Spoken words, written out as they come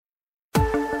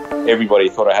everybody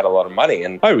thought I had a lot of money,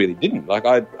 and I really didn't. Like,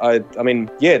 I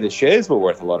mean, yeah, the shares were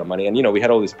worth a lot of money, and, we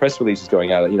had all these press releases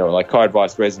going out, like Car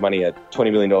Advice raised money at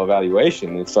 $20 million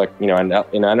valuation. It's like, and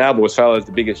Alborz Fallah is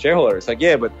the biggest shareholder. It's like,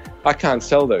 yeah, but I can't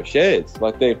sell those shares.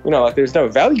 Like, there's no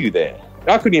value there.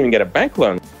 I couldn't even get a bank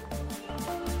loan.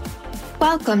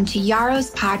 Welcome to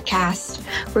Yarrow's podcast,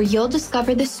 where you'll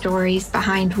discover the stories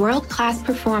behind world-class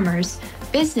performers,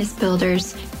 business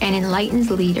builders, and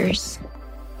enlightened leaders.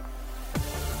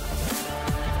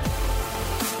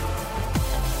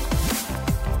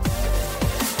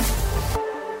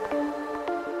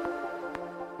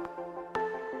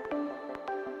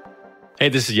 Hey,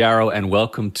 this is Yarrow, and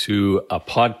welcome to a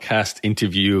podcast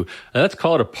interview. Let's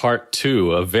call it a part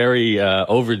two, a very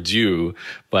overdue,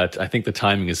 but I think the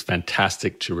timing is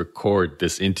fantastic to record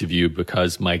this interview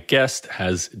because my guest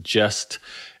has just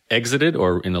exited,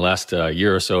 or in the last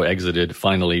year or so, exited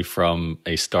finally from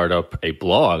a startup, a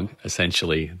blog,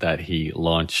 essentially, that he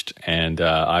launched. And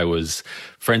I was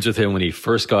friends with him when he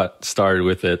first got started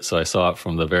with it, so I saw it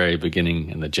from the very beginning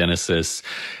in the genesis.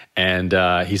 And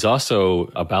he's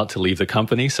also about to leave the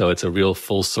company, so it's a real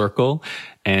full circle.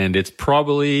 And it's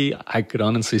probably, I could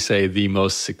honestly say, the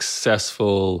most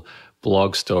successful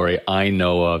blog story I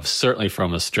know of, certainly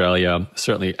from Australia,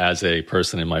 certainly as a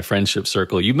person in my friendship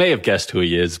circle. You may have guessed who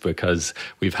he is because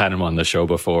we've had him on the show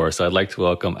before. So I'd like to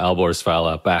welcome Alborz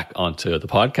Fallah back onto the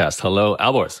podcast. Hello,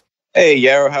 Alborz. Hey,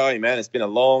 Yarrow, how are you, man? It's been a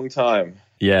long time.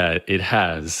 Yeah, it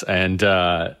has. And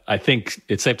I think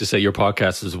it's safe to say your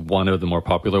podcast is one of the more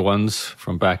popular ones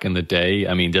from back in the day.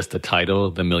 I mean, just the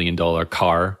title, The $1 Million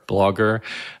Car Blogger,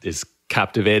 is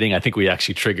captivating. I think we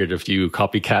actually triggered a few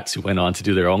copycats who went on to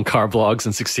do their own car blogs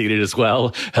and succeeded as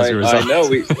well as a result. I know.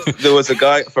 There was a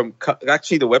guy from,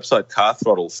 actually the website Car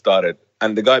Throttle started,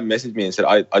 and the guy messaged me and said,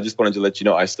 I just wanted to let you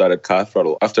know I started Car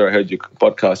Throttle after I heard your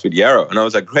podcast with Yarrow. And I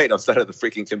was like, great, I've started the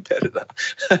freaking competitor.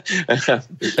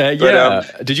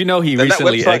 Did you know he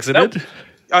recently exited?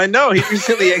 I know, he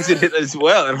recently exited as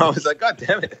well. And I was like, God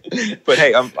damn it. But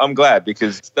hey, I'm glad,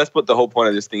 because that's what the whole point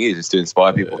of this thing is to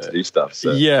inspire people to do stuff.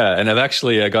 So. Yeah, and I've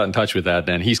actually got in touch with that,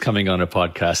 and he's coming on a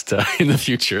podcast in the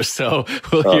future. So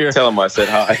we'll hear. Tell him I said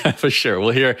hi. For sure.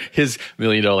 We'll hear his $1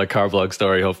 Million Car Blog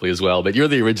story, hopefully, as well. But you're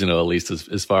the original, at least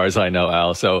as far as I know,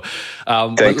 Al. So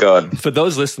thank God. For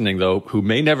those listening, though, who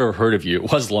may never have heard of you,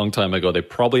 it was a long time ago. They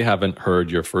probably haven't heard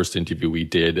your first interview we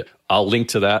did. I'll link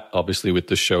to that, obviously, with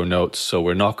the show notes. So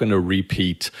we're not going to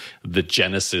repeat the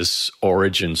genesis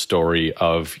origin story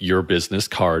of your business,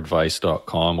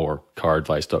 caradvice.com or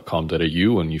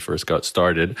caradvice.com.au when you first got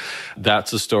started.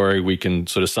 That's a story we can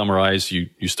sort of summarize.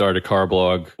 You started a car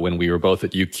blog when we were both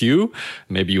at UQ.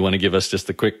 Maybe you want to give us just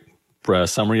a quick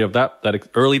summary of that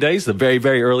early days, the very,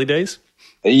 very early days?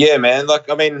 Yeah, man.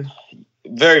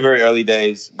 Very, very early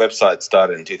days. Website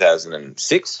started in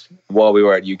 2006 while we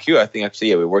were at UQ. I think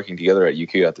actually, we were working together at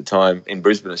UQ at the time in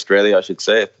Brisbane, Australia, I should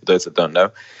say, for those that don't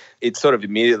know. It sort of not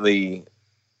immediately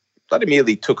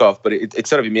took off, but it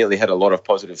sort of immediately had a lot of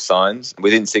positive signs.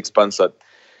 Within 6 months, I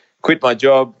quit my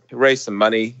job, raised some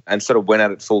money, and sort of went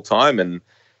at it full time. And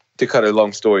to cut a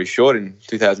long story short, in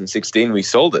 2016, we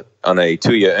sold it on a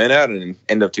 2-year earnout, and in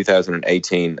end of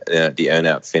 2018, the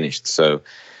earnout finished. So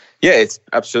yeah, it's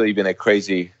absolutely been a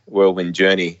crazy whirlwind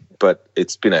journey, but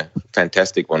it's been a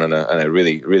fantastic one and a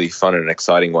really, really fun and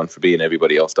exciting one for me and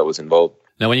everybody else that was involved.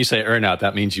 Now, when you say earnout,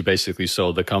 that means you basically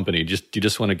sold the company. Do you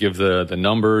just want to give the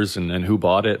numbers and who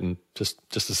bought it and just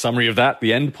a summary of that,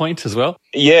 the end point as well?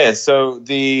 Yeah, so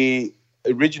the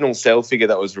original sale figure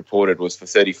that was reported was for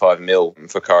 35 mil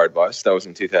for Car Advice. That was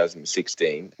in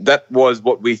 2016. That was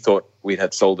what we thought we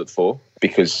had sold it for,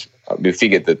 because we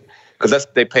figured that, because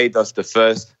they paid us the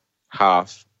first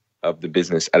half of the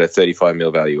business at a 35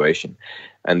 mil valuation.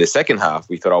 And the second half,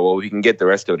 we thought, we can get the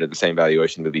rest of it at the same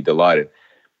valuation, we'll be delighted.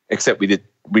 Except we did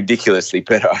ridiculously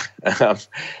better.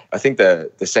 I think the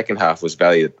second half was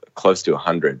valued close to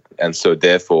 100. And so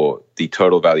therefore, the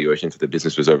total valuation for the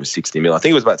business was over 60 mil. I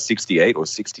think it was about 68 or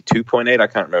 62.8. I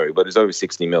can't remember, but it was over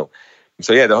 60 mil.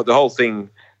 So yeah, the whole thing,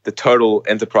 the total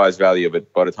enterprise value of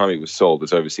it by the time it was sold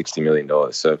was over $60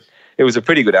 million. So it was a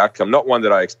pretty good outcome. Not one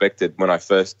that I expected when I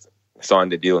first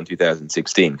signed the deal in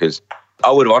 2016, because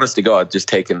I would have, honest to God, just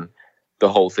taken the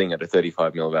whole thing at a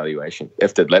 35 mil valuation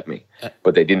if they'd let me,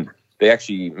 but they didn't. They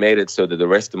actually made it so that the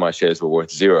rest of my shares were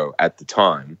worth zero at the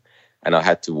time, and I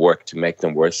had to work to make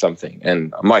them worth something.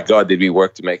 And my God, did we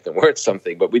work to make them worth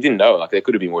something, but we didn't know, they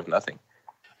could have been worth nothing.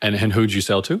 And who'd you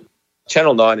sell to?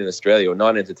 Channel 9 in Australia, or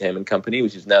 9 Entertainment Company,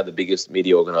 which is now the biggest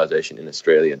media organisation in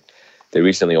Australia. They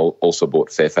recently also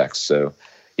bought Fairfax. So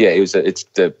yeah, it's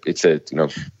a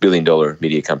 $1 billion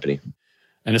media company.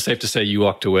 And it's safe to say you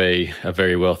walked away a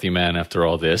very wealthy man after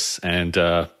all this, and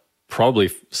probably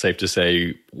safe to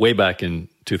say way back in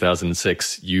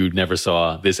 2006, you never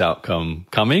saw this outcome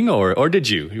coming, or did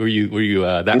you? Were you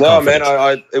that confident? No,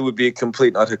 man, it would be a complete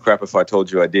and utter crap if I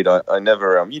told you I did. I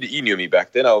never, you knew me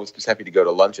back then. I was just happy to go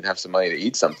to lunch and have some money to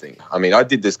eat something. I mean, I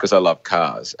did this because I love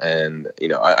cars. And,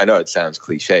 I know it sounds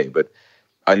cliche, but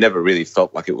I never really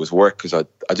felt like it was work because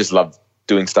I just loved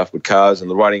doing stuff with cars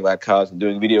and writing about cars and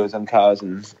doing videos on cars.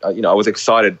 And, I was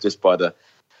excited just by the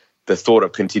thought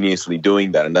of continuously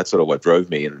doing that. And that's sort of what drove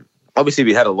me. And obviously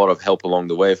we had a lot of help along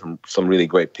the way from some really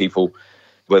great people,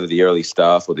 whether the early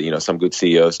staff or some good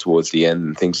CEOs towards the end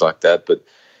and things like that. But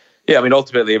yeah, I mean,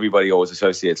 ultimately everybody always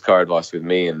associates Car Advice with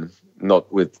me and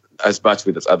not with as much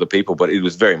with other people, but it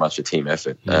was very much a team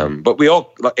effort. But we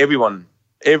all, like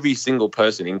every single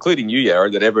person, including you, Yara,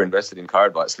 that ever invested in Car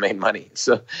Advice made money.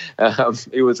 So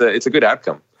it's a good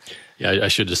outcome. Yeah, I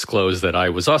should disclose that I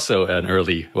was also an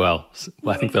early, I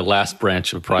think the last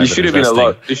branch of private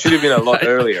investing. You should have been a lot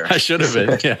earlier. I should have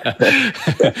been,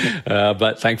 yeah.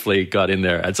 But thankfully got in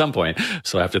there at some point.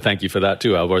 So I have to thank you for that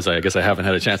too, Alborz. I guess I haven't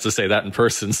had a chance to say that in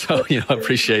person. So,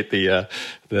 appreciate the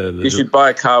you should buy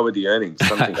a car with the earnings.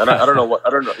 Something. I don't know.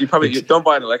 You don't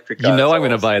buy an electric car. I'm going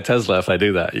to buy a Tesla if I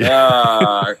do that.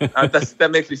 Yeah. That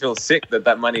makes me feel sick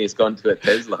that money has gone to a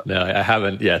Tesla. No, I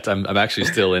haven't yet. I'm actually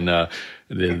still in the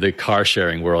car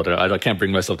sharing world. I can't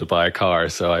bring myself to buy a car,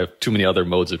 so I have too many other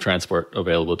modes of transport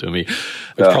available to me,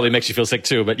 which probably makes you feel sick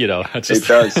too. But it's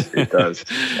just... It does.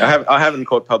 I haven't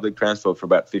caught public transport for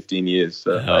about 15 years.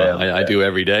 So I do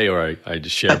every day, or I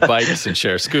just share bikes and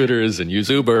share scooters and use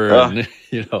Uber and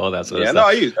all that sort of stuff. No,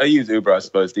 I use Uber. I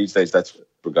suppose these days that's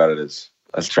regarded as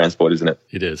transport, isn't it?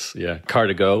 It is, yeah.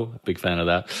 Car2Go, big fan of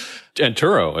that, and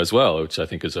Turo as well, which I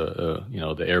think is the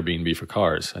Airbnb for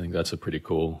cars. I think that's a pretty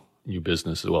cool new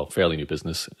business as well, fairly new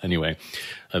business anyway.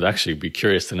 I'd actually be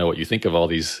curious to know what you think of all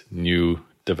these new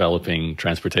developing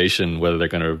transportation, whether they're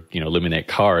going to eliminate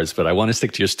cars. But I want to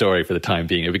stick to your story for the time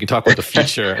being. We can talk about the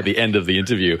future at the end of the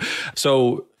interview.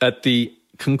 So at the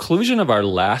conclusion of our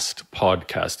last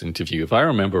podcast interview, if I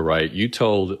remember right, you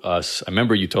told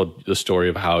the story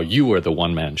of how you were the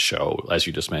one-man show, as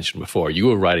you just mentioned before. You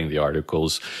were writing the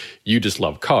articles. You just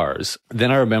love cars.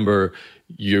 Then I remember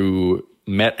you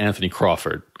met Anthony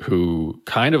Crawford, who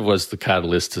kind of was the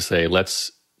catalyst to say,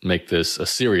 let's make this a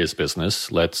serious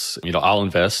business. Let's, I'll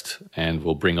invest and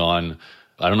we'll bring on,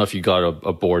 I don't know if you got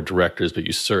a board of directors, but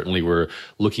you certainly were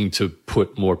looking to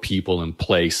put more people in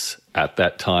place at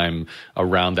that time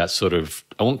around that sort of,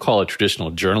 I won't call it traditional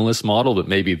journalist model, but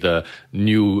maybe the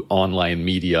new online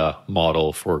media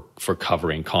model for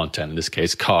covering content, in this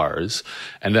case, cars.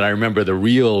 And then I remember the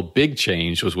real big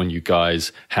change was when you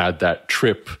guys had that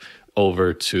trip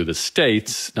over to to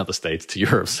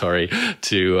Europe,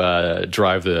 to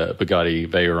drive the Bugatti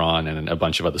Veyron and a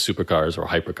bunch of other supercars or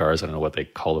hypercars. I don't know what they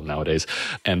call them nowadays.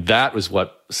 And that was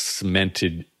what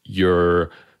cemented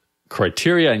your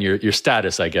criteria and your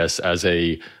status, I guess, as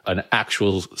an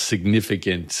actual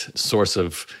significant source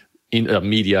of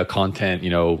media content,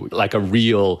 like a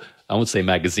real, I won't say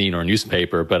magazine or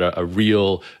newspaper, but a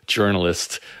real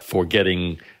journalist for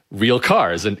getting real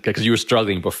cars, and because you were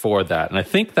struggling before that. And I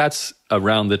think that's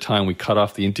around the time we cut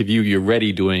off the interview. You're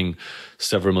already doing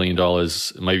several $1 million,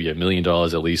 maybe $1 million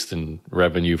at least in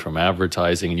revenue from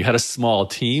advertising. And you had a small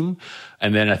team.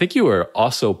 And then I think you were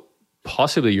also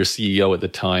possibly your CEO at the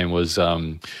time was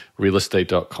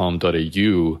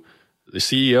realestate.com.au. The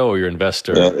CEO or your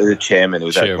investor? The chairman. It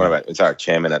was our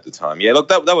chairman at the time. Yeah, look,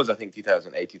 that was, I think,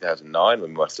 2008, 2009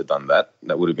 when we must have done that.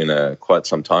 That would have been quite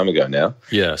some time ago now.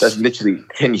 Yes. That's literally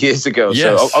 10 years ago.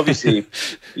 Yes. So obviously,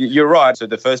 you're right. So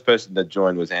the first person that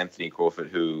joined was Anthony Crawford,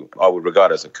 who I would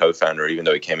regard as a co-founder, even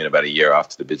though he came in about a year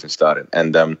after the business started.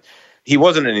 And he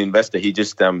wasn't an investor. He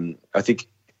just, I think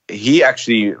he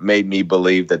actually made me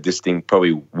believe that this thing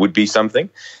probably would be something,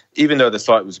 even though the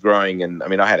site was growing. And I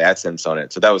mean, I had AdSense on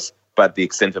it. So that was but the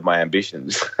extent of my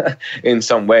ambitions in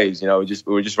some ways. We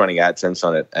were just running AdSense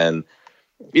on it. And,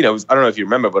 I don't know if you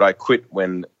remember, but I quit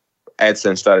when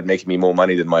AdSense started making me more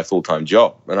money than my full-time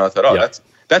job. And I thought,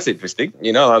 that's interesting.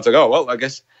 I was like, I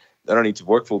guess I don't need to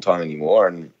work full-time anymore.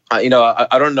 And, I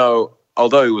don't know,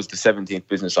 although it was the 17th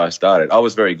business I started, I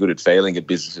was very good at failing at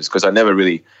businesses because I never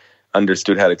really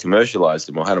understood how to commercialize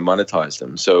them or how to monetize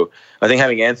them. So I think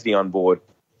having Anthony on board,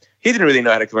 he didn't really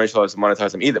know how to commercialize and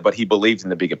monetize them either, but he believed in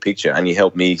the bigger picture and he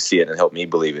helped me see it and helped me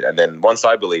believe it. And then once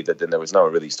I believed it, then there was no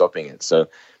one really stopping it. So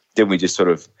then we just sort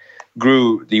of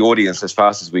grew the audience as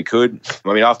fast as we could.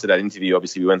 I mean, after that interview,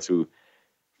 obviously we went through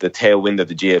the tailwind of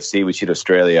the GFC, which hit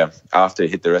Australia after it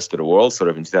hit the rest of the world, sort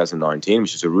of in 2019,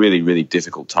 which was a really, really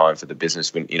difficult time for the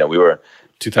business. When, we were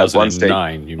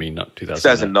 2009, you mean, not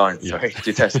 2009? 2009, sorry,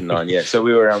 2009, yeah. So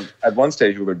we were, at one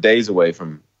stage, we were days away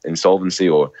from insolvency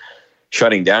or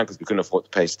shutting down because we couldn't afford to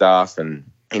pay staff. And,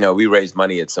 we raised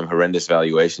money at some horrendous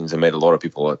valuations and made a lot of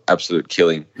people an absolute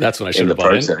killing. That's when I should have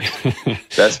bought in.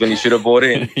 That's when you should have bought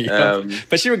in. Yeah.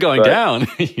 But you were going down,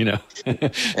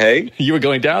 Hey? You were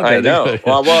going down. I know.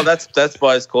 Well, that's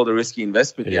why it's called a risky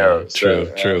investment. Yeah,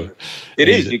 true. It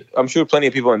is. I'm sure plenty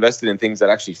of people invested in things that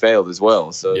actually failed as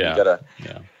well. So you gotta.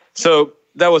 Yeah. So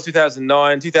that was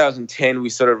 2009. 2010, we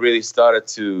sort of really started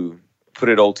to put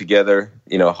it all together.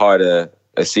 Hired a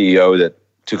CEO that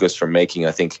took us from making,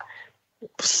 I think,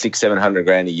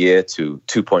 $600,000-$700,000 a year to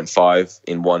 2.5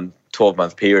 in one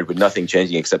 12-month period with nothing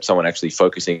changing except someone actually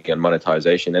focusing on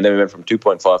monetization. And then we went from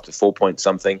 2.5 to 4 point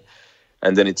something.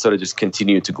 And then it sort of just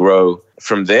continued to grow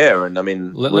from there. And I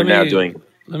mean, we're now doing...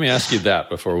 Let me ask you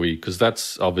that because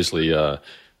that's obviously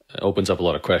opens up a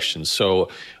lot of questions. So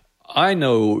I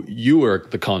know you were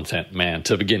the content man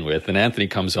to begin with, and Anthony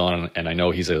comes on, and I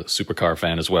know he's a supercar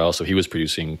fan as well, so he was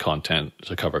producing content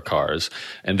to cover cars.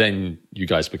 And then you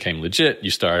guys became legit.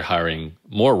 You started hiring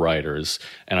more writers,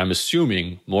 and I'm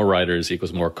assuming more writers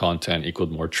equals more content equaled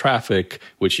more traffic,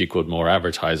 which equaled more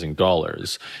advertising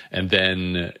dollars. And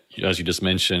then, as you just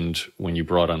mentioned, when you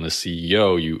brought on the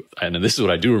CEO, and this is what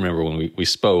I do remember when we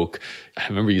spoke, I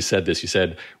remember you said this, you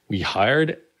said, we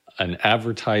hired an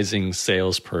advertising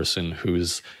salesperson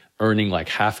who's earning like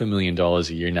 $500,000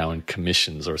 a year now in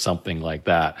commissions or something like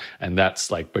that. And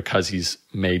that's like because he's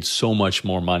made so much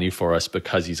more money for us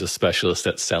because he's a specialist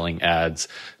at selling ads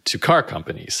to car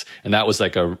companies. And that was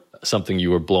like something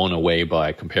you were blown away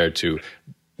by compared to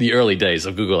the early days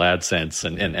of Google AdSense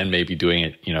and maybe doing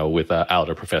it, without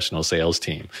a professional sales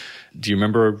team. Do you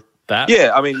remember that?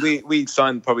 Yeah, I mean, we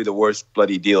signed probably the worst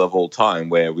bloody deal of all time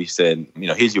where we said,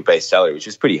 here's your base salary, which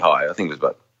is pretty high. I think it was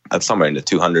about somewhere in the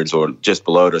 200s or just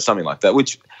below it or something like that,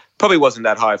 which probably wasn't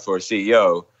that high for a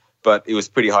CEO, but it was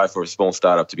pretty high for a small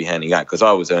startup to be handing out because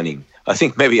I was earning, I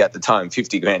think maybe at the time,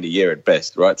 $50,000 a year at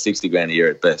best, right? $60,000 a year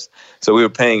at best. So we were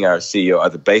paying our CEO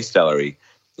at the base salary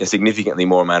a significantly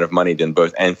more amount of money than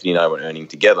both Anthony and I were earning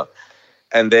together.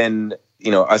 And then,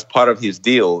 as part of his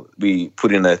deal, we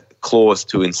put in a clause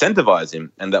to incentivize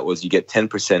him, and that was you get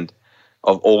 10%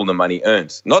 of all the money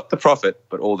earned. Not the profit,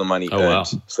 but all the money earned. Wow.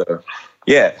 So,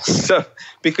 yeah. So,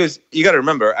 because you got to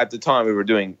remember, at the time we were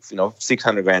doing,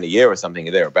 $600,000 a year or something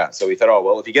thereabouts. So we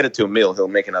thought, if you get it to $1 million, he'll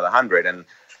make another 100, and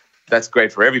that's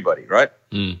great for everybody, right?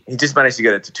 Mm. He just managed to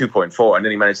get it to 2.4, and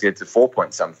then he managed to get it to 4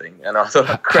 point something. And I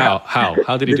thought, crap.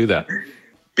 How did he do that?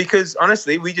 Because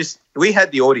honestly, we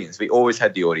had the audience. We always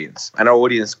had the audience, and our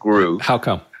audience grew. How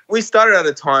come? We started at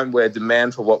a time where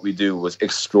demand for what we do was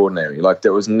extraordinary. Like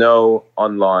there was no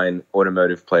online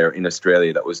automotive player in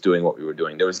Australia that was doing what we were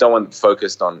doing. There was no one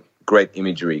focused on great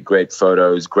imagery, great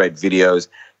photos, great videos,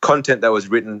 content that was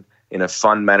written in a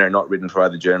fun manner, not written for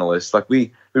other journalists. Like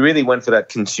we really went for that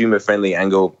consumer-friendly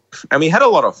angle, and we had a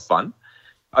lot of fun.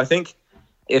 I think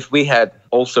if we had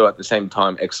also at the same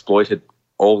time exploited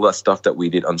all the stuff that we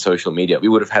did on social media, we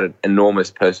would have had an enormous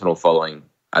personal following.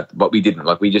 But we didn't.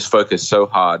 Like we just focused so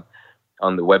hard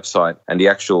on the website and the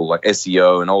actual like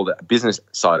SEO and all the business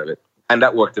side of it. And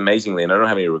that worked amazingly, and I don't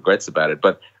have any regrets about it.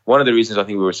 But one of the reasons I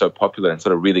think we were so popular and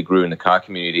sort of really grew in the car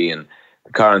community and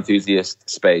the car enthusiast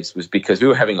space was because we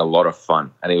were having a lot of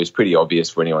fun. And it was pretty obvious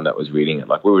for anyone that was reading it.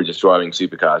 Like we were just driving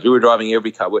supercars. We were driving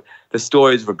every car. The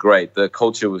stories were great. The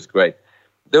culture was great.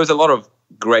 There was a lot of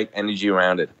great energy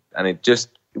around it. And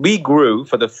we grew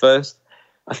for the first,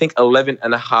 I think, 11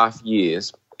 and a half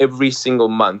years. Every single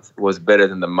month was better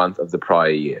than the month of the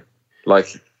prior year. Like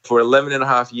for 11 and a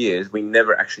half years, we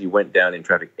never actually went down in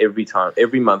traffic.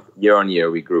 Every month, year on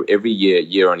year, we grew. Every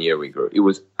year on year, we grew. It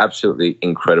was absolutely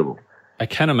incredible. I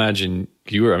can't imagine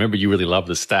I remember you really loved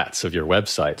the stats of your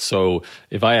website. So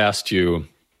if I asked you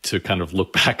to kind of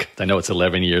look back, I know it's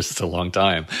 11 years, it's a long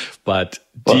time, but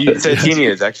 13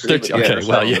 years actually. 13,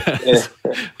 okay,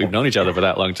 we've known each other for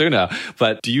that long too now.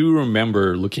 But do you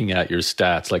remember looking at your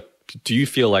stats? Like, do you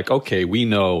feel like, okay, we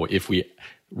know if we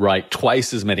write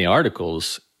twice as many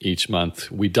articles each month,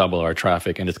 we double our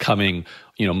traffic, and it's coming,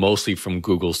 mostly from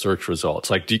Google search results.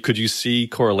 Like, could you see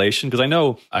correlation? Because I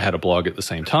know I had a blog at the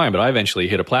same time, but I eventually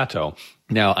hit a plateau.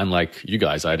 Now, unlike you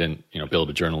guys, I didn't, build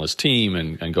a journalist team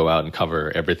and go out and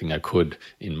cover everything I could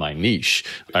in my niche.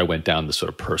 I went down the sort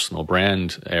of personal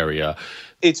brand area.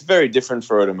 It's very different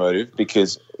for automotive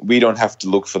because we don't have to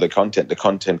look for the content. The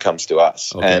content comes to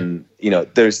us. Okay. And,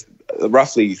 there's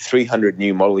roughly 300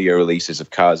 new model year releases of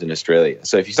cars in Australia.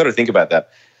 So if you sort of think about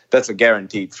that, That's a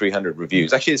guaranteed 300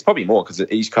 reviews. Actually, it's probably more because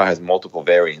each car has multiple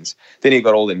variants. Then you've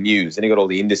got all the news. Then you've got all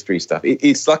the industry stuff.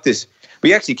 It's like this.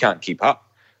 We actually can't keep up.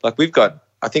 Like we've got,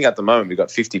 I think at the moment, we've got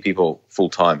 50 people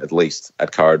full-time at least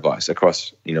at Car Advice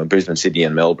across, Brisbane, Sydney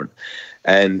and Melbourne.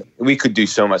 And we could do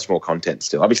so much more content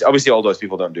still. Obviously all those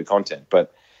people don't do content,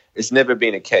 but it's never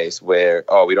been a case where,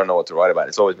 we don't know what to write about.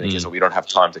 It's always been a case where we don't have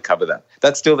time to cover that.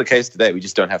 That's still the case today. We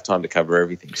just don't have time to cover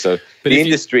everything. So the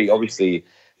industry obviously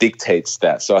dictates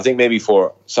that. So I think maybe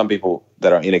for some people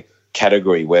that are in a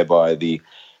category whereby the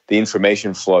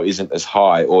information flow isn't as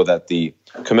high, or that the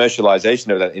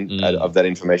commercialization of that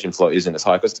information flow isn't as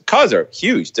high, because cars are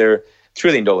huge. They're $1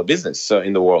 trillion business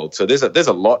in the world. So there's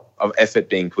a lot of effort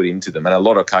being put into them, and a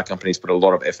lot of car companies put a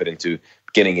lot of effort into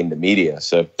getting into media.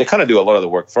 So they kind of do a lot of the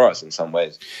work for us in some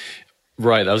ways.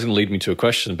 Right. That was going to lead me to a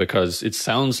question, because it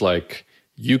sounds like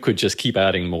you could just keep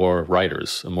adding more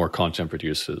writers and more content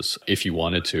producers if you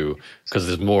wanted to, because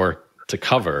there's more to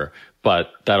cover.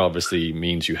 But that obviously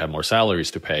means you have more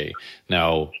salaries to pay.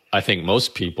 Now, I think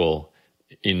most people,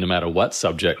 in no matter what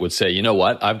subject, would say, you know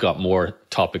what, I've got more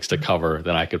topics to cover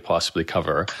than I could possibly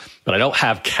cover, but I don't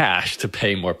have cash to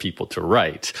pay more people to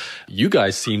write. You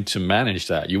guys seem to manage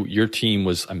that. Your team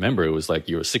was, I remember it was like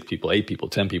you were 6 people, 8 people,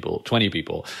 10 people, 20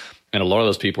 people. And a lot of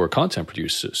those people were content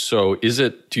producers. So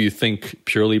do you think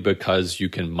purely because you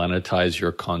can monetize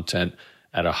your content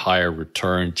at a higher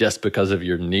return just because of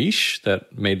your niche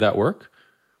that made that work?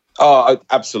 Oh,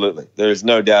 absolutely. There's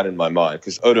no doubt in my mind,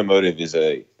 because automotive is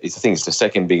I think it's the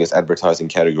second biggest advertising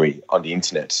category on the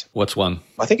internet. What's one?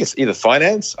 I think it's either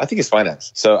finance. I think it's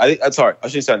finance. So I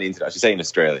shouldn't say on the internet. I should say in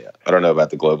Australia. I don't know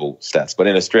about the global stats, but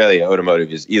in Australia, automotive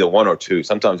is either 1 or 2.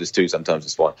 Sometimes it's 2, sometimes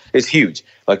it's 1. It's huge.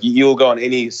 Like you'll go on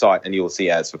any site and you'll see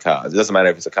ads for cars. It doesn't matter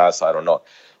if it's a car site or not.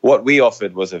 What we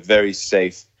offered was a very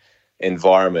safe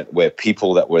environment where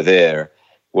people that were there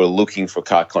were looking for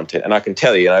car content. And I can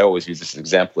tell you, and I always use this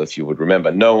example if you would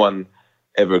remember, no one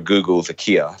ever Googles a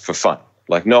Kia for fun.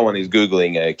 Like no one is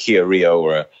Googling a Kia Rio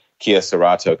or a Kia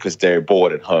Cerato because they're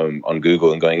bored at home on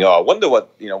Google and going, I wonder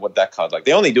what that car's like.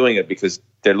 They're only doing it because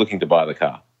they're looking to buy the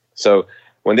car. So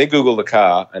when they Google the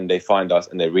car and they find us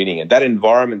and they're reading it, that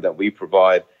environment that we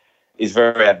provide is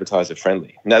very advertiser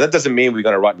friendly. Now, that doesn't mean we're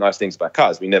going to write nice things about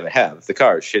cars. We never have. If the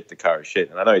car is shit, the car is shit.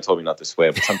 And I know you told me not to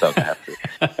swear, but sometimes I have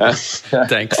to.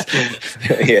 Thanks.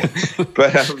 Yeah.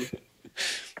 But,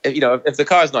 if the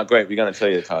car is not great, we're going to tell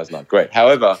you the car is not great.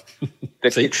 However,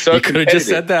 it's so you could have just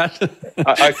said that.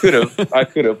 I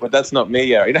could have, but that's not me.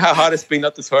 Yeah. You know how hard it's been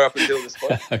not to swear up until this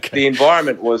point? Okay. The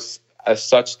environment was as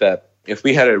such that if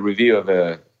we had a review of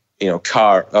a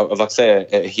car, of let's say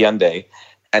a Hyundai,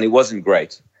 and it wasn't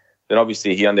great, then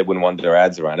obviously Hyundai wouldn't want their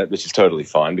ads around it, which is totally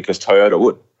fine, because Toyota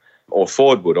would, or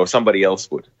Ford would, or somebody else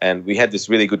would. And we had this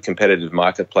really good competitive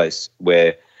marketplace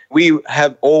where we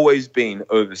have always been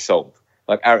oversold.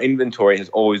 Like our inventory has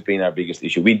always been our biggest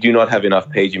issue. We do not have enough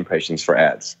page impressions for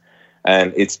ads.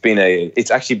 And that's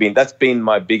been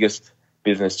my biggest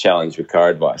business challenge with Car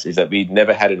Advice, is that we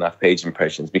never had enough page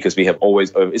impressions, because we have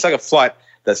always it's like a flight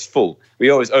that's full. We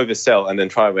always oversell and then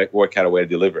try and work out a way to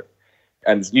deliver it.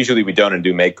 And usually we don't and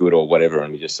do make good or whatever,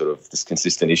 and we just sort of this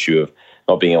consistent issue of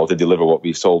not being able to deliver what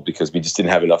we sold because we just didn't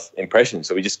have enough impressions.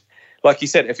 So we just, like you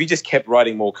said, if we just kept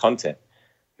writing more content,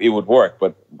 it would work.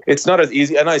 But it's not as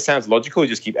easy. I know it sounds logical, you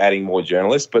just keep adding more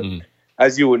journalists, but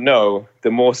as you would know, the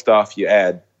more staff you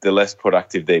add, the less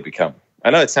productive they become.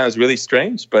 I know it sounds really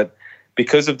strange, but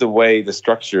because of the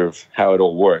structure of how it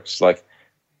all works, like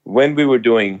when we were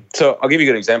so I'll give you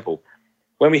a good example.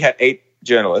 When we had 8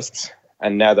 journalists,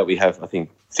 and now that we have, I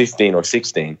think, 15 or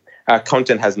 16, our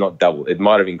content has not doubled. It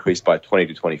might have increased by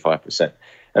 20 to 25%.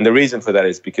 And the reason for that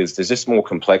is because there's just more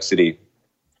complexity.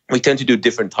 We tend to do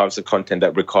different types of content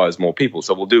that requires more people.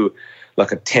 So we'll do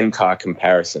like a 10-car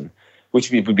comparison,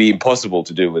 which would be impossible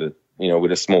to do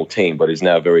with a small team, but is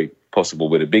now very possible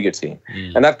with a bigger team.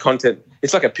 And that content,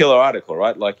 it's like a pillar article,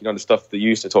 right? Like, the stuff that you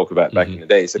used to talk about back in the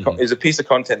day. It's a piece of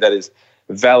content that is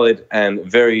valid and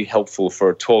very helpful for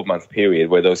a 12-month period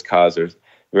where those cars are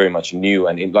very much new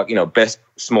and best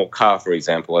small car, for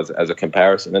example, as a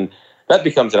comparison. And that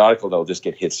becomes an article that will just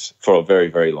get hits for a very,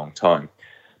 very long time.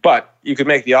 But you could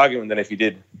make the argument that if you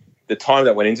did the time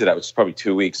that went into that, which is probably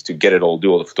 2 weeks to get it all,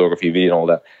 do all the photography, video and all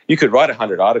that, you could write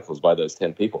 100 articles by those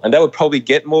 10 people. And that would probably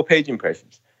get more page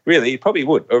impressions. Really, it probably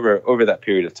would over that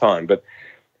period of time. But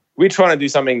we're trying to do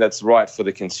something that's right for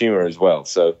the consumer as well.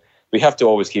 So we have to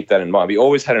always keep that in mind. We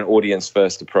always had an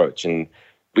audience-first approach, and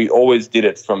we always did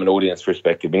it from an audience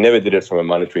perspective. We never did it from a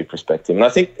monetary perspective. And I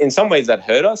think in some ways that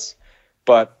hurt us,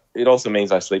 but it also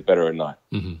means I sleep better at night.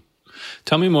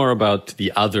 Tell me more about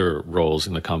the other roles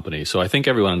in the company. So I think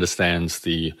everyone understands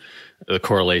the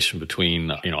correlation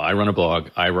between, I run a blog,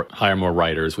 hire more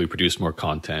writers, we produce more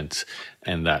content,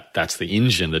 and that's the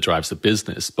engine that drives the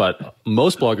business. But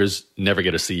most bloggers never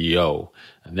get a CEO,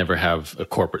 never have a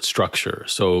corporate structure.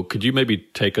 So could you maybe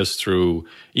take us through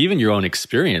even your own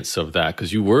experience of that?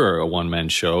 Because you were a one-man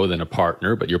show, then a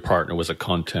partner, but your partner was a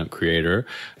content creator.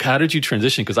 How did you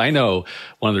transition? Because I know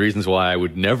one of the reasons why I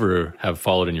would never have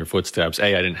followed in your footsteps, I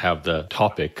didn't have the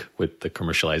topic with the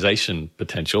commercialization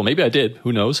potential. Maybe I did,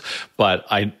 who knows? But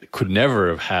I could never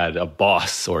have had a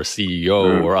boss or a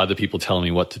CEO or other people telling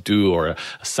me what to do, or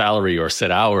a salary or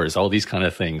set hours, all these kind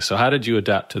of things. So how did you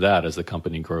adapt to that as the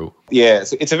company grew? Yeah,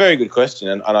 it's a very good question.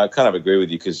 And I kind of agree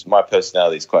with you, because my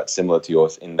personality is quite similar to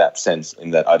yours in that sense,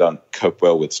 in that I don't cope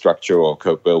well with structure or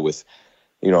cope well with,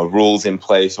 rules in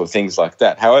place or things like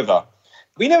that. However,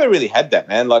 we never really had that,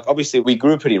 man. Like, obviously, we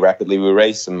grew pretty rapidly. We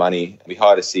raised some money. We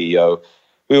hired a CEO.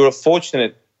 We were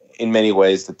fortunate in many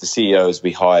ways that the CEOs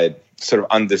we hired sort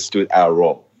of understood our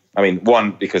role. I mean,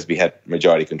 one, because we had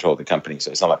majority control of the company, so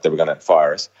it's not like they were going to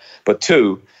fire us. But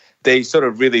two, they sort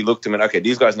of really looked at me, okay,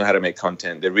 these guys know how to make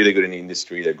content. They're really good in the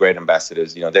industry. They're great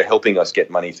ambassadors. They're helping us get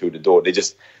money through the door. They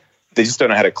just don't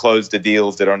know how to close the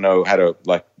deals. They don't know how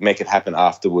to make it happen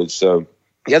afterwards. So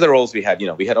the other roles we had,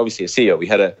 we had obviously a CEO. We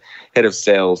had a head of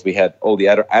sales. We had all the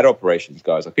ad operations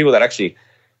guys, like people that actually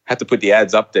had to put the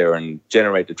ads up there and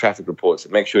generate the traffic reports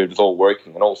and make sure it was all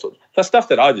working and all sorts. That's stuff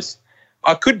that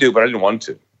I could do, but I didn't want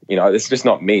to. It's just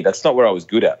not me. That's not where I was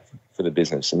good at for the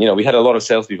business. And, we had a lot of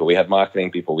salespeople. We had marketing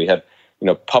people. We had,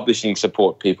 publishing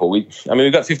support people.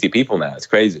 We've got 50 people now. It's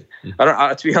crazy.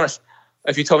 To be honest,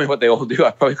 if you told me what they all do,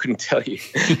 I probably couldn't tell you.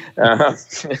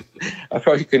 I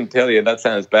probably couldn't tell you. And that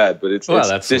sounds bad, but it's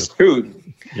just true.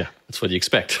 Yeah, that's what you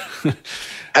expect.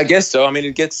 I guess so. I mean,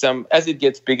 it gets as it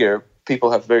gets bigger,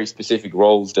 people have very specific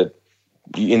roles that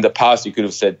in the past you could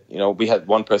have said, we had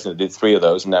one person that did 3 of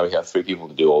those, and now we have 3 people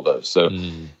to do all those. So,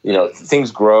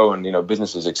 things grow and,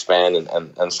 businesses expand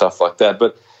and stuff like that.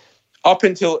 But up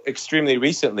until extremely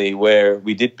recently, where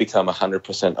we did become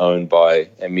 100% owned by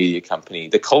a media company,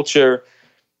 the culture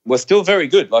was still very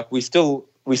good. Like, we still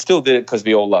did it because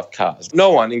we all love cars.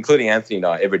 No one, including Anthony and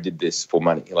I, ever did this for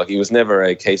money. Like, it was never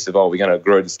a case of, we're going to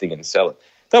grow this thing and sell it.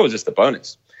 That was just a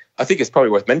bonus. I think it's probably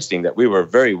worth mentioning that we were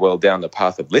very well down the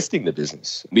path of listing the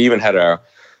business. We even had our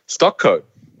stock code.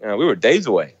 We were days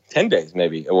away, 10 days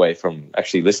maybe away from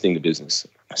actually listing the business.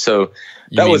 So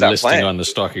that was our plan. Listing on the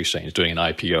stock exchange, doing an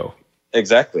IPO.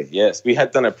 Exactly, yes. We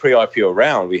had done a pre-IPO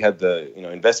round. We had the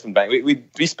investment bank.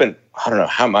 We spent, I don't know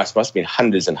how much, must have been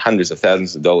hundreds and hundreds of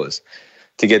thousands of dollars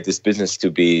to get this business to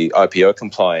be IPO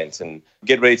compliant and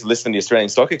get ready to list on the Australian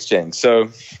Stock Exchange. So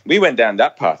we went down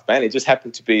that path, man. It just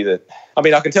happened to be that. I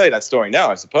mean, I can tell you that story now,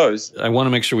 I suppose. I want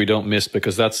to make sure we don't miss,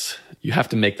 because you have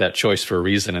to make that choice for a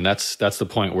reason, and that's the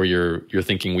point where you're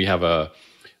thinking we have an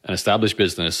established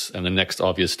business, and the next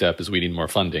obvious step is we need more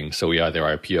funding. So we either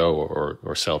IPO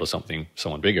or sell to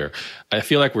someone bigger. I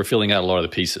feel like we're filling out a lot of the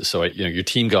pieces. So your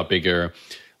team got bigger.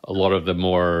 A lot of the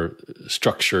more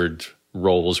structured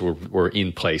roles were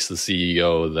in place, the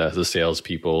CEO, the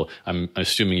salespeople. I'm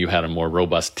assuming you had a more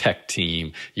robust tech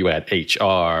team. You had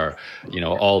HR,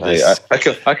 all this.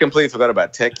 I completely forgot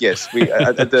about tech. Yes, we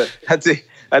at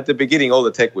the beginning, all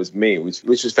the tech was me, which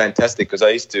was fantastic, because I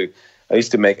used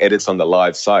to make edits on the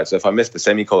live site. So if I missed the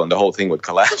semicolon, the whole thing would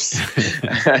collapse.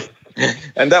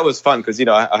 And that was fun, because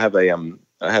I have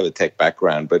a tech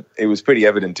background, but it was pretty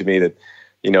evident to me that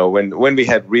when we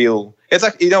had real. It's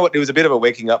like, it was a bit of a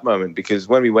waking up moment, because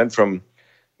when we went from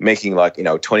making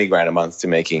 20 grand a month to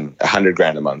making 100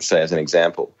 grand a month, say as an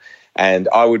example, and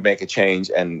I would make a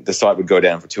change and the site would go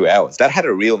down for 2 hours, that had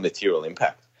a real material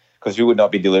impact, because we would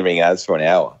not be delivering ads for an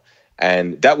hour.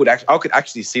 And that I could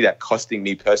actually see that costing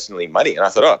me personally money. And I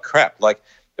thought, oh crap, I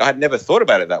had never thought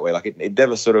about it that way. It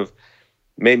never sort of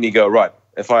made me go, right,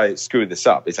 if I screw this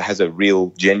up, it has a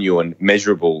real, genuine,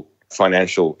 measurable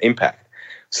financial impact.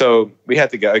 So we had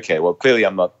to go, okay, well, clearly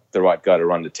I'm not the right guy to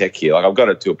run the tech here. I've got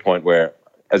it to a point where,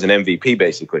 as an MVP,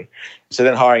 basically. So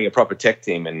then hiring a proper tech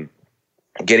team and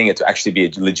getting it to actually be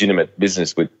a legitimate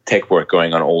business with tech work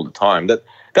going on all the time,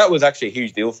 that was actually a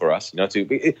huge deal for us.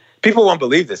 People won't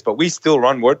believe this, but we still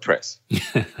run WordPress.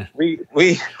 we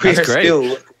are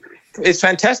still. It's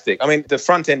fantastic. I mean, the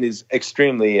front end is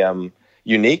extremely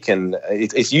unique, and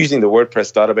it's using the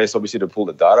WordPress database obviously to pull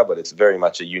the data, but it's very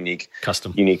much a unique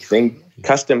thing.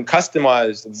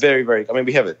 Customized, very, very. I mean,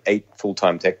 we have 8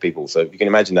 full-time tech people, so if you can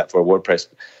imagine that for a WordPress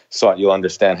site, you'll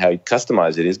understand how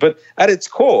customized it is. But at its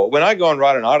core, when I go and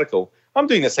write an article, I'm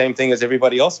doing the same thing as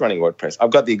everybody else running WordPress.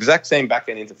 I've got the exact same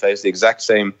backend interface, the exact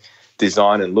same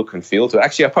design and look and feel to it.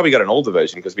 Actually, I probably got an older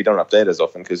version because we don't update as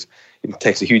often because it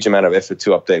takes a huge amount of effort to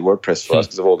update WordPress for us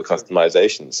because of all the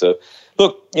customizations. So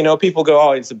look, you know, people go,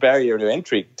 oh, it's a barrier to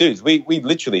entry. Dudes, we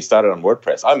literally started on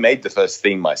WordPress. I made the first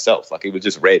theme myself. Like, it was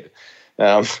just red.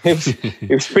 It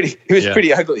was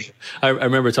pretty ugly. I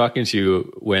remember talking to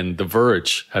you when The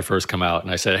Verge had first come out,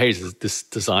 and I said, hey, this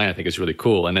design I think is really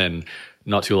cool. And then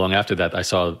not too long after that, I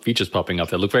saw features popping up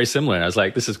that look very similar. And I was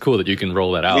like, this is cool that you can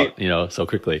roll that out, so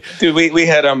quickly. Dude, we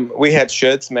had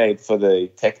shirts made for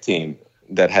the tech team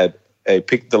that had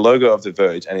the logo of The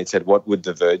Verge, and it said, what would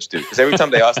The Verge do? Because every time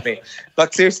they asked me,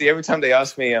 like, seriously,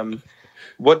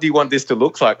 what do you want this to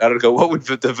look like? I would go, what would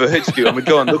The Verge do? And we'd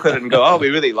go and look at it and go, oh, we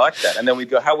really like that. And then we'd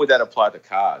go, how would that apply to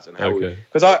cars? And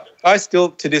because I still,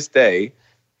 to this day,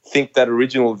 think that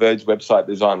original Verge website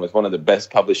design was one of the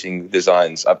best publishing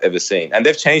designs I've ever seen. And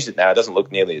they've changed it now. It doesn't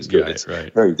look nearly as good. It's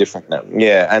very different now.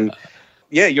 Yeah, and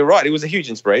yeah, you're right. It was a huge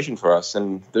inspiration for us.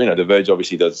 And, The Verge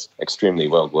obviously does extremely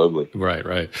well globally.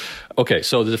 Right. Okay,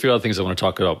 so there's a few other things I want to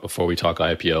talk about before we talk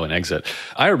IPO and exit.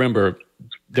 I remember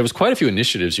there was quite a few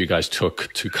initiatives you guys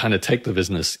took to kind of take the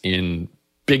business in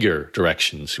bigger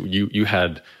directions. You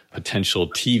had potential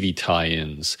TV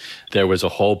tie-ins. There was a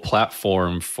whole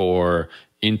platform for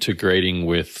integrating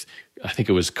with, I think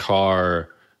it was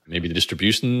maybe the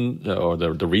distribution or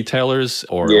the retailers.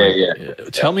 Or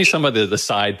tell me some of the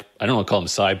side, I don't want to call them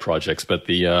side projects, but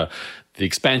the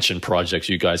expansion projects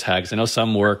you guys had. Because I know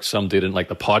some worked, some didn't. Like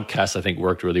the podcast, I think,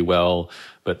 worked really well,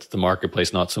 but the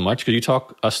marketplace not so much. Could you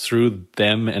talk us through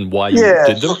them and why you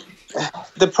did them?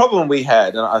 The problem we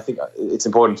had, and I think it's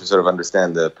important to sort of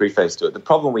understand the preface to it, the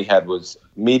problem we had was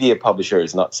media publisher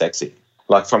is not sexy.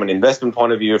 Like from an investment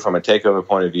point of view, from a takeover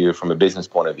point of view, from a business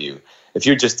point of view. If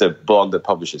you're just a blog that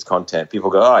publishes content, people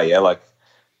go, oh yeah, like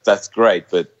that's great,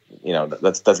 but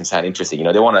that doesn't sound interesting.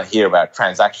 They want to hear about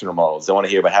transactional models. They want to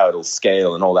hear about how it'll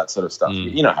scale and all that sort of stuff.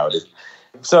 You know how it is.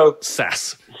 So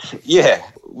SaaS. Yeah,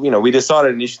 we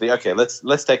decided initially, okay,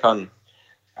 let's take on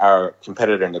our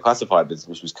competitor in the classified business,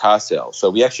 which was Car Sale. So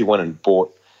we actually went and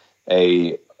bought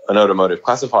an automotive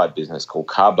classified business called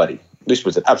Car Buddy. This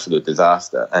was an absolute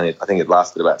disaster, and I think it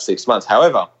lasted about 6 months.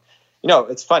 However,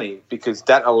 it's funny because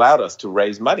that allowed us to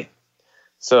raise money.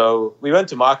 So we went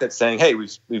to market saying, hey,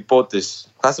 we've bought this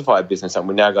classified business, and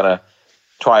we're now going to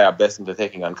try our best into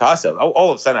taking on Car Sale.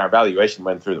 All of a sudden, our valuation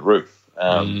went through the roof.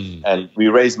 And we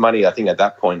raised money, I think, at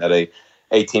that point at a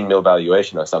 18 mil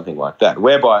valuation or something like that,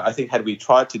 whereby I think had we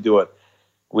tried to do it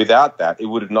without that, it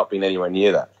would have not been anywhere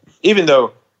near that. Even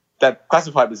though that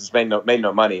classified business made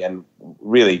no money and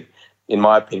really, in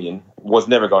my opinion, was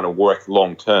never going to work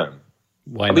long term.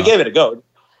 Why not? We gave it a go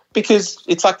because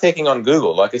it's like taking on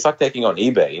Google, like it's like taking on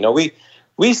eBay.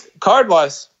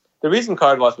 CardVice, the reason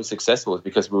CardVice was successful is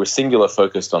because we were singular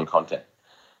focused on content.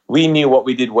 We knew what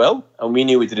we did well, and we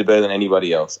knew we did it better than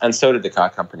anybody else, and so did the car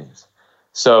companies.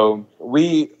 So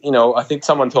I think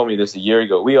someone told me this a year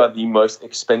ago, we are the most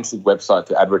expensive website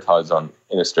to advertise on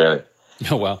in Australia.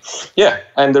 Oh, wow. Yeah,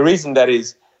 and the reason that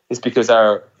is because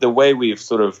the way we've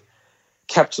sort of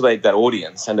capsulate that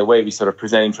audience and the way we sort of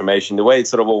present information, the way it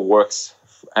sort of all works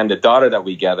and the data that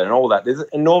we gather and all that, there's an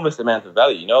enormous amount of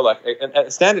value. Like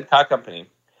a standard car company,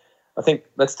 I think,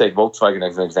 let's take Volkswagen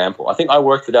as an example. I think I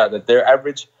worked it out that their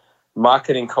average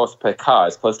marketing cost per car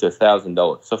is close to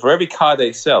 $1,000. So for every car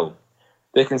they sell,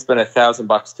 they can spend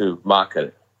 $1,000 to market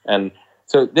it. And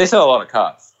so they sell a lot of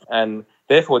cars. And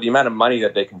therefore, the amount of money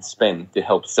that they can spend to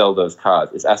help sell those cars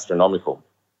is astronomical.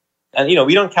 And,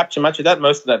 we don't capture much of that.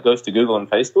 Most of that goes to Google and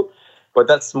Facebook. But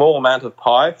that small amount of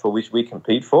pie for which we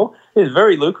compete for is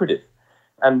very lucrative.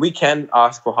 And we can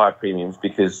ask for high premiums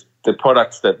because the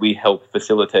products that we help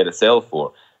facilitate a sale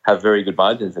for have very good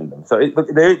margins in them. So it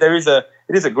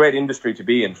is a great industry to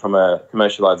be in from a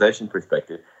commercialization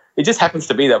perspective. It just happens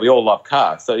to be that we all love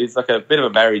cars. So it's like a bit of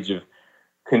a marriage of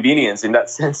convenience in that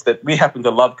sense that we happen to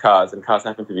love cars and cars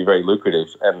happen to be very lucrative.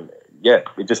 And yeah,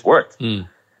 it just worked.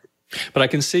 But I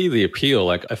can see the appeal.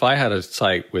 Like if I had a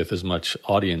site with as much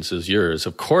audience as yours,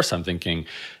 of course I'm thinking,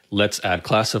 let's add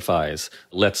classifieds,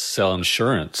 let's sell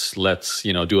insurance, let's,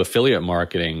 do affiliate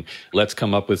marketing, let's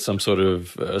come up with some sort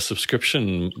of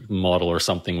subscription model or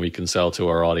something we can sell to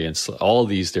our audience, all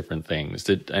these different things.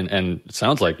 And it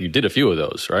sounds like you did a few of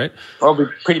those, right? Well, we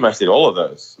pretty much did all of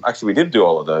those. Actually, we did do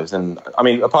all of those. And I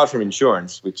mean, apart from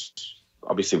insurance, which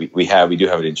obviously we do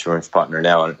have an insurance partner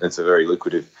now, and it's a very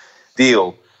lucrative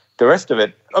deal. The rest of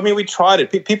it, I mean, we tried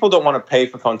it. People don't want to pay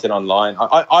for content online.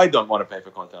 I don't want to pay for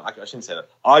content. I shouldn't say that.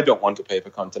 I don't want to pay for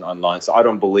content online, so I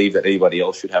don't believe that anybody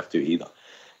else should have to either.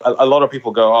 A lot of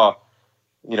people go,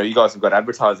 you guys have got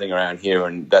advertising around here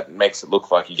and that makes it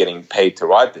look like you're getting paid to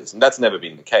ride this. And that's never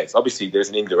been the case. Obviously, there's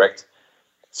an indirect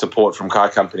support from car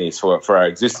companies for our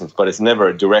existence, but it's never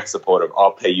a direct support of,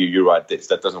 I'll pay you, you ride this.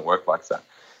 That doesn't work like that.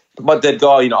 But they'd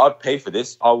go, I'd pay for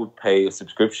this. I would pay a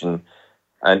subscription.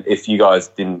 And if you guys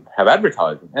didn't have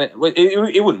advertising, and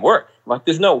it wouldn't work. Like,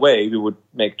 there's no way we would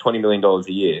make $20 million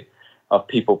a year of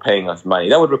people paying us money.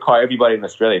 That would require everybody in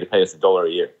Australia to pay us $1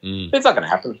 a year. It's not going to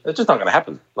happen. It's just not going to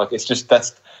happen. Like, it's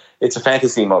a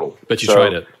fantasy model. But you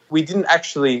tried it. We didn't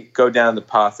actually go down the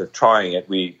path of trying it.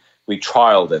 We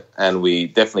trialed it and we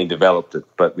definitely developed it,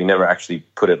 but we never actually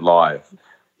put it live.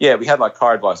 Yeah, we had like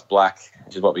Car Advice Black,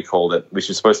 which is what we called it, which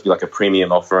was supposed to be like a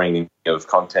premium offering of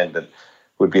content that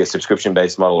would be a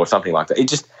subscription-based model or something like that. It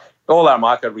just, all our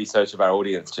market research of our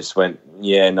audience just went,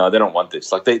 yeah, no, they don't want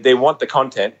this. Like, they want the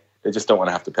content, they just don't want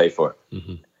to have to pay for it.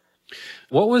 Mm-hmm.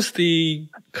 What was the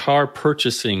car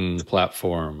purchasing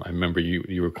platform? I remember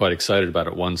you were quite excited about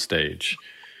it at one stage.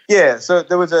 Yeah, so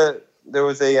there was a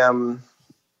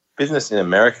business in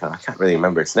America, I can't really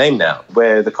remember its name now,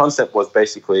 where the concept was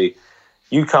basically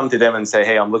you come to them and say,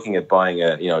 hey, I'm looking at buying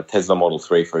a Tesla Model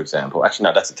 3, for example. Actually,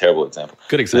 no, that's a terrible example.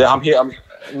 Good example.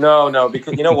 No,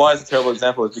 because you know why it's a terrible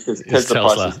example? It's because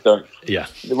Tesla prices don't. Yeah.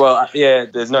 Well, yeah,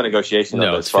 there's no negotiation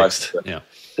on those prices. Fixed. Yeah.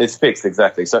 It's fixed,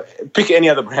 exactly. So pick any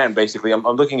other brand, basically. I'm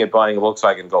looking at buying a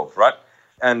Volkswagen Golf, right?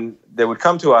 And they would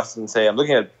come to us and say, I'm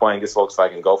looking at buying this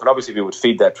Volkswagen Golf. And obviously, we would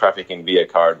feed that traffic in via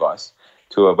Car Advice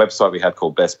to a website we had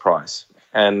called Best Price.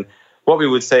 And what we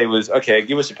would say was, okay,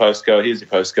 give us your postcode. Here's your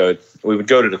postcode. We would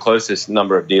go to the closest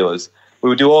number of dealers. We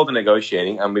would do all the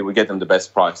negotiating, and we would get them the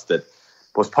best price that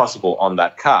was possible on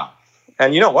that car.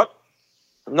 And you know what?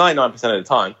 99% of the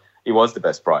time, it was the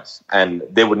best price. And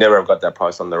they would never have got that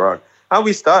price on their own. And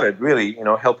we started really,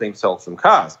 helping sell some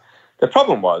cars. The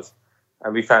problem was,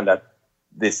 and we found out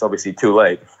this obviously too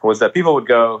late, was that people would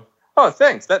go, oh,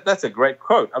 thanks, that's a great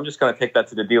quote. I'm just going to take that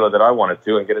to the dealer that I wanted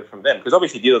to and get it from them. Because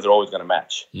obviously dealers are always going to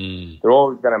match. They're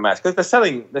always going to match because they're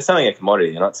selling a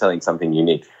commodity. They're not selling something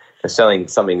unique. They're selling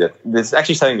something they're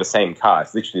actually selling the same car.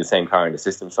 It's literally the same car in the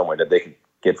system somewhere that they could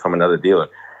get from another dealer.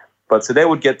 But so they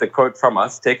would get the quote from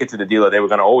us, take it to the dealer they were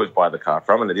going to always buy the car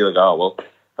from, and the dealer go, oh, well,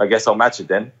 I guess I'll match it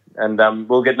then. And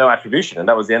we'll get no attribution. And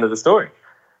that was the end of the story.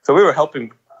 So we were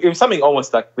helping. It was something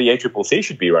almost like the ACCC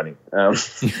should be running.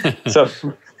 So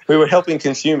we were helping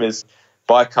consumers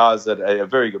buy cars at a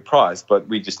very good price, but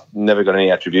we just never got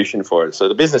any attribution for it. So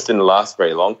the business didn't last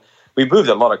very long. We moved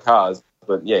a lot of cars,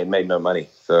 but yeah, it made no money.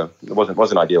 So it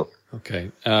wasn't ideal.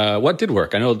 Okay. What did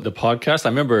work? I know the podcast, I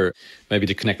remember, maybe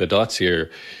to connect the dots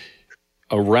here,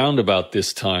 around about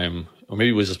this time, or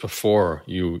maybe it was just before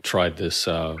you tried this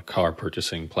car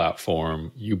purchasing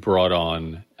platform, you brought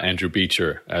on Andrew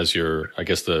Beecher as your, I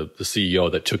guess, the CEO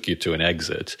that took you to an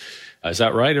exit. Is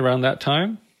that right, around that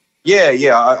time?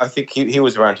 Yeah. I think he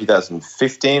was around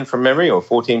 2015 from memory, or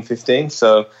 14, 15.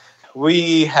 So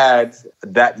we had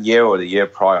that year or the year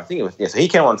prior, I think it was, so he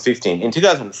came on 15. In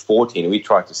 2014, we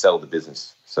tried to sell the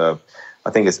business. So I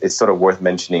think it's sort of worth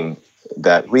mentioning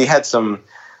that we had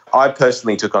I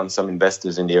personally took on some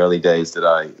investors in the early days that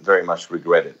I very much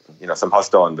regretted. Some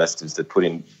hostile investors that put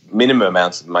in minimum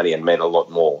amounts of money and made a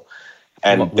lot more.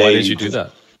 And why did you do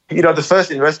that? The first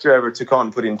investor I ever took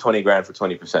on put in 20 grand for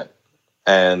 20%.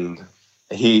 And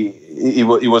it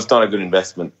was not a good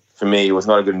investment for me. It was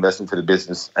not a good investment for the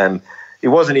business. And it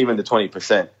wasn't even the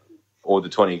 20% or the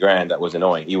 20 grand that was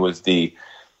annoying. It was the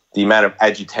amount of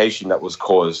agitation that was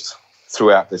caused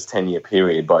throughout this 10-year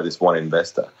period by this one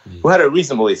investor who had a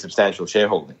reasonably substantial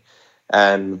shareholding.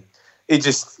 And it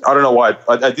just, I don't know why.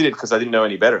 I did it because I didn't know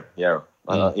any better.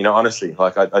 Honestly,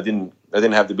 like I didn't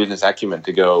have the business acumen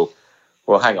to go,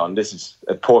 well, hang on, this is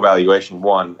a poor valuation,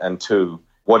 one, and two,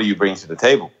 what do you bring to the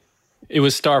table? It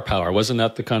was star power. Wasn't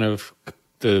that the kind of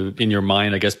in your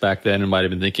mind, I guess back then, it might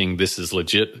have been thinking this is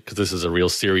legit because this is a real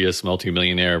serious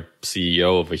multimillionaire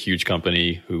CEO of a huge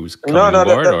company who's coming on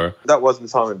board? That wasn't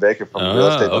Simon Baker from Real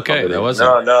Estate. Okay, that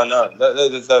wasn't. No.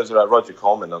 That was Roger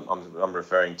Coleman I'm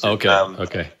referring to.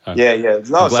 Okay. Yeah.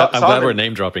 No, I'm glad we're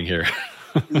name dropping here.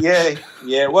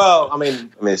 yeah. Well, I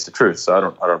mean, it's the truth, so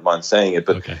I don't mind saying it.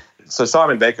 But okay. So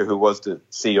Simon Baker, who was the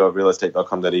CEO of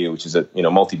realestate.com.au, which is a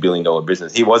multi-billion-dollar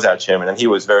business, he was our chairman, and he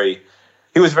was very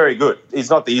good. He's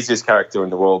not the easiest character in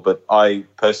the world, but I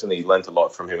personally learnt a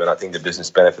lot from him, and I think the business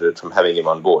benefited from having him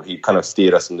on board. He kind of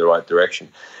steered us in the right direction.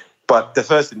 But the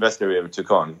first investor we ever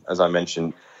took on, as I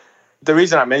mentioned, the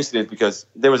reason I mentioned it is because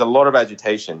there was a lot of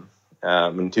agitation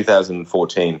in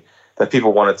 2014 that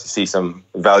people wanted to see some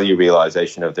value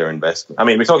realization of their investment. I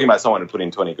mean, we're talking about someone who put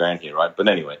in 20 grand here, right? But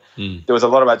anyway, there was a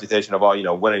lot of agitation of,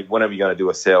 when are we going to do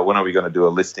a sale? When are we going to do a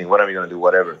listing? When are we going to do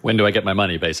whatever? When do I get my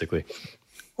money, basically?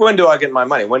 When do I get my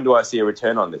money? When do I see a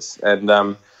return on this?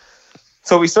 And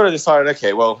so we sort of decided,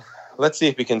 okay, well, let's see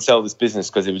if we can sell this business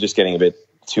because it was just getting a bit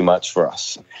too much for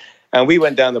us. And we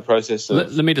went down the process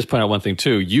of... Let me just point out one thing,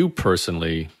 too. You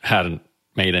personally hadn't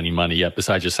made any money yet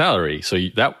besides your salary. So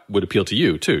that would appeal to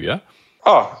you, too, yeah?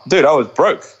 Oh, dude, I was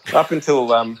broke up until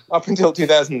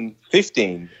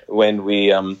 2015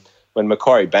 when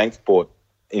Macquarie Bank bought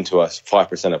into us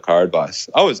 5% of Car Advice.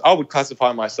 I would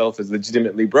classify myself as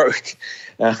legitimately broke.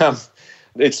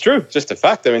 It's true, just a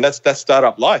fact. I mean, that's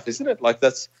startup life, isn't it? Like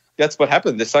that's what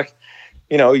happened. It's like,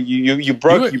 you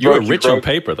broke. You were rich on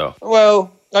paper, though.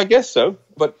 Well, I guess so.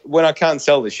 But when I can't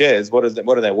sell the shares, what are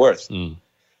they worth?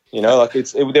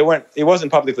 It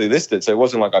wasn't publicly listed, so it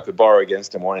wasn't like I could borrow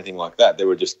against them or anything like that.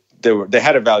 They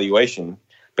had a valuation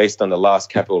based on the last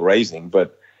capital raising,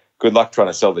 but good luck trying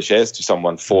to sell the shares to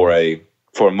someone for a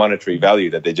monetary value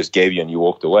that they just gave you and you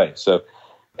walked away. So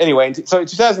anyway, so in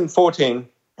 2014,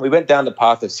 we went down the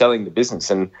path of selling the business,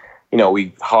 and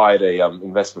we hired a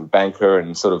investment banker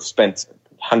and sort of spent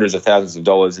hundreds of thousands of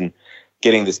dollars in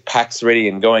getting this packs ready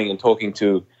and going and talking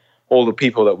to all the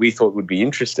people that we thought would be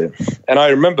interested. And I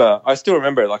still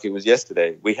remember like it was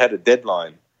yesterday, we had a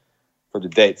deadline for the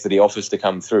date for the offers to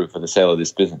come through for the sale of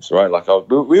this business, right? Like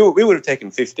we would have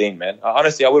taken 15, man.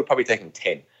 Honestly, I would have probably taken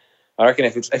 10. I reckon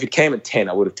if it came at 10,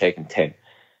 I would have taken 10.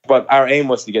 But our aim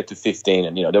was to get to 15,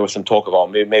 and there was some talk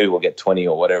of, maybe we'll get 20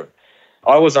 or whatever.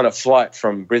 I was on a flight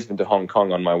from Brisbane to Hong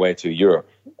Kong on my way to Europe,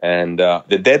 and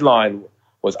the deadline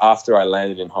was after I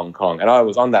landed in Hong Kong. And I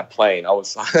was on that plane. I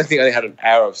think I had an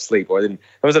hour of sleep, I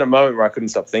was at a moment where I couldn't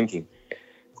stop thinking.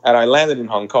 And I landed in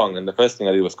Hong Kong, and the first thing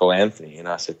I did was call Anthony, and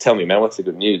I said, "Tell me, man, what's the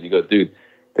good news?" He goes, "Dude,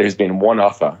 there's been one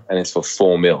offer, and it's for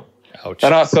 $4 million." Ouch.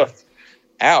 And I thought,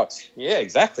 ouch. Yeah,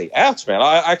 exactly. Ouch, man.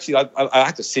 I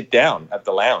had to sit down at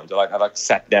the lounge. I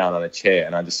sat down on a chair,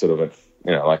 and I just sort of,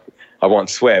 I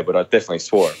won't swear, but I definitely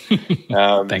swore.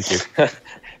 Thank you.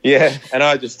 Yeah, and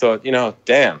I just thought,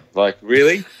 damn, like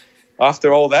really?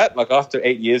 After all that, like after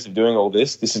 8 years of doing all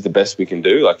this is the best we can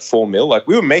do, like $4 million. Like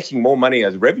we were making more money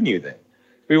as revenue then.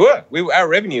 We were. Our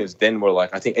revenues then were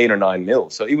like, I think, 8 or 9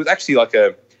 mil. So it was actually like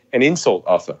an insult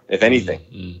offer, if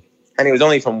anything. And it was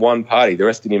only from one party. The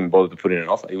rest didn't even bother to put in an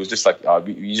offer. It was just like,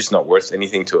 you're just not worth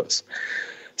anything to us.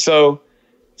 So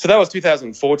that was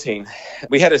 2014.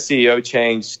 We had a CEO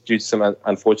change due to some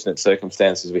unfortunate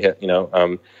circumstances. We had,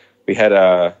 we had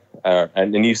a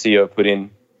new CEO put in,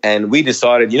 and we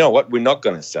decided, we're not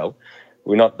going to sell.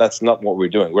 That's not what we're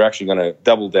doing. We're actually going to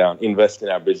double down, invest in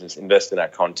our business, invest in our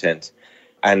content,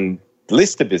 and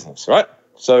list the business, right?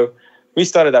 So we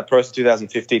started that process in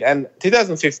 2015. And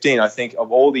 2015, I think,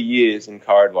 of all the years in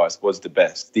Car Advice, was the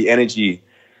best. The energy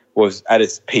was at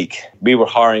its peak. We were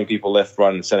hiring people left,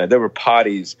 right, and center. There were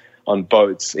parties on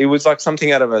boats. It was like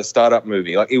something out of a startup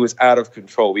movie. Like it was out of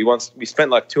control. We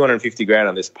spent like 250 grand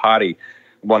on this party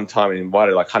one time and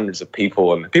invited like hundreds of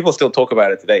people, and people still talk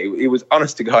about it today. It was,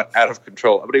 honest to God, out of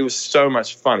control, but it was so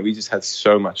much fun. We just had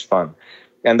so much fun.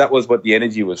 And that was what the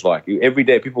energy was like. Every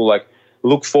day people like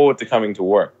look forward to coming to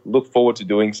work, look forward to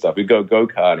doing stuff. We'd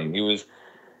go-karting. It was,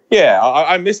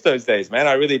 I miss those days, man.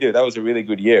 I really do. That was a really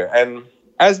good year. And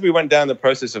as we went down the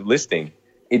process of listing,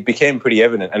 it became pretty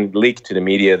evident and leaked to the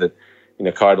media that,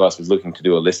 Car Advice was looking to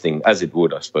do a listing, as it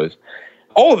would, I suppose.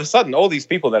 All of a sudden, all these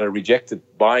people that had rejected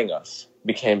buying us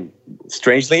became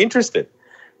strangely interested.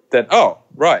 That, oh,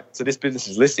 right, so this business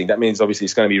is listing. That means obviously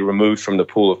it's going to be removed from the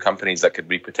pool of companies that could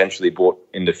be potentially bought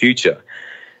in the future.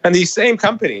 And these same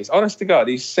companies, honest to God,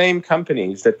 these same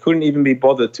companies that couldn't even be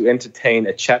bothered to entertain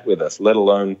a chat with us, let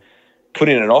alone put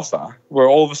in an offer, were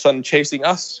all of a sudden chasing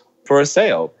us for a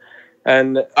sale.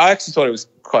 And I actually thought it was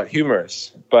quite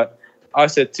humorous. But I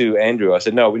said to Andrew, I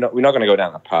said, no, we're not going to go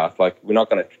down that path. Like, we're not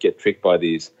going to get tricked by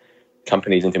these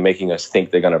companies into making us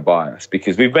think they're going to buy us,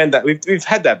 because we've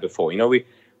had that before.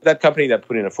 That company that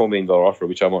put in a $4 million offer,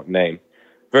 which I won't name,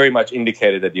 very much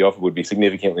indicated that the offer would be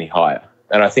significantly higher.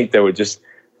 And I think they were just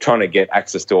trying to get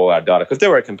access to all our data, because they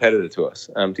were a competitor to us,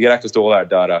 to get access to all our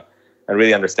data and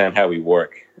really understand how we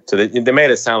work. So they made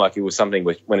it sound like it was something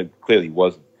when it clearly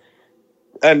wasn't.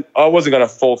 And I wasn't going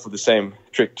to fall for the same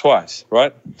trick twice,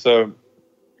 right? So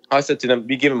I said to them,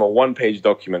 we give them a one-page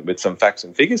document with some facts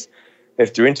and figures.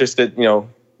 If they're interested,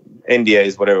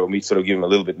 NDAs, whatever, and we sort of give them a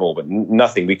little bit more, but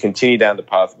nothing. We continue down the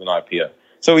path of an IPO.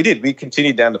 So we did. We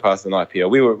continued down the path of an IPO.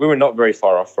 We were not very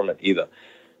far off from it either.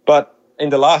 But in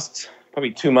the last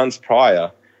probably 2 months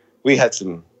prior, we had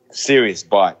some serious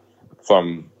bite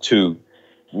from two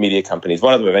media companies.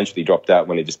 One of them eventually dropped out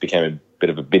when it just became a bit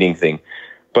of a bidding thing.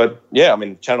 But yeah, I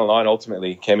mean, Channel 9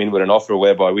 ultimately came in with an offer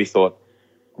whereby we thought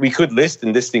we could list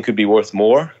and this thing could be worth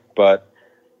more. But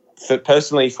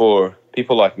personally, for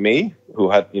people like me who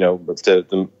had,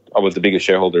 I was the biggest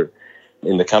shareholder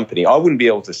in the company, I wouldn't be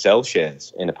able to sell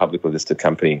shares in a publicly listed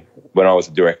company when I was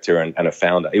a director and a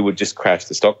founder. It would just crash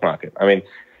the stock market. I mean,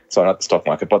 sorry, not the stock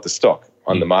market, but the stock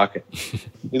on the market.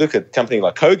 You look at a company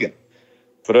like Kogan.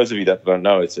 For those of you that don't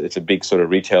know, it's a big sort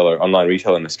of online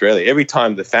retailer in Australia. Every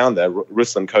time the founder,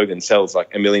 Ruslan Kogan, sells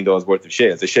like $1 million worth of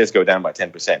shares, the shares go down by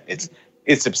 10%.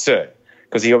 It's absurd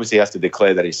because he obviously has to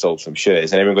declare that he sold some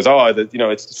shares. And everyone goes,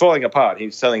 it's falling apart.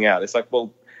 He's selling out. It's like,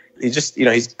 well,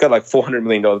 he's got like $400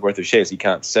 million worth of shares he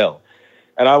can't sell.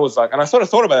 And I was like, and I sort of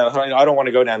thought about it. I thought, I don't want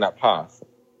to go down that path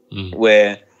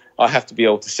where I have to be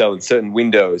able to sell in certain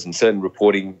windows and certain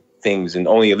reporting things and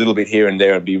only a little bit here and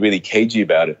there and be really cagey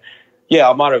about it. Yeah,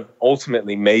 I might have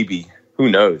ultimately, maybe, who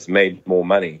knows, made more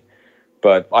money,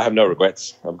 but I have no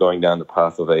regrets of going down the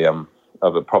path of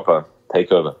a proper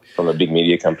takeover from a big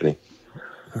media company.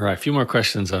 All right, a few more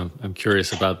questions I'm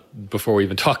curious about before we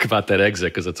even talk about that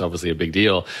exit, because it's obviously a big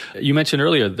deal. You mentioned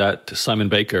earlier that Simon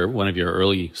Baker, one of your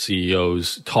early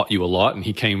CEOs, taught you a lot, and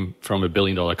he came from $1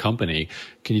 billion company.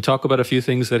 Can you talk about a few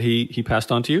things that he passed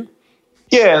on to you?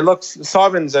 Yeah, look,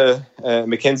 Simon's a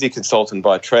McKinsey consultant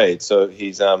by trade, so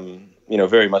he's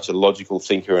very much a logical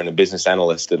thinker and a business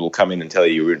analyst that will come in and tell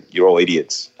you you're all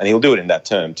idiots. And he'll do it in that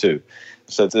term too.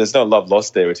 So there's no love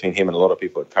lost there between him and a lot of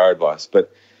people at Car Advice.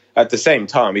 But at the same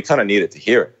time, we kind of needed to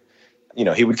hear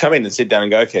it. He would come in and sit down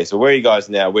and go, okay, so where are you guys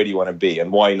now? Where do you want to be?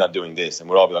 And why are you not doing this? And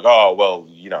we'd all be like, oh, well,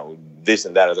 this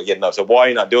and that. I was like, yeah, no. So why are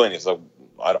you not doing this? Like,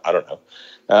 I don't know.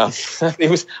 It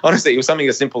was something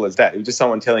as simple as that. It was just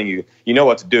someone telling you, you know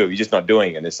what to do. You're just not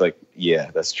doing it. And it's like,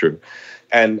 yeah, that's true.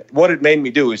 And what it made me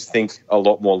do is think a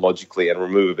lot more logically and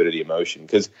remove a bit of the emotion.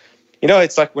 Because,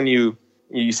 it's like when you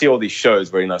see all these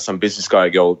shows where, some business guy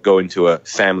go into a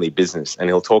family business and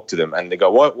he'll talk to them and they go,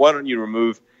 why don't you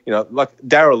remove, like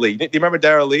Darryl Lee. Do you remember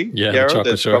Darryl Lee? Yeah, Darryl,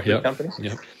 the chocolate company?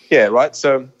 Yeah. Yeah, right.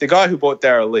 So the guy who bought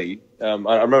Darryl Lee, I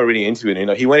remember reading an interview,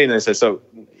 and he went in and said, so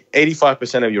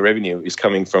 85% of your revenue is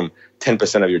coming from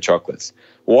 10% of your chocolates.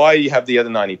 Why do you have the other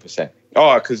 90%?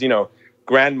 Oh, because,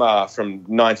 Grandma from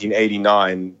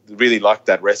 1989 really liked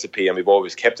that recipe and we've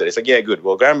always kept it. It's like, yeah, good.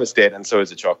 Well, Grandma's dead and so is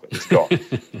the chocolate. It's gone.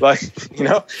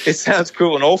 It sounds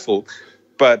cruel and awful,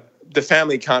 but the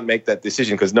family can't make that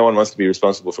decision because no one wants to be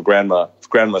responsible for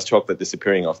grandma's chocolate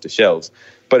disappearing off the shelves.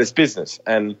 But it's business,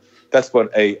 and that's what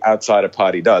a outsider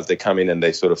party does. They come in and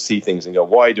they sort of see things and go,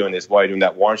 why are you doing this? Why are you doing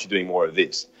that? Why aren't you doing more of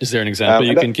this? Is there an example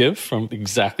you can give from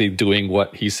exactly doing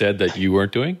what he said that you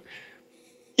weren't doing?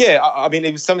 Yeah, I mean,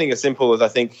 it was something as simple as I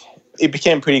think it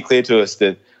became pretty clear to us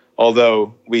that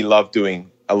although we loved doing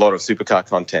a lot of supercar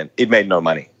content, it made no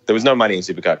money. There was no money in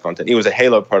supercar content. It was a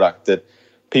halo product that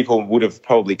people would have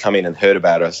probably come in and heard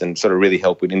about us and sort of really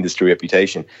helped with industry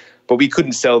reputation. But we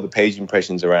couldn't sell the page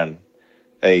impressions around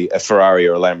a Ferrari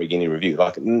or a Lamborghini review.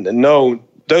 Like, no,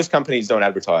 those companies don't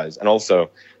advertise. And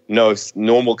also, no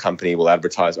normal company will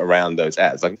advertise around those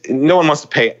ads. Like, no one wants to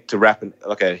pay to wrap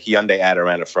like a Hyundai ad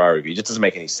around a Ferrari review. It just doesn't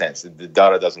make any sense. The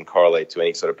data doesn't correlate to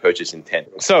any sort of purchase intent.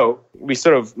 So we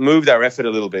sort of moved our effort a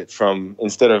little bit from,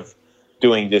 instead of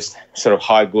doing this sort of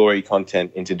high glory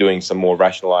content, into doing some more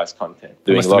rationalized content.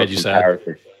 Doing must have made you sad.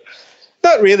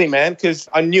 Not really, man, because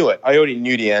I knew it. I already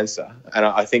knew the answer. And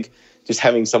I think just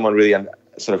having someone really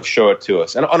sort of show it to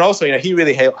us. And also, he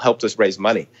really helped us raise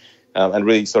money. And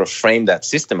really sort of frame that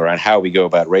system around how we go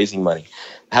about raising money,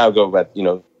 how we go about,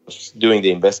 doing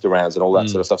the investor rounds and all that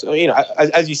sort of stuff. So,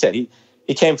 as you said, he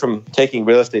came from taking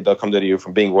realestate.com.au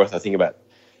from being worth, I think, about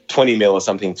 20 mil or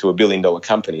something to $1 billion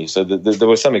company. So there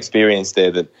was some experience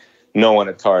there that no one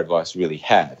at Car Advice really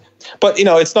had. But,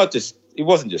 it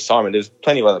wasn't just Simon. There's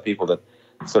plenty of other people that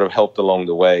sort of helped along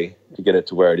the way to get it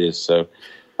to where it is. So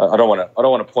I don't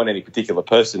want to point any particular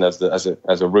person as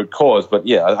a root cause, but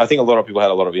yeah, I think a lot of people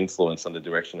had a lot of influence on the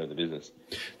direction of the business.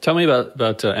 Tell me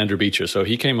about Andrew Beecher. So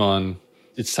he came on.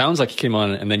 It sounds like he came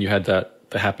on, and then you had the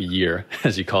happy year,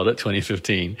 as you called it,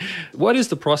 2015. What is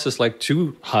the process like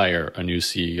to hire a new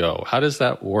CEO? How does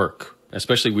that work,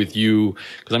 especially with you?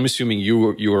 Because I'm assuming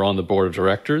you were on the board of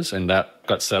directors, and that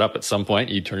got set up at some point.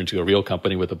 You turned into a real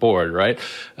company with a board, right?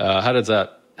 How does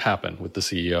that happen with the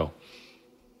CEO?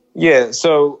 Yeah,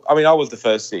 so, I was the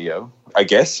first CEO, I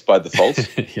guess, by default.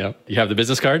 Yeah. You have the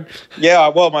business card? Yeah,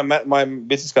 well, my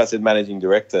business card said managing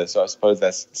director, so I suppose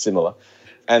that's similar.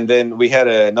 And then we had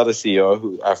another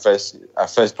CEO, our first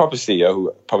proper CEO,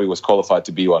 who probably was qualified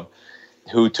to be one,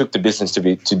 who took the business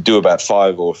to do about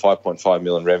 5 or 5.5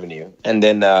 million revenue. And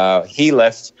then he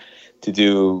left to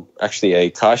do actually a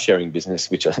car sharing business,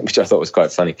 which I thought was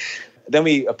quite funny. Then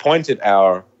we appointed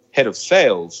our head of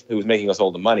sales, who was making us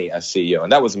all the money, as CEO.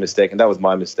 And that was a mistake, and that was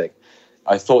my mistake.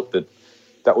 I thought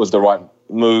that was the right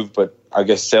move, but I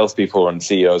guess salespeople and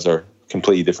CEOs are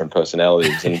completely different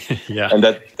personalities. And, and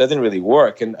that didn't really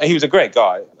work. And he was a great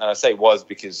guy. And I say was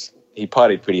because he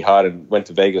partied pretty hard and went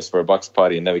to Vegas for a Bucks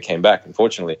party and never came back,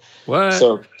 unfortunately. What?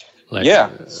 So,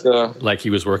 like he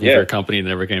was working for a company and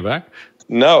never came back?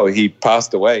 No, he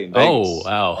passed away in Vegas. Oh,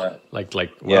 wow.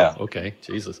 Wow. Okay.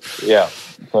 Jesus. Yeah.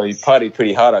 So he partied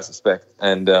pretty hard, I suspect.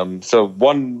 And so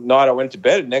one night I went to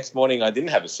bed, and next morning I didn't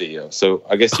have a CEO. So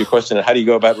I guess your question of how do you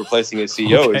go about replacing a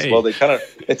CEO is, well, they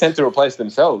tend to replace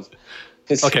themselves.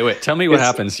 Okay, wait. Tell me what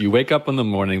happens. You wake up in the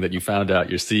morning that you found out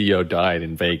your CEO died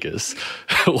in Vegas.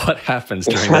 What happens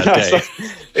during that day?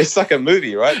 It's like a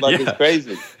movie, right? It's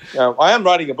crazy. I am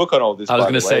writing a book on all this. I was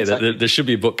going to say that there should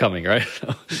be a book coming, right?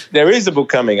 There is a book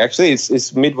coming. Actually,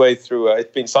 it's midway through.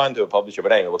 It's been signed to a publisher,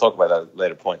 but anyway, we'll talk about that at a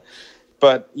later point.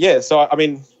 But yeah, so I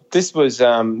mean, this was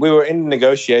we were in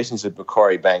negotiations with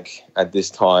Macquarie Bank at this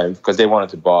time because they wanted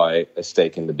to buy a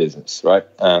stake in the business, right?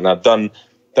 And I've done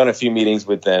a few meetings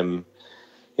with them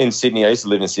in Sydney. I used to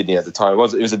live in Sydney at the time. It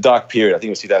was a dark period. I think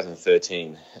it was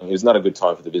 2013. It was not a good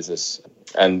time for the business.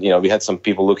 And, we had some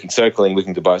people looking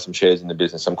to buy some shares in the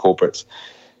business, some corporates.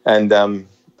 And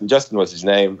Justin was his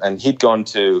name. And he'd gone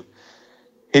to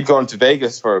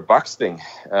Vegas for a Bucks thing.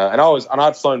 And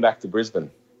I'd flown back to Brisbane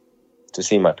to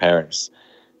see my parents.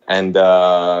 And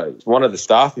one of the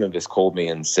staff members called me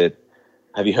and said,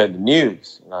 "Have you heard the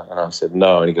news?" And I said,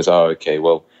 "No." And he goes, "Oh, okay,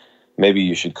 well, maybe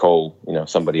you should call,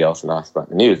 somebody else and ask about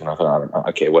the news." And I thought,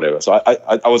 okay, whatever. So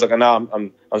I was like, no,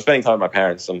 I'm spending time with my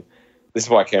parents. This is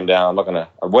why I came down. I'm not going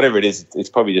to, whatever it is, it's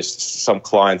probably just some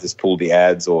client has pulled the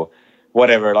ads or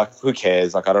whatever. Like, who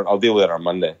cares? Like, I'll deal with it on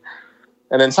Monday.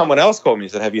 And then someone else called me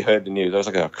and said, "Have you heard the news?" I was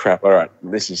like, oh, crap. All right,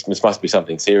 this must be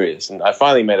something serious. And I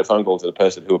finally made a phone call to the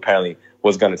person who apparently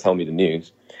was going to tell me the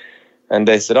news. And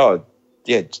they said, "Oh,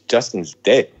 yeah, Justin's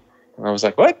dead." And I was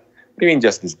like, "What? What do you mean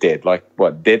Justin's dead? Like,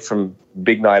 what, dead from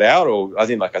big night out?" Or I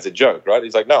think as a joke, right?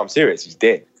 He's like, "No, I'm serious. He's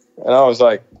dead." And I was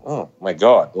like, oh, my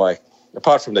God. Like,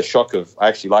 apart from the shock of I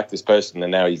actually like this person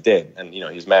and now he's dead and,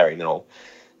 he's married and all,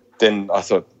 then I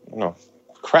thought,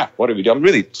 crap, what do we do?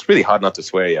 It's really hard not to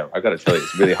swear, yeah. I got to tell you,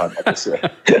 it's really hard not to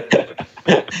swear.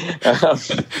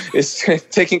 It's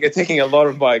taking a lot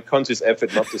of my conscious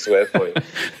effort not to swear for you.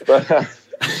 But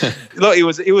look,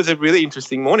 it was a really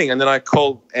interesting morning. And then I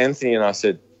called Anthony and I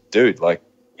said, "Dude, like,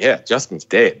 yeah, Justin's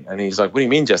dead." And he's like, "What do you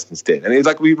mean Justin's dead?" And it's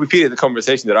like we repeated the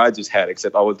conversation that I just had,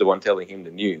 except I was the one telling him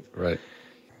the news. Right.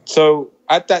 So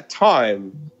at that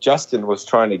time, Justin was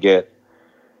trying to get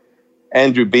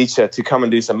Andrew Beecher to come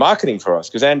and do some marketing for us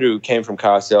because Andrew came from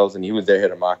car sales and he was their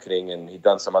head of marketing and he'd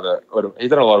done a lot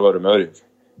of automotive.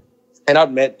 And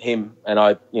I'd met him and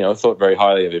I, thought very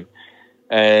highly of him.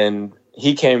 And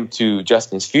he came to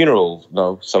Justin's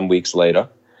funeral, some weeks later.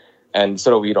 And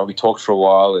sort of, we talked for a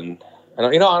while and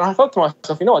I thought to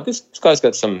myself, this guy's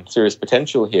got some serious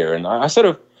potential here. And I sort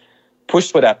of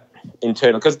pushed for that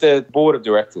internal, because the board of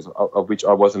directors, of which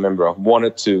I was a member of,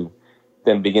 wanted to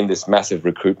then begin this massive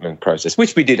recruitment process,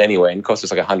 which we did anyway, and it cost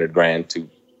us like $100,000 to,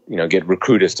 get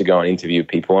recruiters to go and interview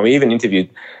people. And we even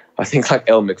interviewed, I think, like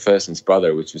Elle Macpherson's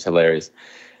brother, which was hilarious.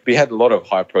 We had a lot of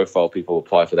high-profile people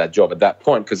apply for that job at that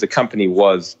point because the company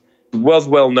was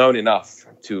well known enough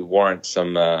to warrant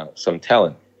some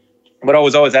talent. But I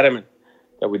was always adamant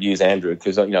that we'd use Andrew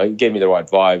because he gave me the right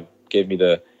vibe, gave me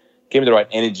the right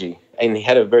energy, and he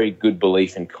had a very good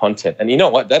belief in content. And you know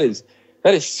what? That is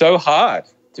so hard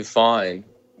to find.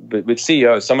 But with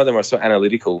CEOs, some of them are so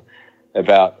analytical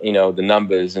about the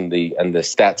numbers and the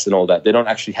stats and all that. They don't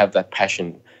actually have that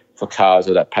passion for cars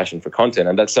or that passion for content,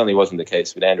 and that certainly wasn't the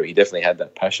case with Andrew. He definitely had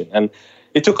that passion, and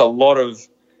it took a lot of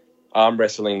arm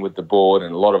wrestling with the board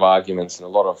and a lot of arguments and a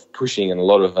lot of pushing and a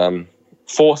lot of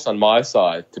force on my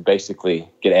side to basically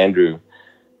get Andrew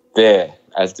there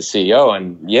as the CEO.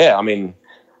 And yeah,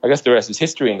 I guess the rest is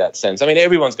history in that sense.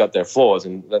 Everyone's got their flaws,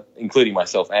 including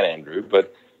myself and Andrew,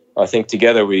 but I think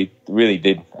together we really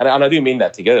did, and I do mean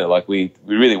that together, like we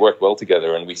really worked well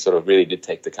together, and we sort of really did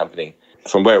take the company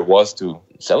from where it was to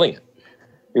selling it.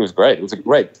 It was great. It was a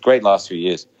great last few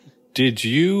years. Did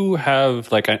you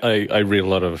have, like, I read a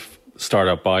lot of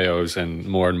startup bios, and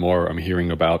more I'm hearing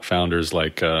about founders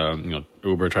like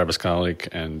Uber, Travis Kalanick,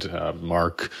 and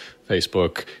Mark,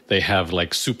 Facebook. They have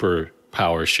like super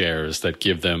power shares that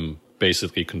give them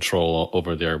basically control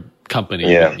over their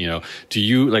company. Yeah. Do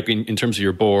you, like, in terms of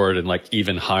your board and like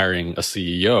even hiring a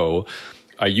CEO,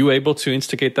 are you able to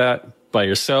instigate that by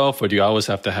yourself, or do you always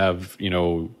have to have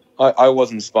I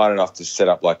wasn't smart enough to set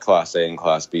up like Class A and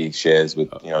Class B shares with,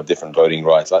 different voting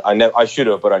rights. I should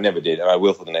have, but I never did. And I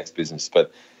will for the next business.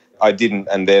 But I didn't.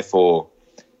 And therefore,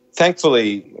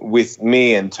 thankfully, with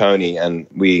me and Tony and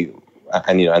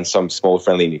and some small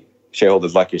friendly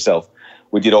shareholders like yourself,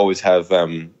 we did always have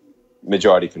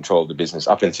majority control of the business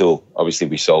up until obviously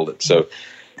we sold it. So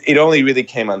it only really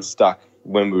came unstuck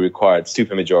when we required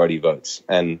supermajority votes.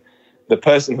 And the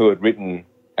person who had written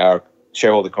our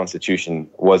shareholder constitution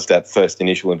was that first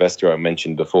initial investor I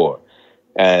mentioned before.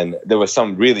 And there were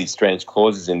some really strange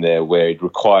clauses in there where it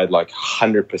required like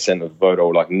 100% of the vote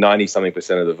or like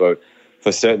 90-something% of the vote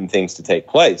for certain things to take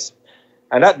place.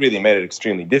 And that really made it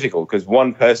extremely difficult because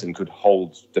one person could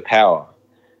hold the power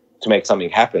to make something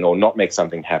happen or not make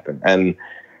something happen. And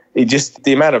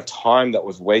the amount of time that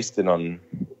was wasted on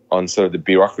sort of the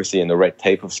bureaucracy and the red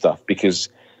tape of stuff because,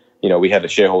 we had a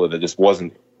shareholder that just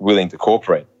wasn't willing to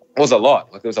cooperate. It was a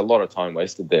lot. Like there was a lot of time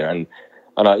wasted there. And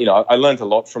I learned a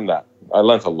lot from that.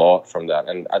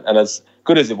 And as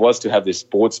good as it was to have this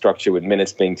board structure with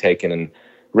minutes being taken and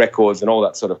records and all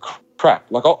that sort of crap,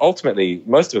 like ultimately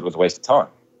most of it was a waste of time.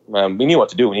 We knew what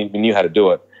to do. We knew how to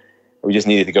do it. We just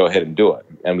needed to go ahead and do it.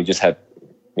 And we just had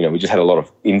a lot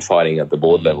of infighting at the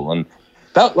board level. And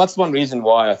that's one reason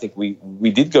why I think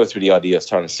we did go through the idea of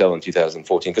trying to sell in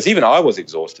 2014, because even I was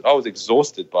exhausted. I was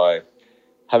exhausted by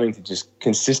having to just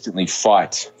consistently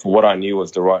fight for what I knew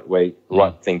was the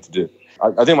right thing to do. I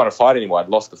didn't want to fight anymore. I'd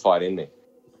lost the fight in me.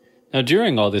 Now,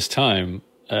 during all this time,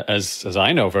 as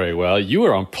I know very well, you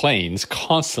were on planes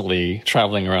constantly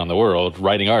traveling around the world,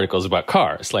 writing articles about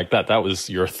cars like that. That was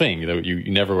your thing.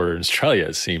 You never were in Australia,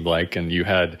 it seemed like. And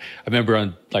I remember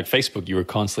on like Facebook, you were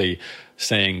constantly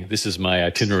saying, this is my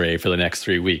itinerary for the next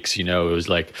 3 weeks. It was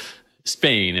like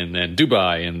Spain and then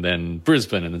Dubai and then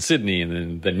Brisbane and then Sydney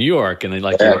and then New York and then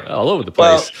you were all over the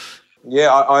place.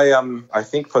 Well, I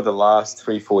think for the last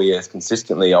 3-4 years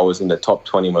consistently, I was in the top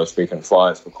 20 most frequent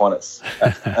flyers for Qantas.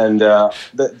 And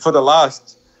for the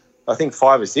last, I think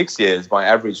 5 or 6 years, my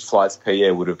average flights per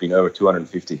year would have been over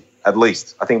 250, at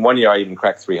least. I think one year I even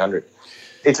cracked 300.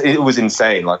 It was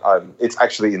insane. It's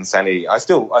actually insanity. I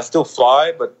still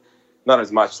fly, but not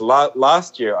as much.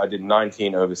 Last year, I did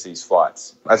 19 overseas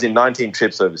flights, as in 19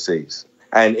 trips overseas.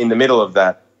 And in the middle of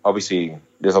that, obviously,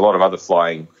 there's a lot of other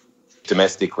flying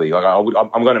domestically.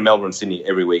 I'm going to Melbourne, Sydney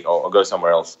every week. I'll go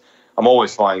somewhere else. I'm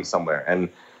always flying somewhere. And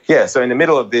so in the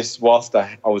middle of this, whilst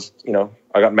I was,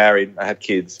 I got married, I had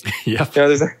kids. Yep.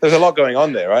 There's a lot going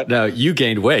on there, right? Now, you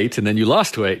gained weight and then you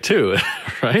lost weight too,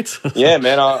 right? Yeah,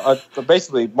 man. I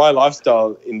basically, my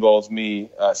lifestyle involves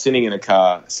me sitting in a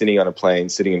car, sitting on a plane,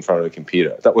 sitting in front of a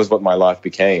computer. That was what my life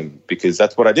became because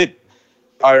that's what I did.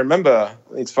 I remember,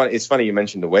 it's funny you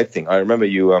mentioned the weight thing. I remember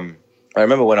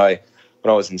when I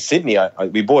was in Sydney,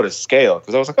 we bought a scale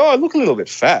because I was like, I look a little bit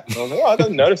fat. And I was like, I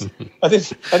didn't notice. I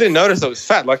didn't notice I was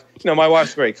fat. My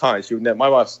wife's very kind. My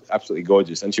wife's absolutely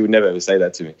gorgeous, and she would never ever say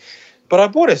that to me. But I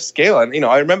bought a scale, and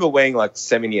I remember weighing like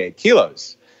 78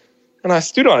 kilos, and I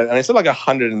stood on it, and it said like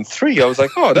 103. I was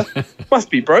like, that must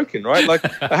be broken, right?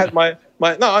 I had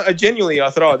I genuinely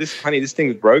thought, this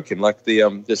thing's broken. Like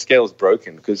the scale's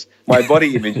broken because my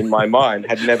body image in my mind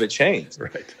had never changed.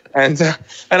 Right. And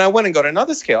I went and got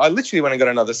another scale. I literally went and got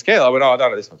another scale. I went,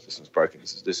 no, this one's broken.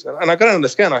 This. And I got another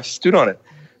scale and I stood on it.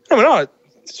 I went,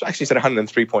 it actually said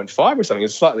 103.5 or something.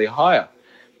 It's slightly higher.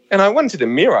 And I went to the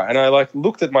mirror and I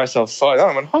looked at myself side on.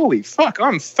 I went, holy fuck,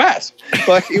 I'm fat.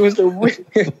 It was the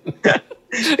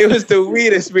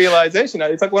weirdest realization.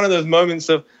 It's like one of those moments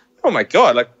of, oh my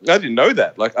God, I didn't know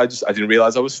that. I didn't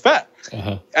realize I was fat.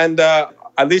 Uh-huh. And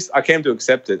at least I came to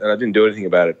accept it and I didn't do anything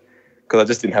about it because I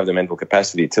just didn't have the mental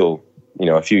capacity till,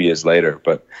 a few years later.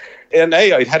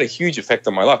 It had a huge effect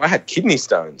on my life. I had kidney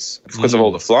stones because of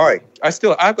all the flying.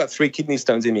 I've got 3 kidney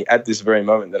stones in me at this very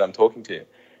moment that I'm talking to you.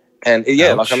 And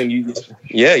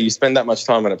you spend that much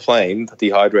time on a plane,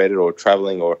 dehydrated or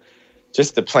traveling, or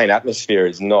just the plane atmosphere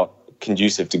is not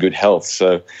conducive to good health.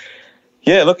 So,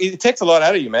 it takes a lot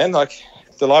out of you, man.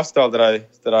 The lifestyle that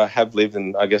I have lived,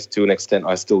 and I guess to an extent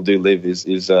I still do live,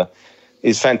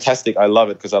 is fantastic. I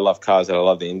love it because I love cars and I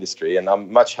love the industry, and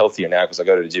I'm much healthier now because I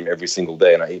go to the gym every single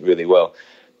day and I eat really well.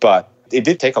 But it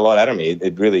did take a lot out of me.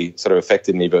 It really sort of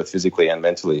affected me both physically and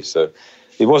mentally. So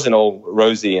it wasn't all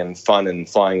rosy and fun and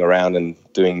flying around and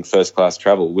doing first class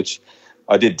travel, which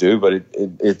I did do, but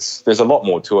there's a lot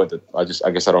more to it that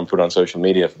I guess I don't put on social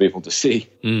media for people to see.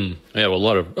 Yeah, well,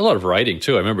 a lot of writing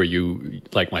too. I remember you,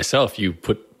 like myself, you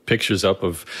put pictures up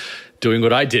of doing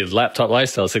what I did, laptop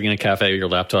lifestyle, sitting in a cafe with your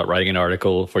laptop, writing an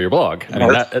article for your blog. I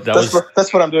mean,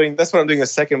 that's what I'm doing. That's what I'm doing the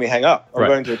second we hang up. I'm right.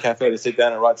 going to a cafe to sit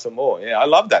down and write some more. Yeah, I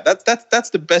love that. That's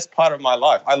the best part of my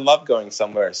life. I love going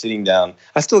somewhere, sitting down.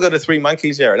 I still go to Three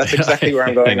Monkeys area. That's exactly where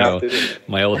I'm going after this.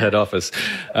 My old head office.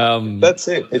 That's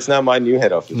it. It's now my new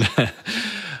head office.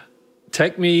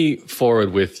 Take me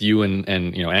forward with you and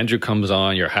Andrew comes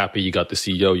on. You're happy. You got the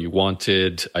CEO you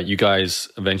wanted. You guys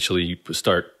eventually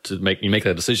start to make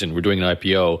that decision. We're doing an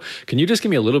IPO. Can you just give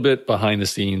me a little bit behind the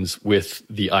scenes with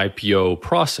the IPO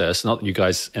process? Not that you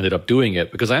guys ended up doing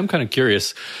it, because I am kind of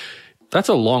curious. That's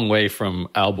a long way from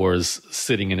Alborz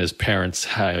sitting in his parents'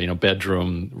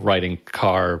 bedroom writing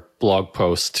car blog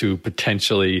posts to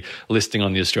potentially listing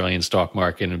on the Australian stock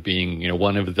market and being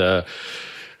one of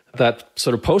that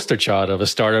sort of poster child of a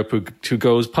startup who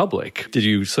goes public. Did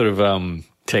you sort of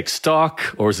take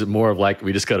stock, or is it more of like,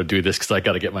 we just got to do this because I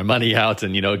got to get my money out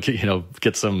and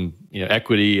get some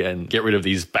equity and get rid of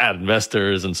these bad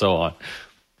investors and so on?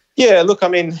 Yeah, look, I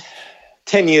mean,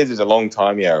 10 years is a long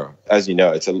time, Yarrow. As you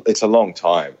know, it's a long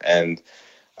time. And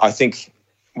I think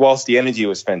whilst the energy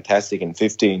was fantastic in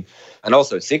 15 and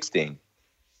also 16,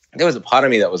 there was a part of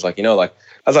me that was like,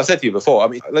 as I said to you before, I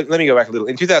mean, let me go back a little.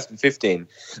 In 2015,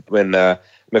 when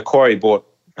Macquarie bought,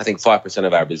 I think, 5%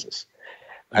 of our business.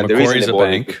 And Macquarie is a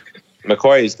bank.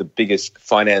 Macquarie is the biggest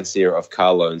financier of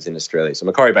car loans in Australia. So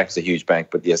Macquarie Bank is a huge bank,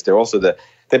 but yes, they're also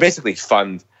they basically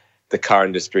fund the car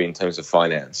industry in terms of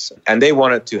finance. And they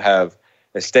wanted to have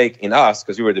a stake in us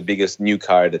because we were the biggest new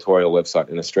car editorial website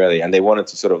in Australia. And they wanted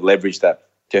to sort of leverage that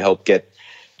to help get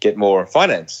more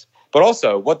finance. But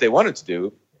also what they wanted to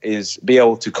do is be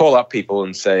able to call up people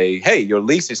and say, hey, your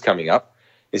lease is coming up.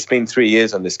 It's been 3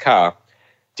 years on this car.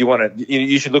 Do you want to,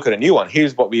 you should look at a new one.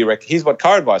 Here's what here's what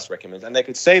Car Advice recommends. And they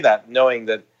could say that knowing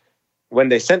that when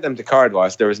they sent them to Car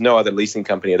Advice, there was no other leasing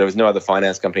company, there was no other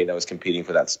finance company that was competing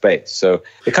for that space. So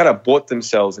they kind of bought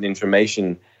themselves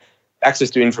access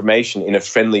to information in a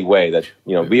friendly way that,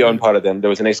 we own part of them. There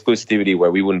was an exclusivity where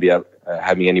we wouldn't be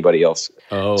having anybody else.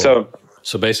 Oh.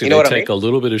 So basically, they take a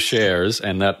little bit of shares,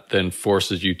 and that then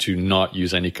forces you to not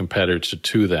use any competitors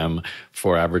to them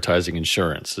for advertising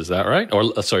insurance. Is that right?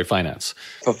 Or finance.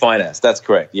 For finance, that's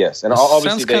correct. Yes, and obviously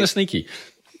sounds kind of sneaky.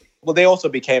 Well, they also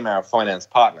became our finance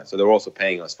partner, so they're also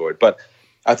paying us for it. But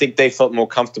I think they felt more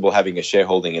comfortable having a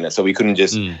shareholding in it, so we couldn't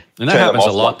just. And that happens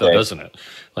a lot, though, doesn't it?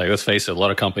 Like, let's face it, a lot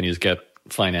of companies get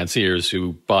financiers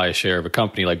who buy a share of a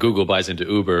company, like Google buys into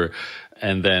Uber,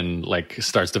 and then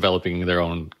starts developing their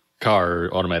own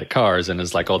automatic cars, and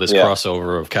it's like all this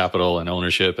crossover of capital and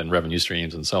ownership and revenue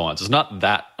streams and so on. So it's not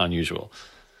that unusual.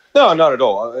 No, not at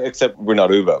all, except we're not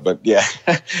Uber, but yeah.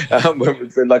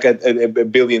 We're like a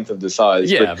billionth of the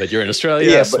size. Yeah, but you're in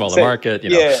Australia, smaller market.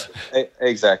 Yeah,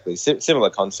 exactly. Similar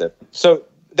concept. So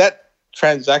that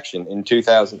transaction in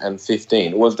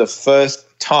 2015 was the first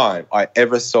time I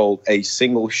ever sold a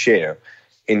single share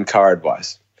in Car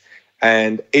Advice.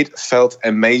 And it felt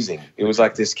amazing. It was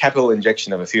like this capital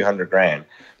injection of a few $100,000. And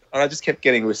I just kept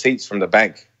getting receipts from the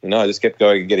bank. I just kept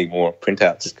going and getting more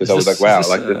printouts because I was like, wow,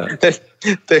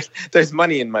 there's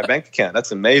money in my bank account.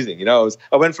 That's amazing. I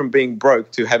went from being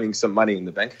broke to having some money in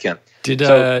the bank account.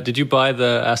 Did you buy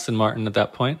the Aston Martin at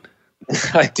that point?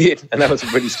 I did, and that was a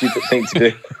pretty stupid thing to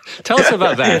do. Tell us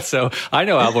about that. So I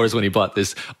know Alborz when he bought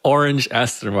this orange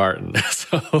Aston Martin.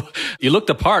 So you looked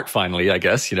the part finally, I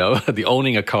guess, the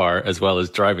owning a car as well as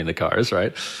driving the cars,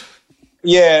 right?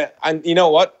 Yeah, and you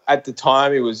know what? At the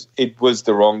time, it was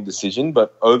the wrong decision,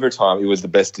 but over time, it was the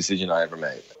best decision I ever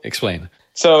made. Explain.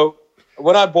 So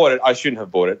when I bought it, I shouldn't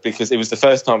have bought it because it was the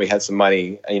first time we had some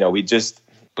money.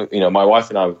 My wife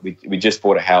and I, we just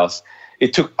bought a house.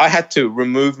 I had to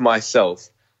remove myself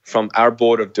from our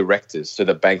board of directors so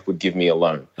the bank would give me a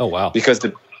loan. Oh, wow. Because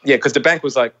the bank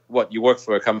was like, what, you work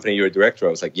for a company, you're a director?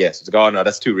 I was like, yes. It's like, oh, no,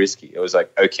 that's too risky. It was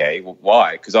like, okay, well,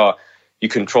 why? Because you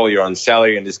control your own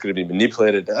salary and it's going to be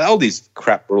manipulated, all these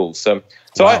crap rules. So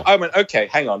wow. I went, okay,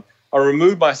 hang on. I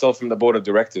removed myself from the board of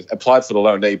directors, applied for the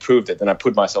loan, they approved it, then I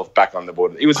put myself back on the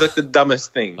board. It was like the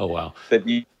dumbest thing. Oh, wow. That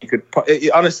you could,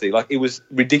 honestly, it was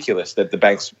ridiculous that the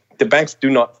banks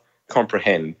do not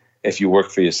comprehend if you work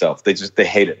for yourself. They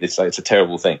hate it. It's a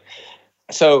terrible thing.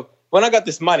 So when I got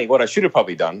this money, what I should have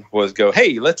probably done was go,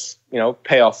 hey, let's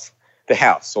pay off the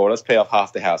house, or let's pay off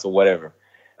half the house, or whatever,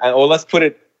 or let's put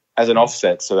it as an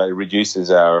offset so that it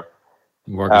reduces our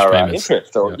mortgage payments,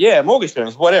 interest, or mortgage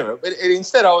payments, whatever. But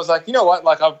instead, I was like, you know what?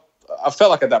 I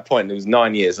felt like at that point it was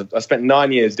 9 years. I spent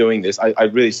 9 years doing this. I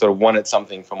really sort of wanted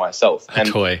something for myself. A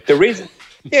toy. The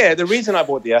reason I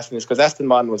bought the Aston is because Aston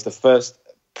Martin was the first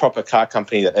proper car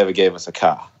company that ever gave us a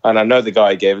car. And I know the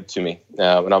guy who gave it to me,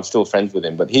 and I'm still friends with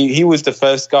him. But he was the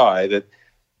first guy that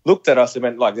looked at us and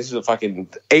went, like, this is a fucking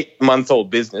 8-month-old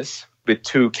business with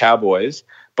 2 cowboys,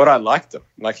 but I liked them.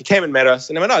 Like, he came and met us,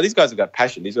 and I went, oh, these guys have got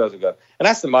passion. These guys have got... And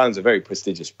Aston Martin's a very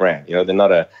prestigious brand. You know, they're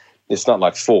not a... It's not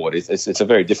like Ford. It's a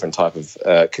very different type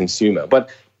of consumer. But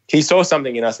he saw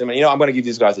something in us and went, you know, I'm going to give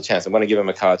these guys a chance. I'm going to give them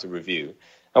a car to review.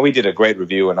 And we did a great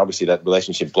review, and obviously that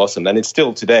relationship blossomed. And it's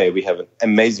still today, we have an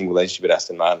amazing relationship with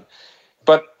Aston Martin.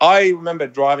 But I remember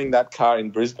driving that car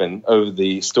in Brisbane over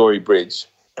the Story Bridge,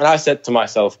 and I said to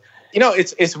myself, you know,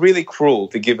 it's really cruel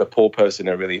to give a poor person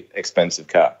a really expensive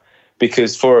car,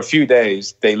 because for a few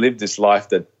days they live this life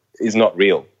that is not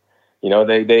real. You know,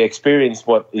 they experience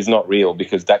what is not real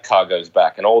because that car goes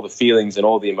back, and all the feelings and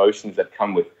all the emotions that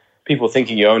come with people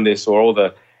thinking you own this,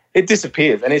 or it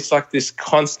disappears. And it's like this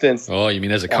constant... Oh, you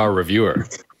mean as a car reviewer?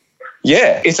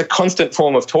 Yeah, it's a constant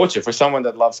form of torture for someone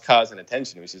that loves cars and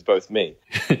attention, which is both me.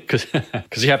 Because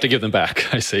you have to give them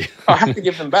back, I see. I have to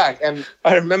give them back. And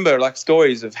I remember like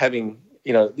stories of having,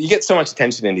 you know, you get so much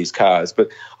attention in these cars. But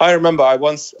I remember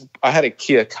I had a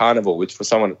Kia Carnival, which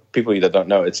for people that don't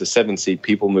know, it's a 7-seat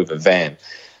people mover van.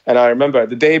 And I remember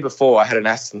the day before I had an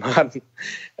Aston Martin,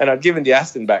 and I'd given the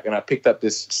Aston back, and I picked up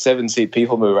this 7-seat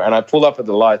people mover, and I pulled up at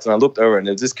the lights, and I looked over, and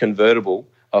there's this convertible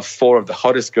of 4 of the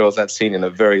hottest girls I'd seen in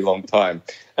a very long time.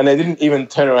 And they didn't even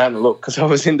turn around and look, because I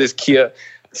was in this Kia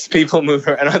people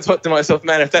mover, and I thought to myself,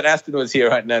 man, if that Aston was here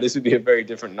right now, this would be a very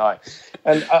different night.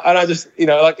 And I just, you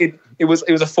know, like it was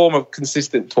a form of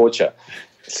consistent torture.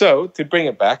 So to bring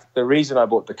it back, the reason I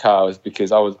bought the car was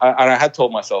because I had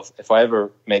told myself, if I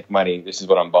ever make money, this is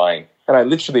what I'm buying. And I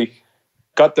literally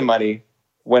got the money,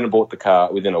 went and bought the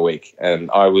car within a week, and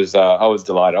I was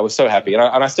delighted. I was so happy, and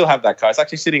I still have that car. It's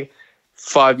actually sitting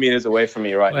 5 meters away from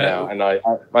me right now, and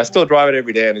I still drive it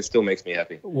every day, and it still makes me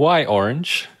happy. Why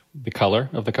orange? The color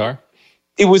of the car?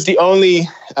 It was the only.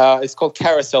 It's called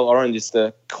Carousel Orange. It's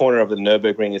the corner of the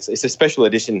Nürburgring. It's a special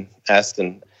edition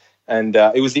Aston, and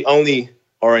it was the only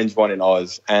orange one in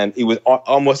Oz, and it was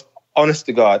almost, honest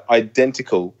to God,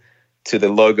 identical to the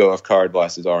logo of Car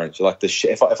Advice's orange. Like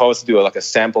if I was to do a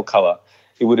sample color,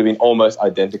 it would have been almost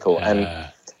identical. And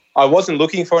I wasn't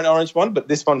looking for an orange one, but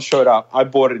this one showed up. I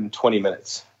bought it in 20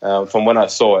 minutes from when I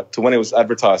saw it to when it was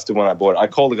advertised to when I bought it. I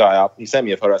called the guy up. He sent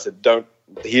me a photo. I said,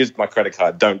 here's my credit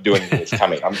card. Don't do anything. It's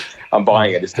coming. I'm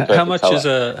buying it. It's the perfect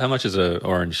color. How much is a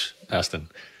orange Aston?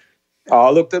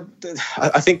 Oh, look,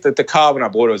 I think that the car when I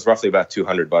bought it was roughly about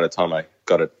 $200 by the time I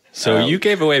got it. So you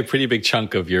gave away a pretty big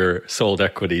chunk of your sold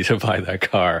equity to buy that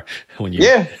car when you...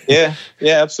 Yeah,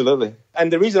 absolutely.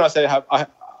 And the reason I say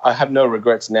I have no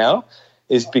regrets now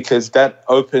is because that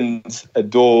opened a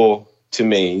door to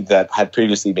me that had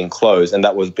previously been closed, and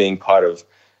that was being part of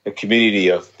a community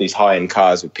of these high-end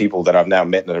cars with people that I've now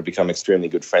met and have become extremely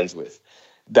good friends with.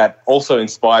 That also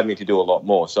inspired me to do a lot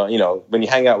more. So, you know, when you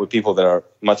hang out with people that are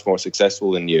much more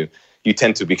successful than you, you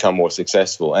tend to become more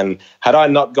successful. And had I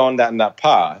not gone down that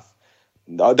path,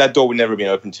 that door would never have been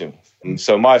open to me. And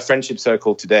so my friendship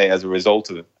circle today, as a result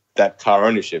of that car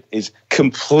ownership, is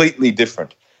completely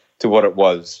different to what it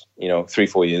was,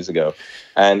 3-4 years ago.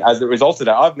 And as a result of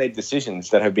that, I've made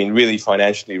decisions that have been really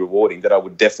financially rewarding that I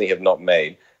would definitely have not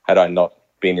made had I not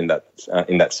been in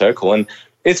that circle. And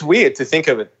it's weird to think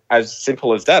of it as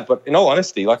simple as that, but in all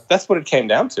honesty, like that's what it came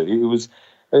down to. It was,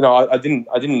 I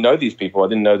didn't know these people. I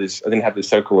didn't know this. I didn't have this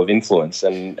circle of influence,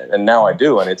 and now I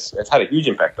do, and it's had a huge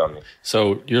impact on me.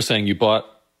 So you're saying you bought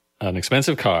an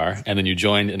expensive car, and then you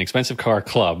joined an expensive car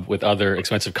club with other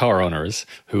expensive car owners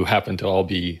who happen to all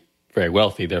be very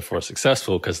wealthy, therefore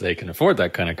successful because they can afford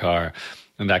that kind of car,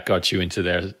 and that got you into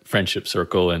their friendship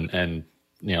circle and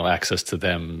access to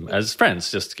them as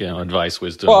friends, just, advice,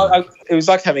 wisdom. Well, it was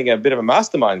like having a bit of a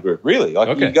mastermind group, really.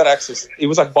 Like you got access. It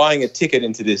was like buying a ticket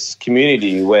into this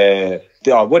community where,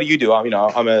 what do you do?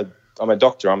 I'm a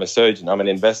doctor, I'm a surgeon, I'm an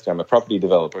investor, I'm a property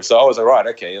developer. So I was like, right,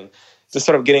 okay. And just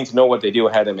sort of getting to know what they do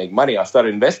and how they make money, I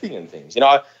started investing in things.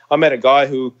 I met a guy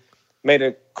who made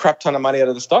a crap ton of money out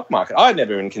of the stock market. I had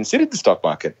never even considered the stock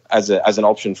market as an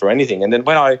option for anything. And then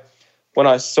when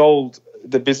I sold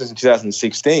the business in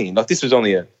 2016, like this was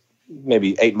only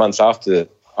maybe 8 months after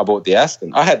I bought the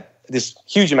Aston, I had this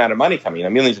huge amount of money coming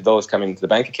in, millions of dollars coming into the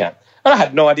bank account, and I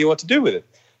had no idea what to do with it.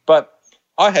 But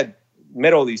I had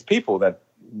met all these people that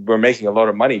were making a lot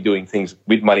of money doing things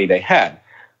with money they had.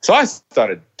 So I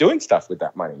started doing stuff with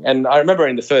that money. And I remember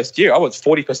in the first year, I was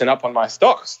 40% up on my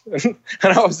stocks. And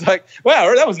I was like,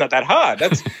 wow, that was not that hard.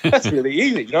 That's really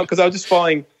easy, because I was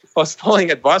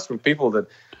following advice from people that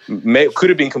could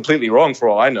have been completely wrong for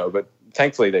all I know, but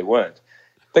thankfully they weren't.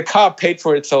 the car paid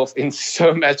for itself in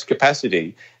so much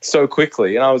capacity so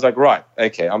quickly. And I was like, right,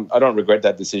 okay, I don't regret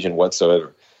that decision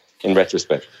whatsoever in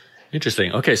retrospect.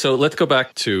 Interesting. Okay, so let's go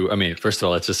back to, first of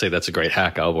all, let's just say that's a great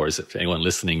hack, Alborz. If anyone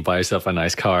listening, buy yourself a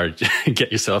nice car,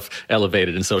 get yourself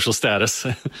elevated in social status.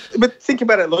 But think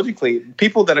about it logically.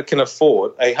 People that can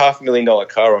afford a $500,000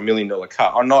 car or $1 million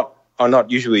car are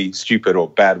not usually stupid or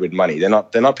bad with money. They're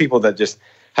not people that just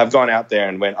have gone out there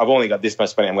and went, I've only got this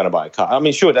much money, I'm going to buy a car. I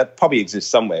mean, sure, that probably exists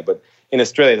somewhere, but in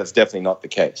Australia, that's definitely not the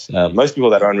case. Most people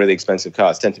that own really expensive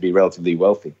cars tend to be relatively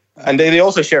wealthy. And they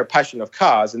also share a passion of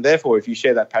cars, and therefore, if you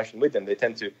share that passion with them, you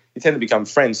tend to become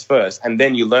friends first, and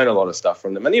then you learn a lot of stuff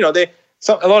from them. And, a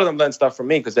lot of them learn stuff from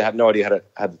me because they had no idea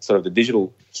how sort of the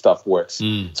digital stuff works.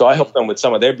 So I helped them with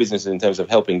some of their businesses in terms of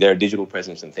helping their digital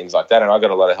presence and things like that, and I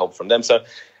got a lot of help from them. So,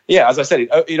 yeah, as I said,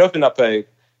 it opened up a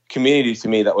community to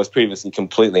me that was previously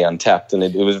completely untapped, and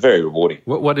it was very rewarding.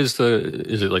 What is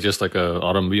is it just like an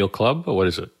automobile club, or what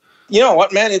is it? You know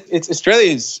what, man? It's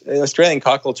Australian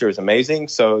car culture is amazing.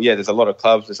 So yeah, there's a lot of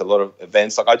clubs, there's a lot of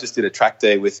events. Like I just did a track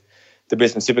day with the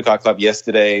Brisbane Supercar Club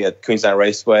yesterday at Queensland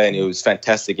Raceway, and it was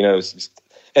fantastic. It was just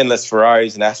endless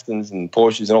Ferraris and Astons and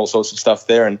Porsches and all sorts of stuff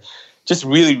there, and just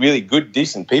really, really good,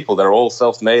 decent people that are all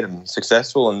self-made and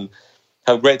successful and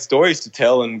have great stories to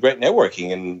tell and great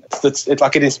networking. And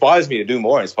it inspires me to do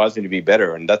more. It inspires me to be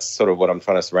better, and that's sort of what I'm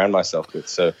trying to surround myself with.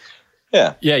 So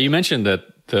yeah. Yeah, you mentioned that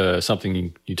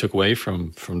something you took away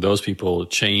from those people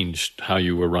changed how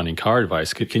you were running Car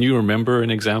Advice. Can you remember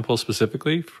an example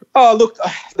specifically? Oh, look,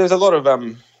 there's a lot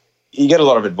of you get a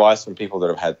lot of advice from people that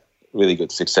have had really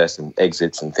good success and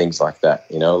exits and things like that.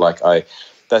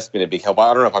 That's been a big help.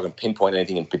 I don't know if I can pinpoint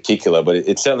anything in particular, but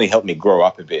it certainly helped me grow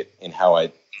up a bit in how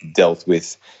I dealt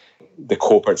with the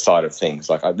corporate side of things.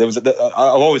 Like I've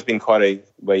always been quite a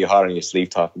wear your heart on your sleeve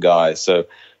type of guy. So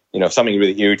if something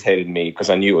really irritated me because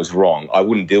I knew it was wrong, I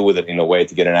wouldn't deal with it in a way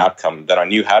to get an outcome that I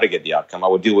knew how to get the outcome. I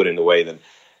would deal with it in a way that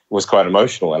was quite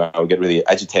emotional, and I would get really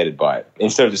agitated by it.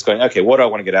 Instead of just going, okay, what do I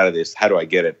want to get out of this? How do I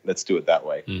get it? Let's do it that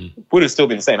way. Would have still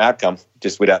been the same outcome,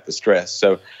 just without the stress.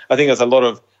 So I think there's a lot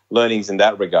of learnings in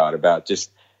that regard about just,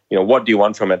 what do you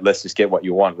want from it? Let's just get what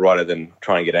you want rather than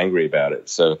try and get angry about it.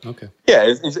 So, yeah,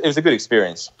 it was a good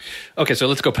experience. Okay, so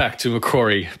let's go back to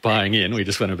Macquarie buying in. We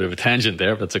just went a bit of a tangent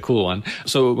there, but that's a cool one.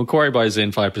 So Macquarie buys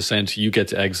in 5%, you get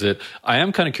to exit. I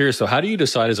am kind of curious, though, how do you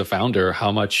decide as a founder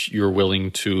how much you're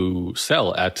willing to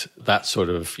sell at that sort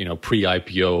of,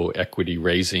 pre-IPO equity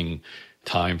raising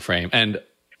time frame? And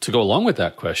to go along with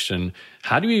that question,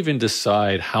 how do you even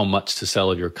decide how much to sell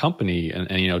of your company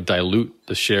and dilute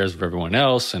the shares of everyone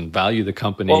else and value the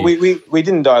company? Well, we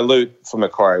didn't dilute for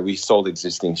Macquarie. We sold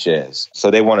existing shares. So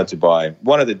they wanted to buy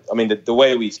the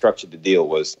way we structured the deal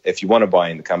was if you want to buy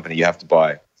in the company, you have to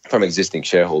buy from existing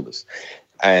shareholders.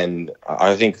 And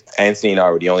I think Anthony and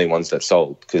I were the only ones that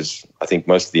sold because I think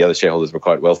most of the other shareholders were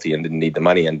quite wealthy and didn't need the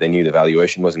money, and they knew the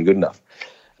valuation wasn't good enough.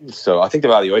 So I think the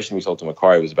valuation we sold to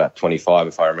Macquarie was about 25,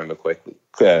 if I remember correctly.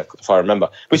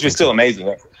 Which was still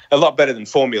amazing, a lot better than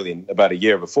 4 million about a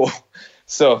year before.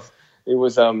 So it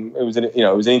was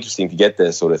interesting to get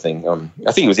there, sort of thing.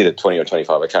 I think it was either 20 or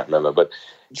 25, I can't remember. But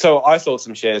so I sold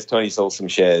some shares, Tony sold some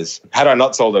shares. Had I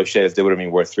not sold those shares, they would have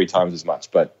been worth 3 times as much.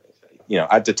 But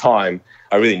at the time,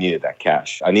 I really needed that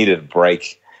cash. I needed a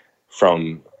break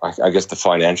from, I guess, the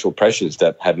financial pressures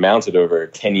that had mounted over a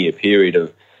 10-year period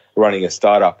of running a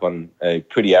startup on a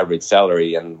pretty average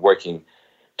salary and working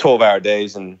 12-hour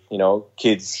days and,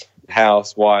 kids,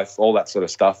 house, wife, all that sort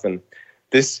of stuff. And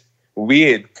this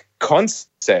weird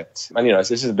concept, and,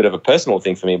 this is a bit of a personal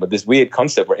thing for me, but this weird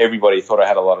concept where everybody thought I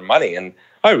had a lot of money and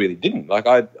I really didn't. Like,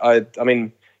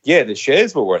 the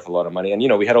shares were worth a lot of money.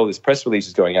 And, we had all these press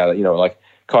releases going out, like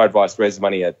Car Advice raised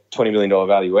money at $20 million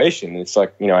valuation. And it's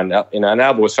like, and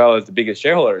Alborz Fallah is the biggest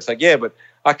shareholder. It's like, yeah, but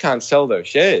I can't sell those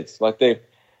shares. Like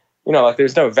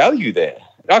there's no value there.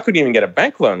 I couldn't even get a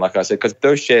bank loan, like I said, because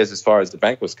those shares, as far as the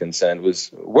bank was concerned,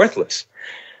 was worthless.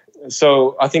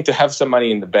 So I think to have some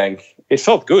money in the bank, it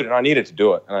felt good, and I needed to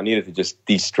do it, and I needed to just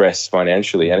de-stress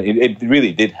financially, and it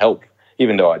really did help,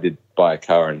 even though I did buy a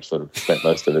car and sort of spent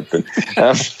most of it.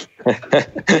 But,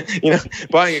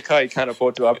 buying a car you can't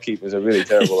afford to upkeep is a really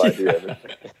terrible idea.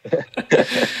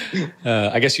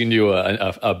 I guess you knew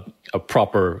a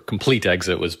proper, complete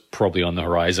exit was probably on the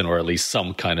horizon, or at least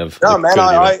some kind of... No, man,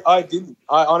 I didn't.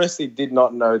 I honestly did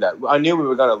not know that. I knew we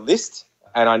were going to list,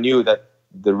 and I knew that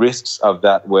the risks of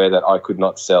that were that I could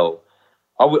not sell.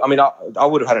 I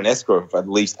would have had an escrow of at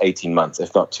least 18 months,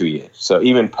 if not 2 years. So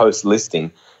even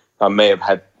post-listing, I may have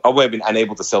been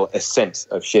unable to sell a cent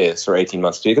of shares for 18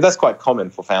 months, because that's quite common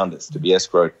for founders to be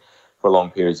escrowed for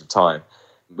long periods of time.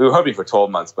 We were hoping for 12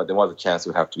 months, but there was a chance it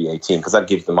would have to be 18 because that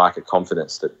gives the market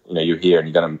confidence that, you're here and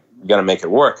you're going to make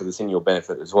it work because it's in your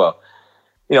benefit as well.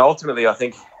 Ultimately, I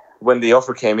think when the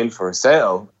offer came in for a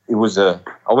sale, it was I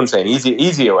wouldn't say an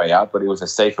easier way out, but it was a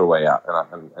safer way out.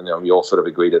 And we all sort of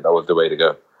agreed that was the way to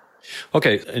go.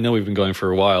 Okay, I know we've been going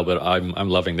for a while, but I'm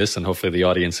loving this, and hopefully the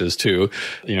audience is too.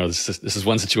 This is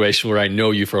one situation where I know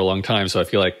you for a long time, so I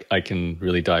feel like I can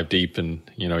really dive deep. And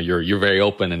you're very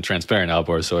open and transparent,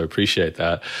 Alborz, so I appreciate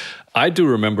that. I do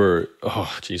remember, I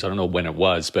don't know when it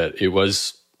was, but it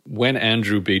was when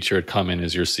Andrew Beecher had come in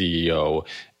as your CEO,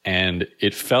 and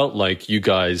it felt like you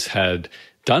guys had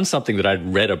done something that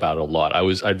I'd read about a lot.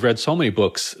 I'd read so many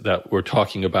books that were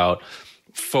talking about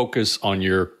focus on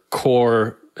your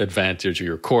core advantage or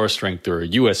your core strength or a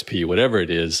USP, whatever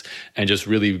it is, and just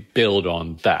really build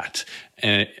on that.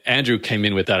 And Andrew came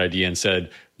in with that idea and said,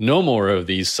 no more of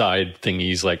these side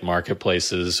thingies like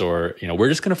marketplaces or, we're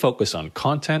just going to focus on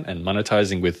content and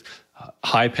monetizing with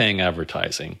high-paying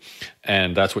advertising.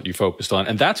 And that's what you focused on.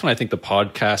 And that's when I think the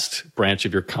podcast branch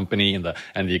of your company and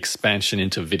the expansion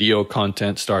into video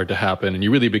content started to happen. And you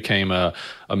really became a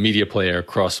media player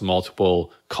across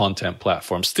multiple content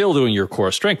platforms, still doing your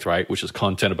core strength, right? Which is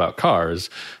content about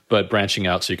cars, but branching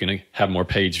out so you can have more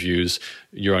page views.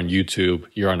 You're on YouTube,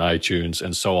 you're on iTunes,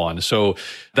 and so on. So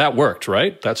that worked,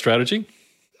 right? That strategy?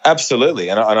 Absolutely.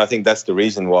 And I think that's the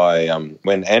reason why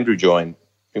when Andrew joined,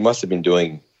 we must have been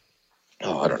doing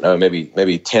I don't know,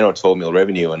 maybe 10 or 12 mil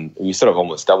revenue, and we sort of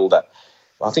almost doubled that.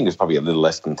 I think it was probably a little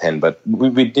less than 10, but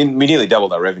we nearly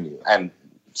doubled our revenue and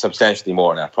substantially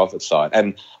more on our profit side.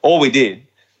 And all we did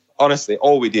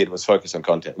was focus on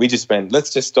content. We just let's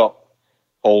just stop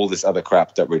all this other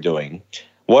crap that we're doing.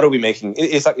 What are we making?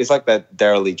 It's like that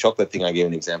Dairy Lee chocolate thing I gave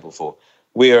an example for.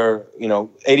 We're,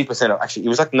 80% of, actually, it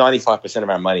was like 95% of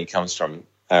our money comes from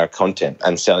our content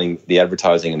and selling the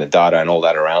advertising and the data and all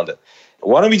that around it.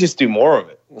 Why don't we just do more of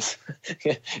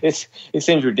it? It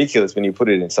seems ridiculous when you put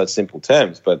it in such simple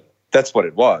terms, but that's what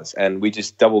it was. And we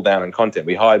just doubled down on content.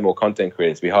 We hired more content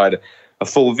creators. We hired a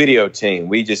full video team.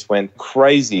 We just went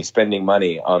crazy spending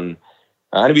money on,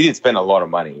 and we did spend a lot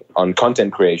of money on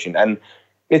content creation. And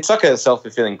it's like a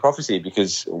self-fulfilling prophecy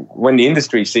because when the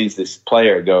industry sees this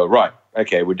player go, right,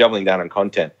 okay, we're doubling down on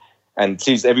content and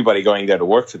sees everybody going there to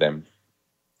work for them,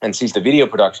 and sees the video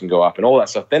production go up and all that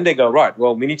stuff, then they go, right,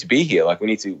 well, we need to be here. Like, we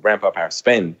need to ramp up our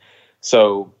spend.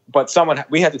 So, but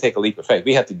we had to take a leap of faith.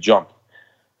 We had to jump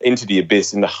into the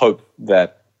abyss in the hope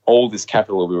that all this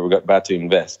capital we were about to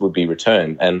invest would be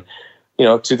returned. And,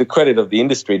 to the credit of the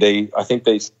industry, I think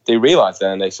they realized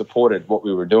that and they supported what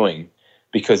we were doing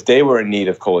because they were in need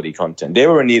of quality content. They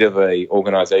were in need of an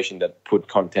organization that put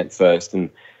content first.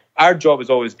 And our job has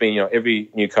always been, every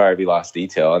new car, every last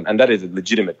detail. And that is a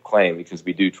legitimate claim because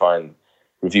we do try and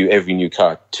review every new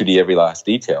car to the every last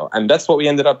detail. And that's what we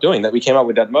ended up doing. That we came up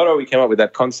with that motto, we came up with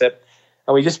that concept,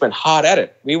 and we just went hard at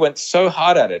it. We went so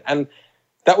hard at it. And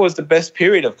that was the best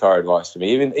period of Car Advice for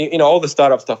me. Even, all the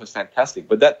startup stuff was fantastic.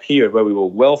 But that period where we were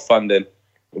well-funded,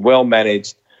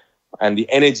 well-managed, and the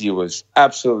energy was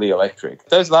absolutely electric.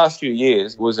 Those last few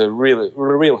years was a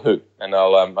real hoot, and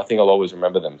I think I'll always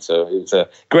remember them. So it was a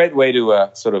great way to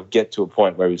sort of get to a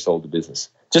point where we sold the business,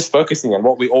 just focusing on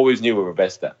what we always knew we were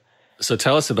best at. So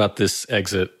tell us about this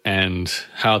exit and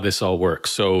how this all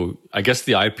works. So I guess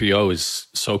the IPO is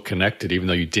so connected, even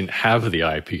though you didn't have the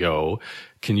IPO.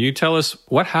 Can you tell us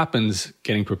what happens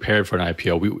getting prepared for an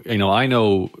IPO? I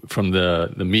know from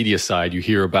the media side, you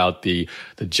hear about the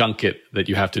junket that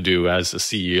you have to do as a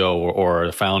CEO or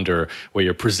a founder, where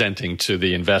you're presenting to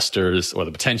the investors or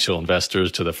the potential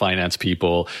investors, to the finance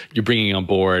people. You're bringing on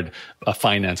board a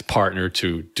finance partner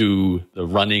to do the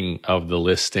running of the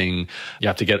listing. You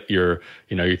have to get your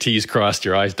T's crossed,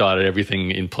 your I's dotted,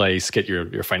 everything in place, get your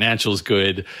financials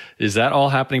good. Is that all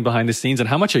happening behind the scenes? And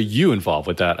how much are you involved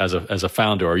with that as a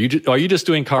founder? Or are you just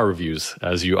doing car reviews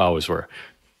as you always were?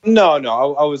 No.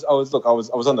 I was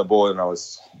on the board, and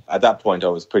at that point I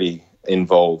was pretty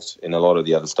involved in a lot of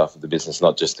the other stuff of the business,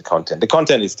 not just the content. The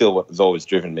content is still what has always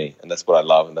driven me, and that's what I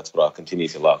love, and that's what I'll continue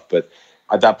to love. But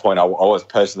at that point, I was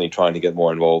personally trying to get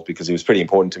more involved because it was pretty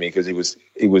important to me, because it was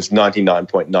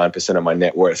 99.9% of my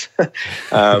net worth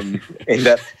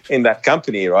in that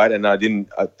company, right? And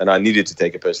I needed to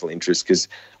take a personal interest because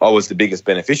I was the biggest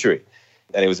beneficiary,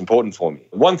 and it was important for me.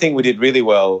 One thing we did really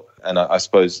well, and I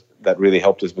suppose that really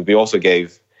helped us, but we also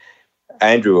gave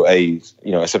Andrew a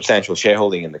substantial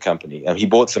shareholding in the company. And he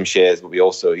bought some shares, but we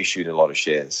also issued a lot of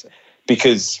shares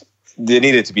because there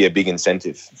needed to be a big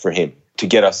incentive for him to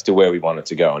get us to where we wanted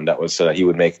to go. And that was so that he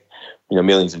would make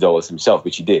millions of dollars himself,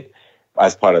 which he did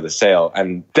as part of the sale.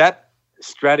 And that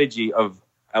strategy of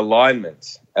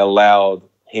alignment allowed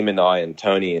him and I and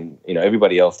Tony and,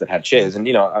 everybody else that had shares. And,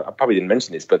 I probably didn't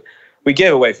mention this, but we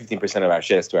gave away 15% of our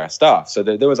shares to our staff. So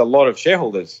there was a lot of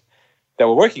shareholders that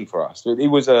were working for us. It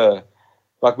was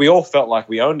we all felt like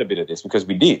we owned a bit of this because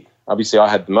we did. Obviously, I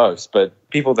had the most, but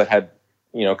people that had,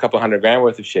 a couple of $100,000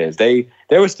 worth of shares, they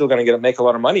were still going to make a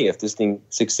lot of money if this thing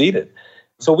succeeded.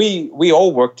 So we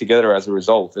all worked together as a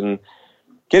result. And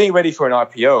getting ready for an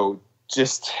IPO,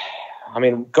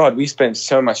 we spent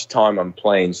so much time on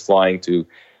planes flying to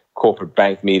corporate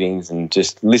bank meetings and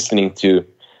just listening to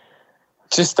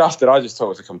just stuff that I just thought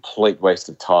was a complete waste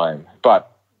of time. But,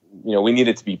 we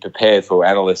needed to be prepared for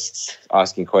analysts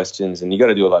asking questions, and you got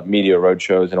to do a lot of media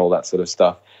roadshows and all that sort of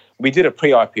stuff. We did a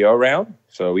pre-IPO round.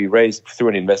 So we raised through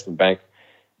an investment bank,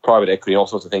 private equity, all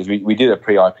sorts of things. We did a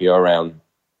pre-IPO round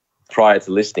prior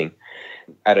to listing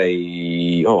at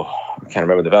I can't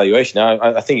remember the valuation now.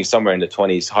 I think it's somewhere in the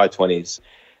 20s, high 20s.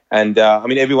 And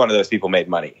every one of those people made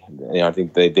money. I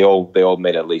think they all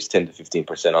made at least 10 to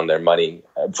 15% on their money.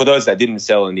 For those that didn't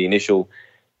sell in the initial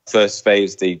first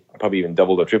phase, they probably even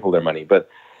doubled or tripled their money. But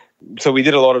so we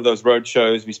did a lot of those road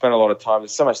shows. We spent a lot of time.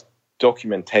 There's so much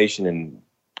documentation and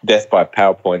death by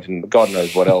PowerPoint and God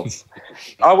knows what else.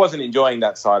 I wasn't enjoying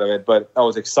that side of it, but I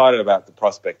was excited about the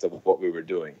prospect of what we were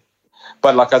doing.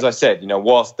 But as I said,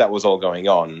 whilst that was all going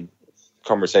on,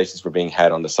 conversations were being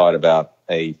had on the side about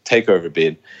a takeover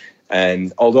bid.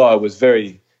 And although I was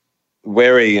very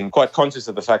wary and quite conscious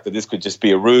of the fact that this could just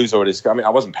be a ruse or I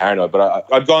wasn't paranoid, but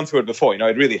I'd gone through it before.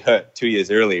 It really hurt 2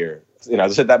 years earlier. As I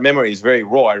said, that memory is very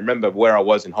raw. I remember where I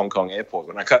was in Hong Kong airport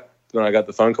when I got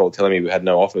the phone call telling me we had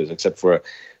no offers except for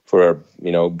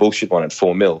a bullshit one at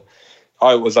 4 mil.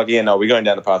 I was like, we're going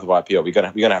down the path of IPO. We're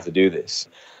gonna have to do this.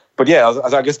 But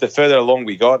I guess the further along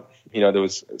we got, there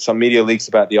was some media leaks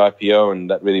about the IPO,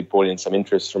 and that really brought in some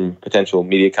interest from potential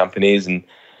media companies. And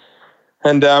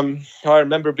I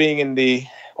remember being in the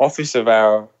office of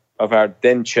our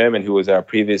then chairman, who was our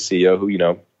previous CEO,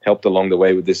 who helped along the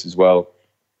way with this as well.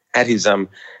 At his he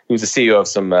was the CEO of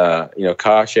some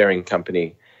car sharing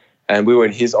company, and we were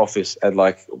in his office at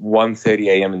 1:30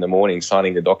 a.m. in the morning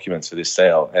signing the documents for this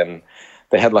sale. And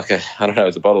they had it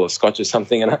was a bottle of scotch or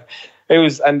something, and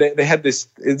they had this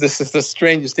is the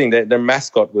strangest thing. Their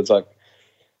mascot was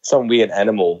some weird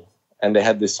animal. And they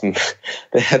had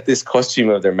this costume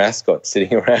of their mascot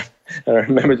sitting around. And I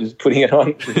remember just putting it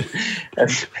on.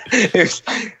 And it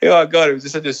was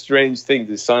just such a strange thing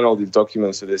to sign all these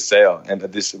documents for this sale and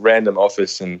at this random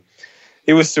office. And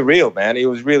it was surreal, man. It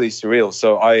was really surreal.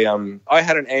 So I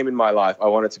had an aim in my life. I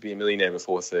wanted to be a millionaire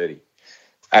before 30.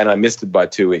 And I missed it by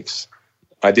 2 weeks.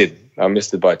 I did. I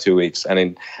missed it by 2 weeks.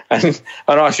 And I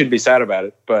know I shouldn't be sad about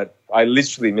it, but I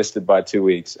literally missed it by 2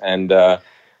 weeks. And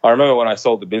I remember when I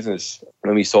sold the business,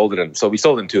 when we sold it, so we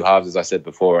sold in two halves, as I said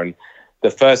before, and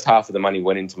the first half of the money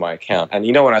went into my account. And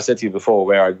when I said to you before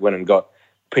where I went and got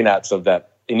printouts of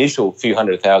that initial few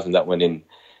 $100,000 that went in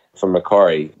from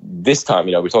Macquarie, this time,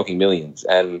 we're talking millions.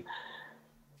 And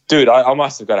dude, I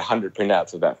must have got 100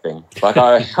 printouts of that thing.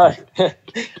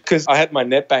 Because I had my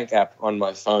NetBank app on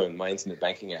my phone, my internet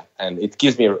banking app, and it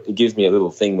gives me a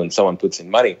little thing when someone puts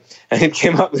in money, and it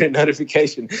came up with a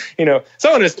notification.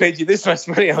 Someone has paid you this much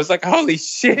money. I was like, holy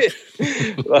shit!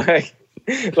 I've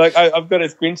got a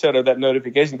screenshot of that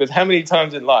notification, because how many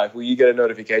times in life will you get a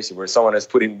notification where someone has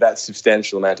put in that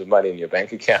substantial amount of money in your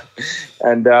bank account?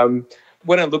 And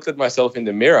when I looked at myself in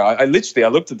the mirror, I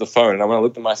looked at the phone, and when I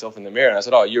looked at myself in the mirror, and I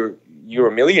said, "Oh, you're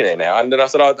a millionaire now." And then I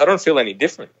said, "I don't feel any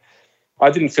different." I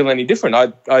didn't feel any different.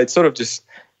 I sort of just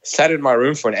sat in my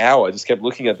room for an hour. I just kept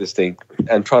looking at this thing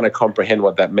and trying to comprehend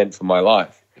what that meant for my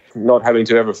life. Not having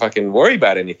to ever fucking worry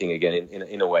about anything again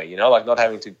in a way, not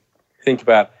having to think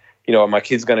about, are my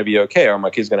kids going to be okay? Are my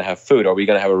kids going to have food? Are we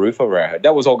going to have a roof over our head?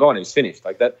 That was all gone. It was finished.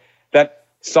 That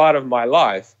side of my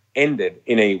life ended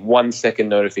in a 1 second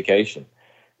notification,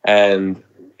 and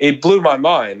it blew my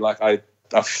mind. I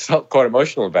felt quite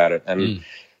emotional about it, and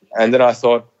then I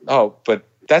thought, oh, but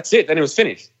that's it. Then it was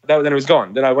finished. Then it was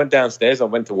gone. Then I went downstairs. I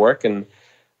went to work, and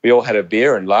we all had a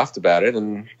beer and laughed about it.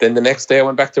 And then the next day, I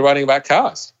went back to writing about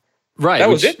cars. Right. That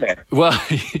was it, man. Well,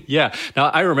 yeah. Now,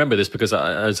 I remember this because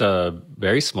as a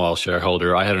very small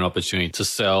shareholder, I had an opportunity to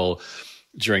sell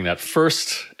during that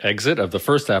first exit of the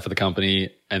first half of the company.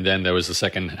 And then there was the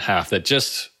second half that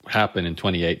just happened in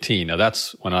 2018. Now,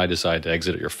 that's when I decided to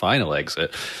exit at your final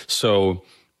exit. So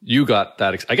you got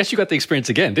that. I guess you got the experience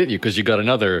again, didn't you? Because you got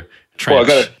another tranche.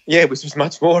 Well, it was just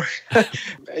much more.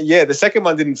 Yeah, the second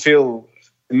one didn't feel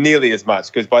nearly as much,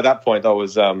 because by that point I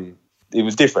was it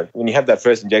was different. When you have that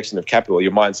first injection of capital,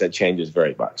 your mindset changes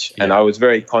very much. Yeah. And I was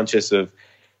very conscious of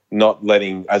not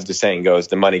letting, as the saying goes,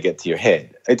 the money get to your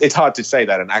head. It's hard to say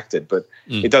that and act it, but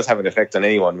it does have an effect on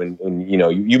anyone when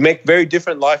you make very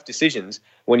different life decisions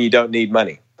when you don't need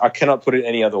money. I cannot put it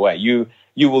any other way. You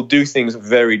will do things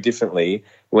very differently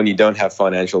when you don't have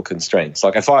financial constraints.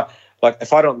 Like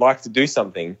if I don't like to do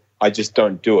something, I just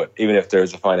don't do it, even if there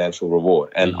is a financial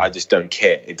reward, and I just don't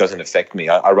care. It doesn't affect me.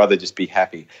 I'd rather just be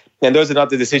happy. And those are not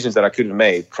the decisions that I could have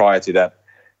made prior to that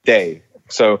day.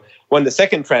 So when the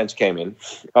second tranche came in,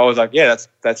 I was like, yeah,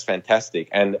 that's fantastic.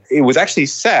 And it was actually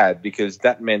sad because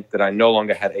that meant that I no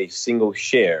longer had a single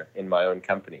share in my own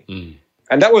company.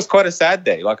 And that was quite a sad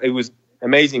day. Like, it was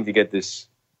amazing to get this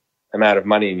amount of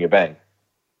money in your bank.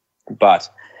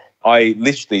 But I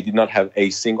literally did not have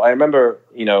a single. I remember,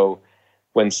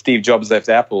 when Steve Jobs left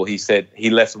Apple, he said he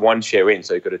left one share in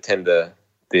so he could attend the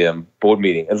board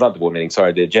meeting. It's not the board meeting,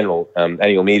 sorry, the general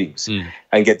annual meetings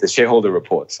and get the shareholder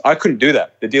reports. I couldn't do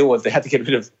that. The deal was they had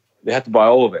to buy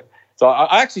all of it. So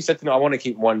I actually said to them, I want to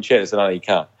keep one share. So no, you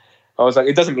can't. I was like,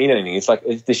 it doesn't mean anything. It's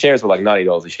like the shares were like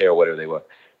 $90 a share or whatever they were.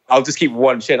 I'll just keep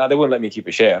one share. No, they wouldn't let me keep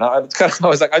a share. And I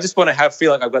was like, I just want to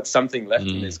feel like I've got something left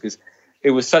in this because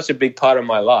it was such a big part of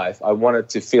my life. I wanted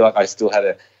to feel like I still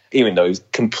had even though it was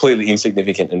completely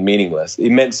insignificant and meaningless, it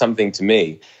meant something to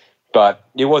me. But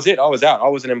it was it. I was out. I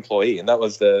was an employee. And that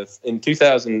was in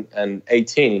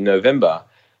 2018, in November,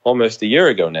 almost a year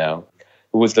ago now,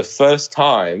 it was the first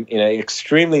time in an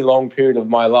extremely long period of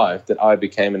my life that I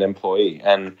became an employee.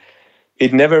 And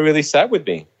it never really sat with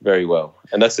me very well.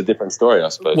 And that's a different story, I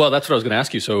suppose. Well, that's what I was going to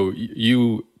ask you. So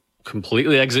you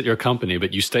completely exit your company,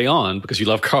 but you stay on because you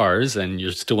love cars and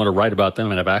you still want to write about them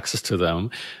and have access to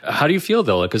them. How do you feel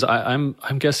though? Because I'm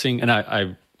guessing, and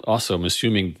I also am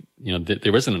assuming, that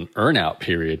there isn't an earn-out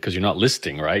period because you're not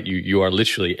listing, right? You are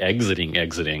literally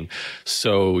exiting.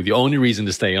 So the only reason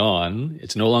to stay on,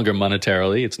 it's no longer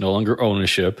monetarily, it's no longer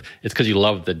ownership, it's because you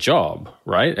love the job,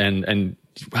 right? And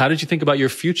how did you think about your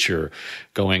future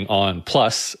going on?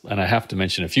 Plus, and I have to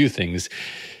mention a few things,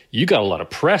 you got a lot of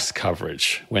press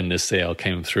coverage when this sale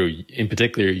came through, in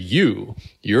particular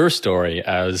your story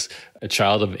as a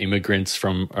child of immigrants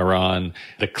from Iran,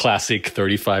 the classic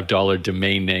 $35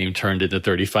 domain name turned into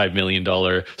 $35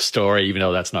 million story, even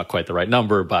though that's not quite the right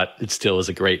number, but it still is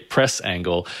a great press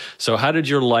angle. So how did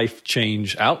your life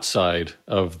change outside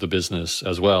of the business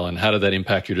as well? And how did that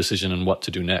impact your decision on what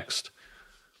to do next?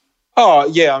 Oh,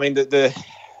 yeah. I mean,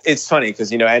 it's funny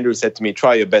because, Andrew said to me,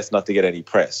 try your best not to get any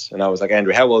press. And I was like,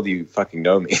 Andrew, how well do you fucking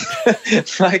know me?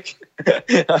 Like,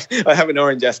 I have an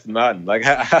orange Aston Martin. Like,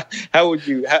 how would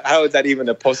that even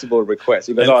a possible request?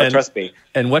 He goes, trust me.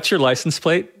 And what's your license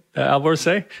plate, Alborz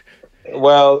say?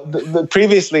 Well,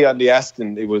 previously on the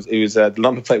Aston, it was the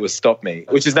number plate was "Stop Me,"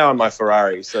 which is now on my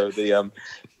Ferrari. So so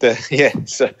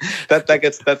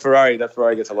that Ferrari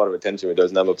gets a lot of attention with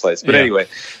those number plates. But anyway,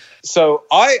 so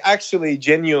I actually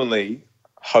genuinely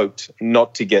hoped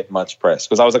not to get much press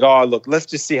because I was like, oh, look, let's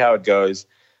just see how it goes.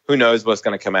 Who knows what's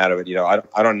going to come out of it?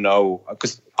 I don't know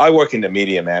because I work in the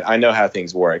media, man. I know how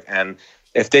things work. And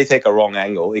if they take a wrong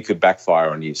angle, it could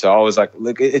backfire on you. So I was like,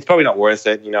 look, it's probably not worth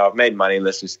it. I've made money.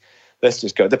 Let's just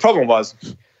go. The problem was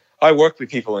I work with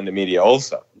people in the media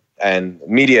also. And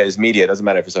media is media. It doesn't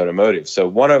matter if it's automotive.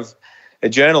 So a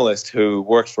journalist who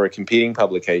worked for a competing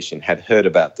publication had heard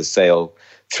about the sale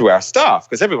through our staff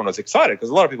because everyone was excited because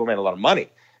a lot of people made a lot of money.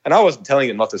 And I wasn't telling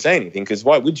them not to say anything because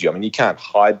why would you? I mean, you can't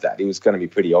hide that. It was going to be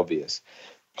pretty obvious.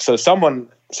 So some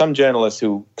journalist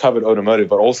who covered automotive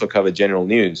but also covered general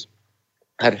news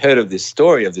had heard of this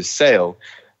story of this sale,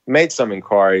 made some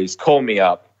inquiries, called me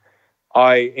up.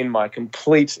 In my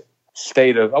complete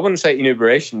state of, I wouldn't say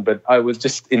inebriation, but I was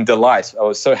just in delight. I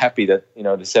was so happy that,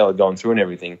 the sale had gone through and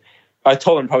everything. I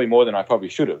told him probably more than I probably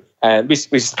should have. And which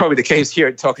is probably the case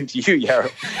here talking to you,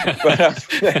 Yarrow. But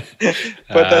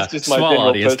that's just my small general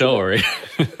audience, don't worry.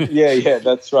 Yeah,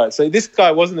 that's right. So this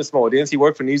guy wasn't a small audience. He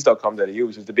worked for news.com.au,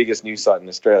 which was the biggest news site in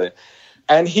Australia.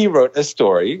 And he wrote a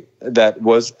story that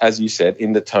was, as you said,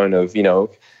 in the tone of,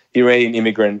 Iranian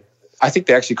immigrant. I think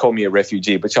they actually called me a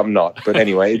refugee, which I'm not. But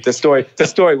anyway, the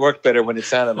story worked better when it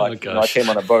sounded like I came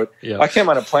on a boat. Yeah. I came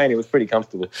on a plane. It was pretty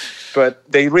comfortable. But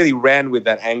they really ran with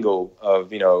that angle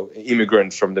of,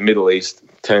 immigrant from the Middle East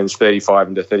turns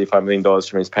 $35 million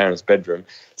from his parents' bedroom.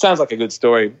 Sounds like a good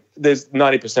story. There's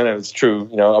 90% of it's true.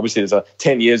 Obviously there's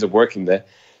 10 years of working there.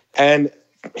 And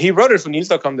he wrote it for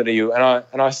news.com.au.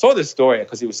 And I saw this story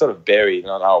because it was sort of buried.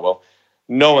 And I thought, oh, well,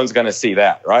 no one's going to see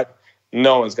that, right?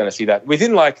 No one's going to see that.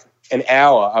 Within an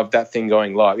hour of that thing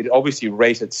going live, it obviously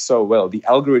rated so well. The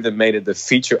algorithm made it the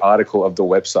feature article of the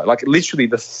website. Like literally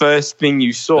the first thing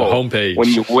you saw the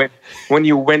homepage when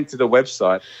you went to the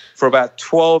website. For about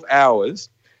 12 hours,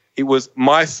 it was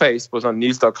my face was on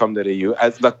news.com.au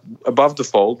as like above the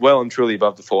fold, well and truly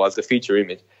above the fold as the feature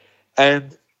image.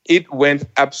 And it went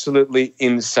absolutely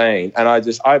insane.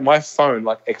 And my phone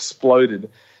like exploded.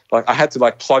 Like I had to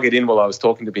like plug it in while I was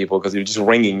talking to people because it was just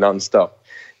ringing nonstop.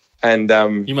 And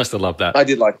you must have loved that. I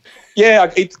did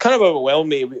it kind of overwhelmed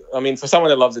me. I mean, for someone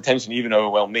that loves attention, it even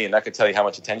overwhelmed me. And I could tell you how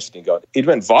much attention it got. It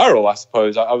went viral, I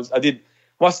suppose.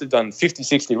 Must have done 50,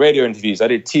 60 radio interviews. I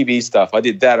did TV stuff. I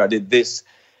did that. I did this.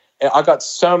 I got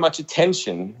so much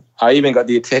attention. I even got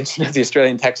the attention of the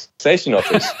Australian Taxation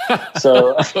Office.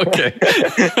 So, okay.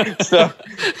 So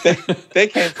they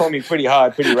came for me pretty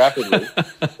hard, pretty rapidly,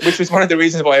 which was one of the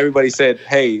reasons why everybody said,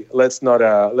 "Hey, let's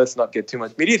not get too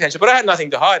much media attention." But I had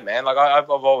nothing to hide, man. Like I've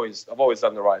always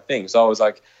done the right thing. So I was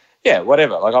like, yeah,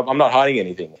 whatever. Like I'm not hiding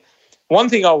anything. One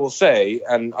thing I will say,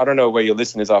 and I don't know where your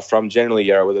listeners are from generally,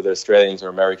 Yara, whether they're Australians or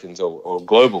Americans or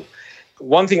global.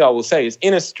 One thing I will say is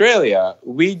in Australia,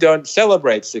 we don't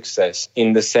celebrate success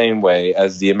in the same way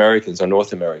as the Americans or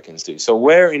North Americans do. So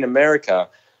where in America,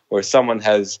 where someone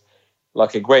has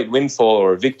like a great windfall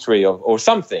or a victory or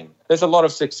something, there's a lot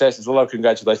of success, there's a lot of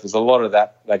congratulations, there's a lot of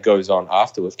that goes on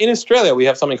afterwards. In Australia, we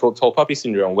have something called tall puppy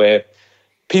syndrome where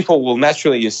people will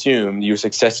naturally assume you're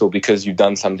successful because you've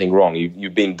done something wrong.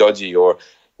 You've been dodgy or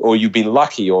you've been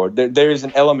lucky, or there is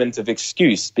an element of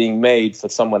excuse being made for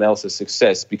someone else's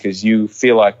success because you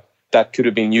feel like that could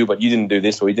have been you, but you didn't do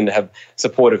this, or you didn't have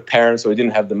supportive parents, or you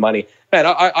didn't have the money. Man,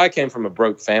 I came from a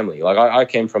broke family. Like I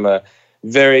came from a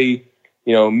very,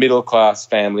 middle-class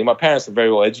family. My parents were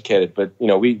very well educated, but,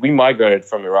 we migrated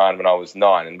from Iran when I was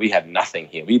 9 and we had nothing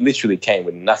here. We literally came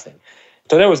with nothing.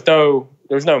 So there was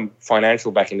no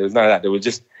financial backing. There was none of that. There was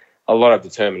just a lot of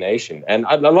determination. And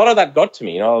a lot of that got to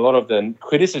me. A lot of the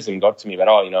criticism got to me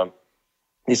about,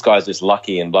 this guy's just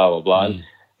lucky and blah, blah, blah.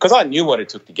 Because I knew what it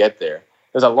took to get there.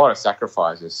 There's a lot of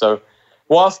sacrifices. So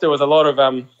whilst there was a lot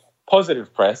of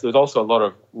positive press, there was also a lot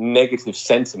of negative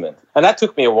sentiment. And that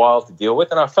took me a while to deal with.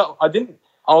 And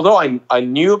although I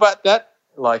knew about that,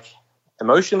 like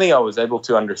emotionally, I was able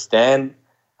to understand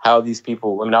how these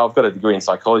people, I've got a degree in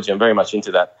psychology. I'm very much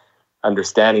into that,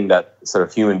 understanding that sort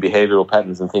of human behavioral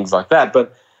patterns and things like that.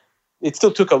 But it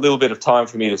still took a little bit of time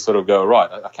for me to sort of go, right,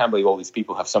 I can't believe all these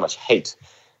people have so much hate.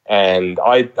 And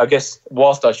I guess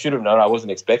whilst I should have known, I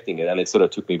wasn't expecting it, and it sort of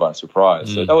took me by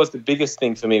surprise. So that was the biggest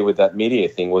thing for me with that media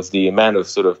thing, was the amount of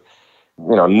sort of,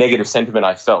 negative sentiment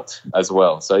I felt as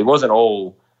well. So it wasn't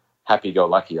all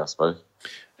happy-go-lucky, I suppose.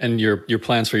 And your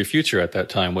plans for your future at that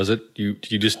time, was it you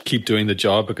just keep doing the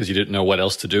job because you didn't know what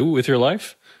else to do with your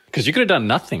life? Because you could have done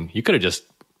nothing. You could have just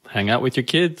hang out with your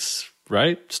kids,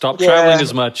 right? Stop traveling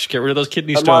as much. Get rid of those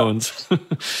kidney stones.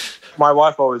 My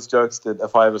wife always jokes that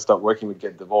if I ever stop working, we'd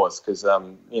get divorced because,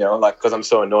 because I'm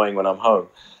so annoying when I'm home.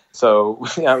 So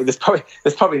there's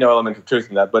probably no element of truth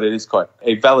in that, but it is quite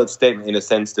a valid statement in a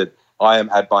sense that I am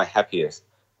at my happiest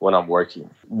when I'm working.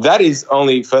 That is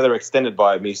only further extended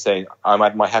by me saying I'm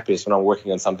at my happiest when I'm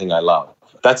working on something I love.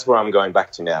 That's where I'm going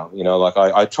back to now.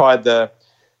 I tried so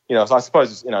I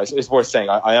suppose, it's worth saying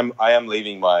I am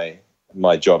leaving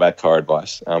my job at Car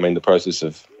Advice. I'm in the process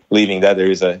of leaving that.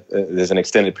 There's an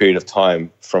extended period of time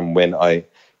from when I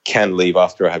can leave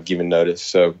after I have given notice.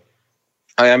 So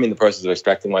I am in the process of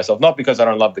extracting myself, not because I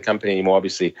don't love the company anymore.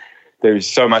 Obviously, there is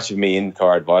so much of me in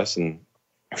Car Advice, and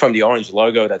from the orange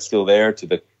logo that's still there to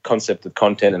the concept of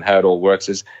content and how it all works,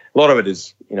 is a lot of it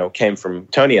is, came from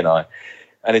Tony and I,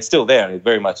 and it's still there, and it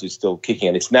very much is still kicking.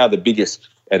 And it's now the biggest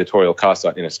editorial car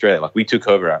site in Australia. Like, we took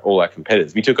over all our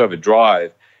competitors. We took over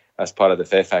Drive as part of the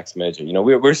Fairfax merger.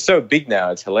 We're so big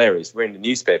now, it's hilarious. We're in the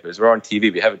newspapers, we're on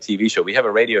TV, we have a TV show, we have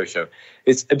a radio show.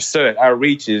 It's absurd. Our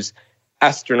reach is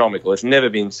astronomical. It's never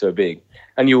been so big.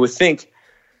 And you would think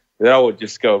that I would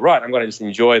just go, right, I'm going to just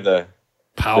enjoy the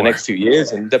next 2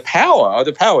 years. And the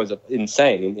power is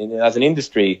insane. As an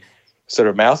industry sort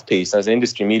of mouthpiece, as an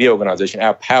industry media organization,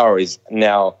 our power is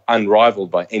now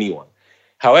unrivaled by anyone.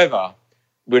 However,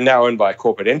 we're now owned by a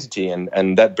corporate entity,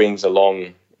 and that brings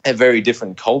along a very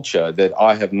different culture that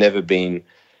I have never been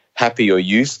happy or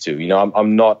used to.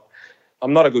 I'm not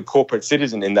a good corporate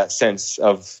citizen in that sense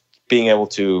of being able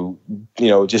to,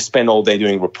 just spend all day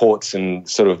doing reports and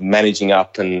sort of managing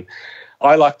up. And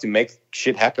I like to make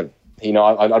shit happen.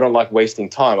 I don't like wasting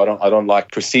time. I don't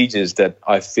like procedures that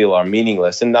I feel are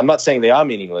meaningless. And I'm not saying they are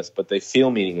meaningless, but they feel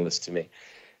meaningless to me.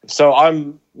 So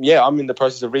I'm in the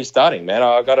process of restarting, man.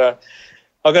 I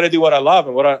gotta do what I love,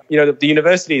 and the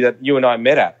university that you and I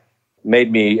met at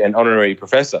made me an honorary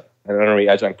professor, an honorary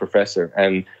adjunct professor,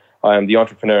 and I am the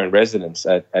entrepreneur in residence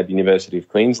at the University of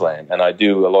Queensland, and I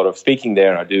do a lot of speaking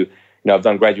there, and I do, I've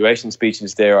done graduation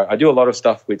speeches there. I do a lot of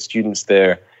stuff with students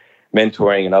there,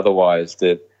 mentoring and otherwise,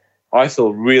 that I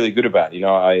feel really good about.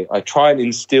 I try and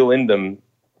instill in them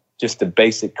just the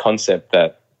basic concept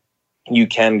that you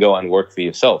can go and work for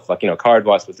yourself. Like, Car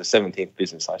Advice was the 17th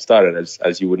business I started,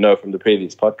 as you would know from the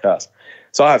previous podcast.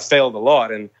 So I have failed a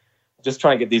lot, and just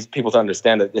try and get these people to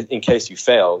understand that in case you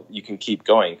fail, you can keep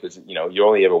going, because, you're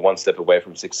only ever one step away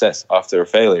from success after a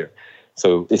failure.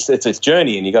 So it's a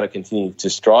journey, and you got to continue to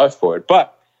strive for it.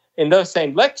 But in those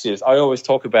same lectures, I always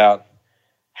talk about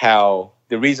how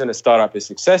the reason a startup is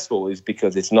successful is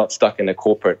because it's not stuck in a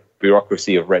corporate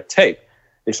bureaucracy of red tape.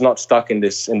 It's not stuck in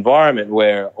this environment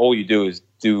where all you do is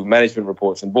do management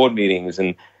reports and board meetings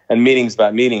and meetings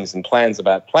about meetings and plans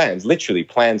about plans. Literally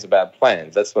plans about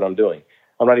plans. That's what I'm doing.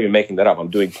 I'm not even making that up. I'm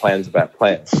doing plans about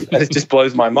plans. And it just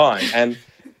blows my mind. And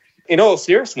in all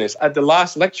seriousness, at the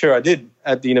last lecture I did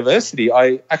at the university,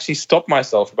 I actually stopped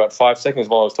myself for about 5 seconds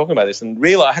while I was talking about this and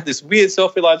realized I had this weird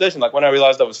self-realization. Like when I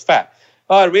realized I was fat,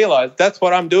 I realized that's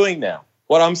what I'm doing now.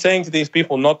 What I'm saying to these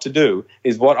people not to do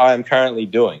is what I am currently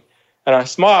doing. And I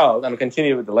smiled and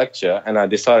continued with the lecture, and I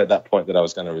decided at that point that I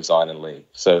was going to resign and leave.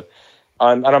 So,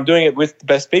 I'm doing it with the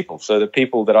best people. So the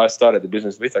people that I started the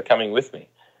business with are coming with me.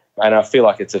 And I feel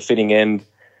like it's a fitting end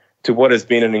to what has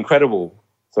been an incredible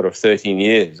sort of 13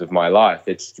 years of my life.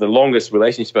 It's the longest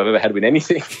relationship I've ever had with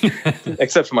anything,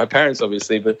 except for my parents,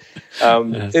 obviously. But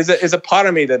there's a part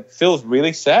of me that feels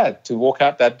really sad to walk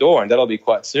out that door, and that'll be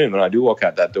quite soon when I do walk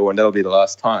out that door, and that'll be the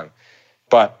last time.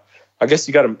 But I guess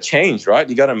you got to change, right?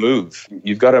 You got to move.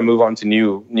 You've got to move on to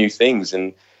new things.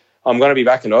 And I'm going to be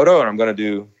back in auto, and I'm going to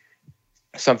do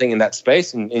something in that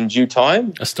space in due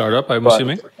time. A startup, I'm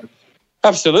assuming?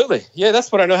 Absolutely. Yeah,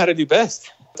 that's what I know how to do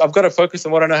best. I've got to focus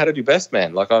on what I know how to do best,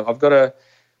 man. Like I've got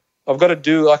to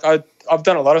do, like I've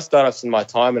done a lot of startups in my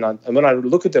time, and when I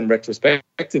look at them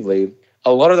retrospectively,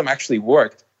 a lot of them actually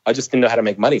worked. I just didn't know how to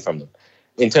make money from them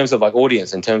in terms of like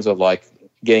audience, in terms of like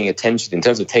getting attention, in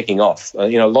terms of taking off. A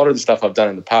lot of the stuff I've done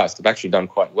in the past, I've actually done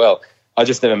quite well. I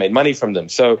just never made money from them.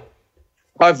 So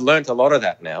I've learned a lot of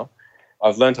that now.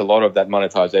 I've learned a lot of that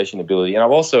monetization ability. And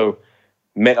I've also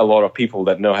met a lot of people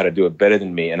that know how to do it better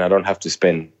than me. And I don't have to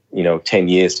spend, 10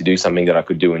 years to do something that I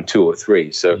could do in 2 or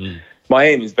 3. So my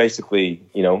aim is basically,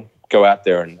 go out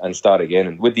there and start again.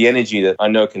 And with the energy that I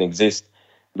know can exist,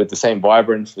 with the same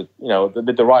vibrance, with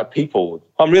the right people,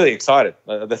 I'm really excited.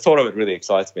 The thought of it really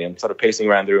excites me. I'm sort of pacing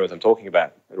around the room as I'm talking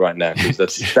about it right now, because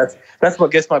that's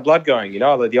what gets my blood going.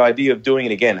 The idea of doing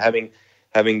it again, having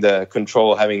the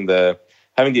control, having the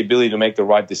ability to make the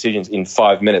right decisions in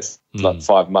 5 minutes, not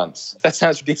 5 months. That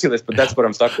sounds ridiculous, but that's what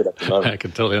I'm stuck with at the moment. I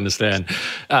can totally understand.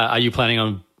 Are you planning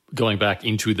on going back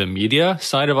into the media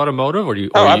side of automotive, or do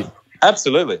you?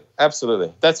 Absolutely.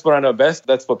 That's what I know best.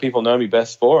 That's what people know me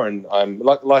best for. And I'm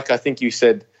like I think you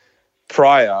said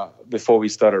prior, before we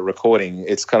started recording,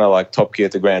 it's kind of like Top Gear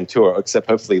at the Grand Tour, except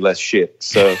hopefully less shit.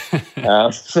 So,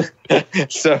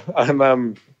 so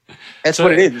I'm. That's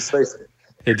what it is.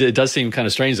 It does seem kind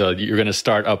of strange, though. You're going to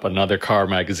start up another car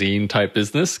magazine type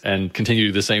business and continue to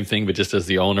do the same thing, but just as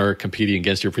the owner competing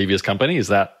against your previous company. Is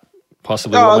that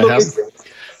possibly what might happen?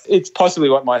 It's possibly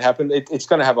what might happen. It's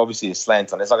going to have obviously a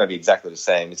slant on it. It's not going to be exactly the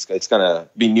same. It's going to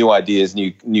be new ideas,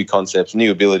 new concepts,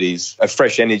 new abilities, a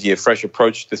fresh energy, a fresh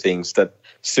approach to things that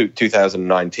suit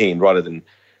 2019 rather than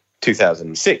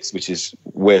 2006, which is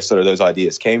where sort of those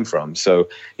ideas came from. So,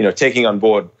 taking on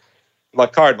board,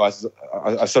 like Car Advice,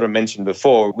 I sort of mentioned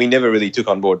before, we never really took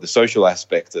on board the social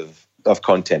aspect of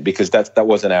content, because that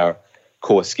wasn't our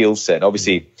core skill set.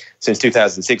 Obviously, since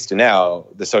 2006 to now,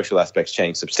 the social aspects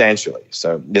changed substantially.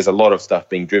 So there's a lot of stuff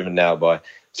being driven now by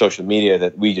social media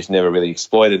that we just never really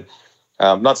exploited.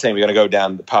 I'm not saying we're going to go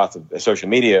down the path of a social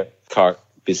media car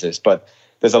business, but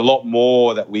there's a lot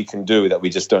more that we can do that we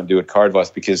just don't do at Car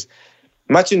Advice, because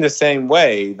much in the same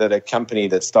way that a company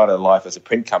that started life as a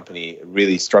print company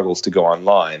really struggles to go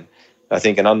online, I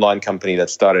think an online company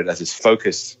that started as its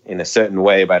focus in a certain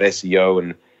way about SEO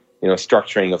and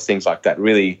structuring of things like that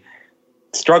really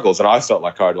struggles. And I felt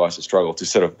like Car Advice has struggled to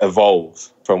sort of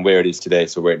evolve from where it is today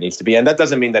to where it needs to be. And that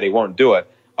doesn't mean that it won't do it.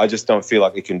 I just don't feel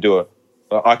like it can do it.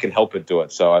 I can help it do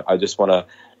it. So I just want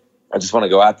to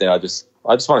go out there. I just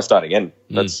want to start again.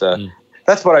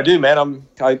 That's what I do, man.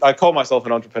 I call myself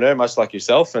an entrepreneur, much like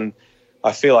yourself, and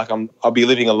I feel like I'll be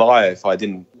living a lie if I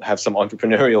didn't have some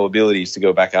entrepreneurial abilities to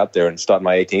go back out there and start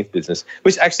my 18th business,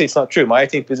 which actually it's not true. My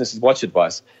 18th business is Watch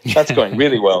Advice. That's going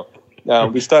really well.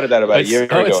 We started that about a year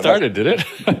ago. It started, did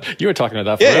it? You were talking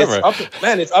about that forever.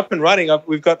 Yeah, it's up and running.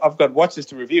 I've got watches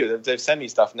to review. They've sent me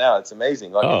stuff now. It's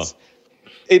amazing.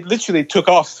 It literally took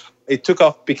off. It took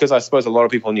off because I suppose a lot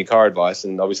of people knew Car Advice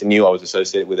and obviously knew I was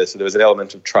associated with it. So there was an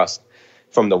element of trust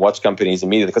from the watch companies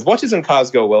immediately, because watches and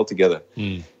cars go well together.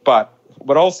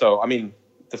 But also, I mean,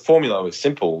 the formula was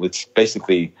simple. It's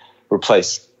basically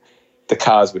replace the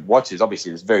cars with watches.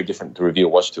 Obviously, it's very different to review a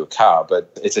watch to a car,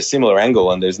 but it's a similar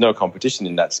angle, and there's no competition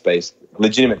in that space,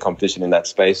 legitimate competition in that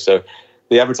space. So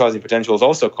the advertising potential is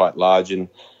also quite large, and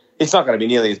it's not going to be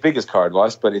nearly as big as Car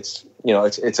Advice, but it's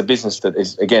a business that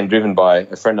is, again, driven by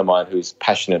a friend of mine who's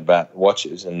passionate about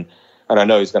watches, and I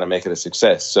know he's going to make it a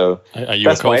success. So, are you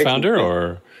a co-founder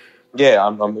or? Yeah,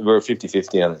 we're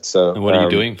 50-50 on it. So, and what are you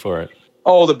doing for it?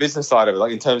 All the business side of it,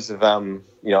 like in terms of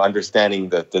understanding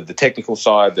the technical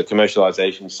side, the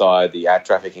commercialization side, the ad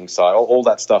trafficking side, all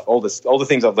that stuff, all the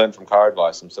things I've learned from Car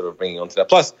Advice, I'm sort of bringing onto that.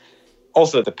 Plus,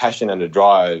 also the passion and the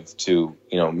drive to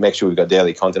make sure we've got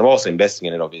daily content. I'm also investing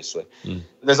in it, obviously.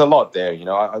 There's a lot there.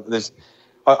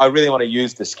 I really want to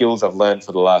use the skills I've learned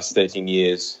for the last 13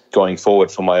 years going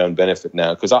forward for my own benefit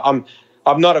now, because I'm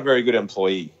not a very good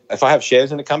employee. If I have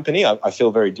shares in a company, I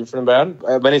feel very different about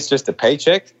it. When it's just a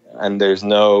paycheck and there's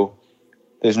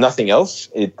nothing else,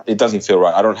 it doesn't feel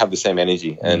right. I don't have the same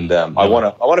energy, and I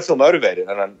want to feel motivated.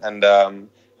 And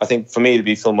I think for me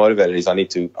to feel motivated is I need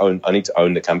to own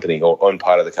the company or own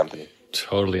part of the company.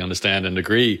 Totally understand and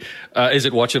agree. Is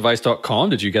it watchadvice.com?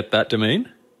 Did you get that domain?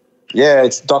 Yeah,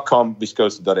 it's .com, which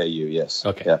goes to .au, yes.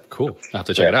 Okay, yeah. Cool. I'll have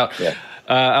to check it out. Yeah.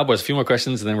 Alborz, a few more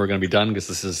questions and then we're going to be done because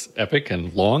this is epic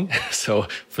and long. So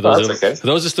for those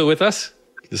who are still with us,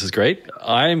 this is great.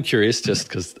 I'm curious just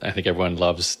because I think everyone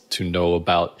loves to know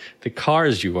about the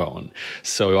cars you own.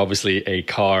 So obviously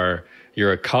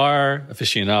you're a car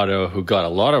aficionado who got a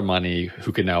lot of money,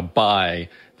 who can now buy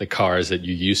the cars that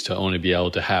you used to only be able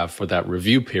to have for that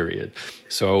review period.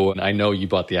 So I know you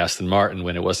bought the Aston Martin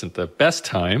when it wasn't the best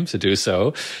time to do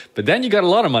so, but then you got a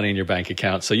lot of money in your bank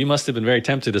account. So you must have been very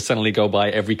tempted to suddenly go buy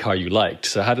every car you liked.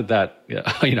 So how did that,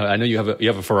 I know you have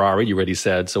a Ferrari, you already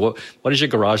said. So what does your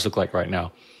garage look like right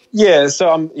now? Yeah,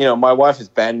 so my wife has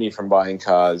banned me from buying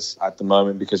cars at the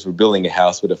moment because we're building a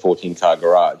house with a 14-car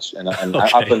garage,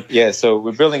 so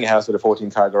we're building a house with a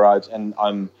 14-car garage, and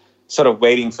I'm sort of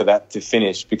waiting for that to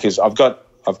finish because I've got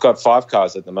 5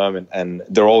 cars at the moment, and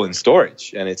they're all in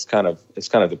storage, and it's kind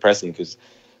of depressing because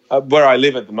where I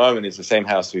live at the moment is the same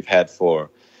house we've had for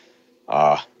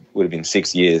would have been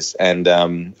 6 years, and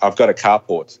I've got a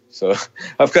carport. So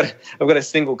I've got a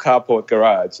single carport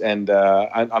garage, and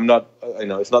I'm not,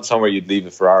 it's not somewhere you'd leave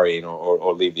a Ferrari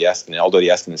or leave the Aston, although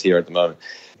the Aston is here at the moment.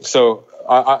 So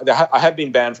I have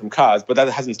been banned from cars, but that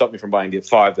hasn't stopped me from buying the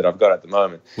 5 that I've got at the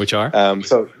moment. Which are?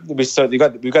 So we've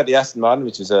got the Aston Martin,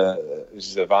 which is a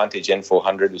Vantage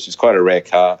N400, which is quite a rare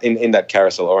car in that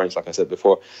carousel orange, like I said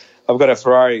before. I've got a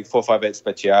Ferrari 458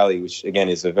 Speciale, which again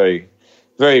is a very,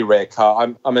 very rare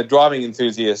car. I'm a driving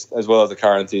enthusiast as well as a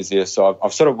car enthusiast, so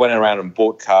I've sort of went around and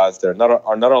bought cars that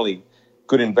are not only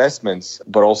good investments,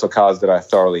 but also cars that I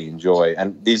thoroughly enjoy.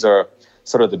 And these are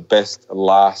sort of the best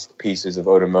last pieces of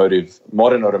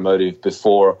modern automotive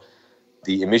before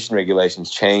the emission regulations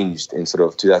changed in sort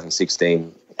of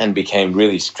 2016 and became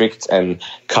really strict, and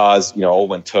cars, all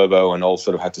went turbo and all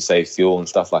sort of had to save fuel and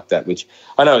stuff like that, which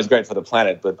I know is great for the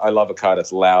planet, but I love a car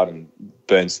that's loud and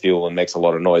burns fuel and makes a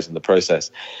lot of noise in the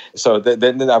process. So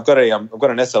then I've got an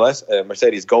SLS, a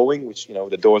Mercedes Gullwing, which,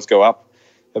 the doors go up,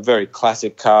 a very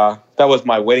classic car. That was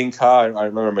my wedding car. I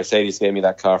remember Mercedes gave me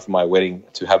that car for my wedding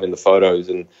to have in the photos,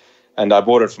 and I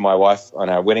bought it for my wife on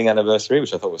our wedding anniversary,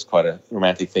 which I thought was quite a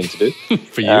romantic thing to do.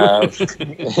 For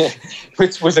you?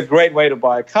 Which was a great way to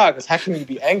buy a car, because how can you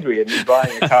be angry at me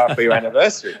buying a car for your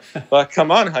anniversary? Like, come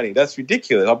on, honey, that's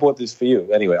ridiculous. I bought this for you.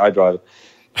 Anyway, I drive it.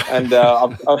 And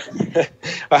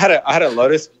I had a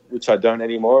Lotus, which I don't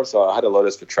anymore. So I had a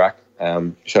Lotus for track,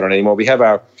 which I don't anymore. We have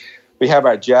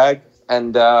our Jag,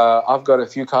 and I've got a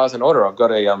few cars in order. I've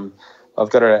got an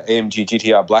AMG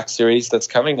GTR Black Series that's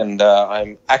coming, and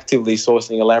I'm actively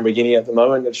sourcing a Lamborghini at the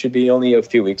moment. It should be only a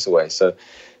few weeks away. So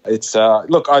it's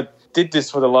look, I did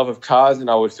this for the love of cars, and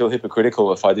I would feel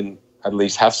hypocritical if I didn't at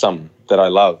least have some that I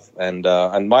love. And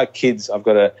my kids, I've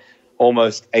got a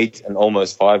almost 8 and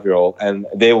almost 5-year-old, and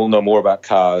they will know more about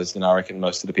cars than I reckon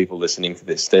most of the people listening to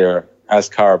this. They're as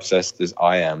car obsessed as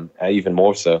I am, even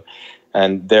more so.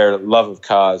 And their love of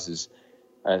cars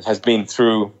has been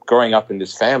through growing up in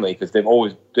this family, because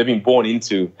they've been born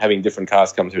into having different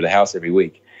cars come through the house every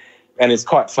week. And it's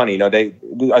quite funny,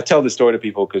 I tell this story to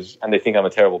people and they think I'm a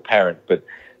terrible parent, but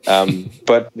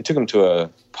we took them to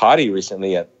a party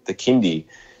recently at the Kindy,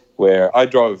 where I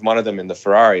drove one of them in the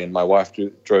Ferrari and my wife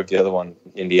drove the other one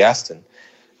in the Aston.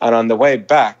 And on the way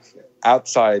back,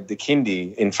 outside the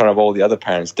Kindy, in front of all the other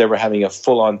parents, they were having a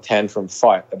full-on tantrum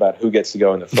fight about who gets to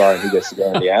go in the Ferrari and who gets to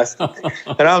go in the Aston.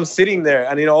 And I'm sitting there,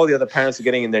 and all the other parents are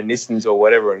getting in their Nissans or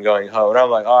whatever and going home. And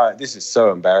I'm like, this is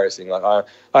so embarrassing. Like,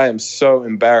 I am so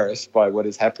embarrassed by what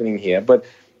is happening here. But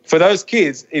for those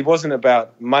kids, it wasn't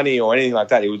about money or anything like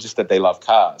that. It was just that they love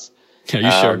cars. Are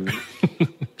you sure?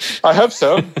 I hope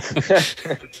so.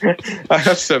 I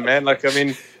hope so, man. Like, I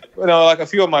mean, like a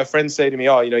few of my friends say to me,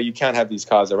 "Oh, you can't have these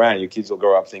cars around. Your kids will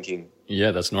grow up thinking,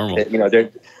 yeah, that's normal.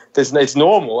 It's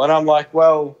normal." And I'm like,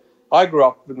 well, I grew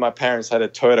up with my parents had a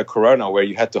Toyota Corona where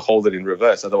you had to hold it in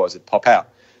reverse, otherwise it'd pop out.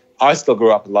 I still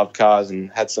grew up and loved cars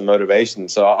and had some motivation.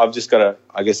 So I've just got to,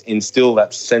 I guess, instill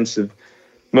that sense of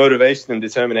motivation and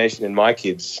determination in my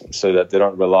kids so that they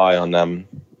don't rely on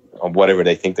whatever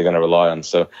they think they're going to rely on.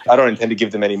 So I don't intend to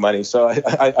give them any money. So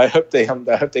I hope they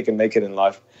can make it in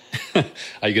life.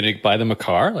 Are you going to buy them a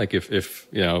car? Like if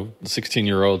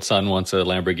 16-year-old son wants a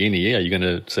Lamborghini, are you going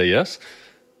to say yes?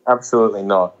 Absolutely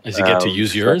not. Does he get to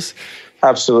use yours?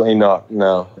 Absolutely not.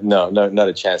 No, not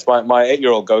a chance. My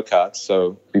 8-year-old go-kart.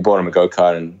 So we bought him a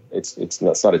go-kart, and it's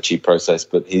not a cheap process.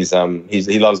 But he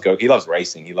loves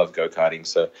racing. He loves go-karting.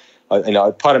 So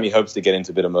part of me hopes to get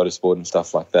into a bit of motorsport and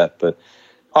stuff like that. But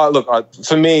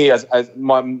for me, as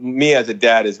a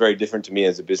dad is very different to me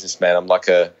as a businessman. I'm like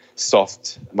a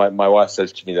soft. My wife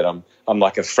says to me that I'm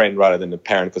like a friend rather than a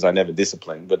parent because I never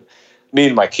discipline. But me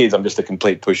and my kids, I'm just a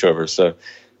complete pushover. So.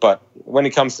 But when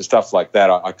it comes to stuff like that,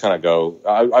 I kind of go,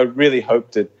 I really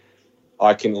hope that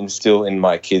I can instill in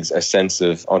my kids a sense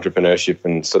of entrepreneurship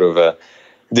and sort of a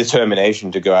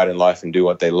determination to go out in life and do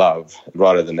what they love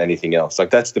rather than anything else.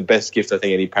 Like that's the best gift I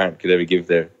think any parent could ever give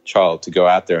their child, to go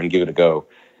out there and give it a go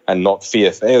and not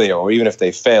fear failure, or even if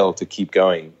they fail, to keep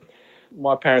going.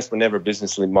 My parents were never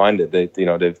businessly minded.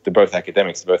 They're both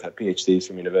academics. They both had PhDs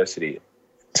from university.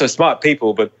 So smart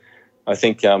people, but I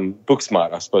think book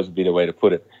smart, I suppose, would be the way to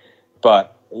put it.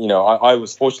 But, I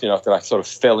was fortunate enough that I sort of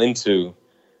fell into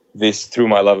this through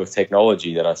my love of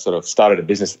technology, that I sort of started a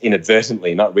business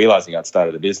inadvertently, not realizing I'd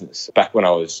started a business back when I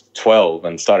was 12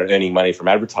 and started earning money from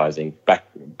advertising back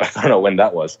I don't know when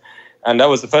that was. And that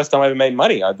was the first time I ever made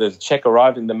money. The check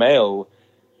arrived in the mail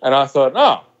and I thought,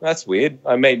 oh, that's weird.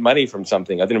 I made money from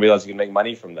something. I didn't realize you could make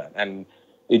money from that. And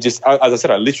it just, as I said,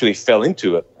 I literally fell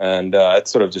into it. And it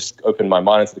sort of just opened my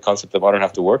mind to the concept of I don't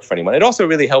have to work for anyone. It also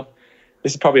really helped.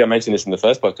 I mentioned this in the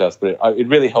first podcast, but it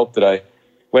really helped that I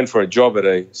went for a job at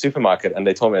a supermarket and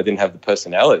they told me I didn't have the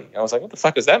personality. I was like, what the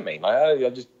fuck does that mean?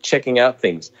 I'm just checking out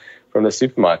things from the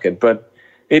supermarket. But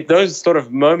those sort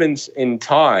of moments in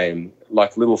time,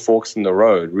 like little forks in the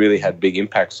road, really had big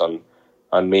impacts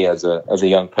on me as a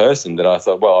young person, that I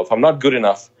thought, well, if I'm not good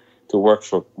enough to work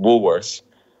for Woolworths,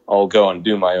 I'll go and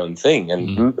do my own thing.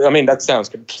 And I mean, that sounds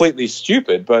completely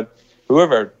stupid, but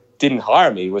whoever didn't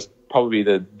hire me was probably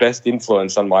the best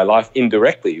influence on my life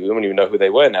indirectly. We don't even know who they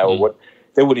were now or what.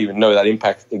 They wouldn't even know that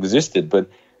impact existed. But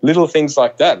little things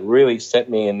like that really set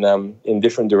me in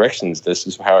different directions. This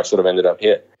is how I sort of ended up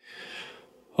here.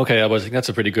 Okay, I think that's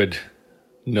a pretty good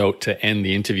note to end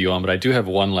the interview on, but I do have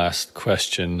one last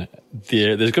question.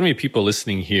 There's going to be people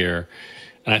listening here,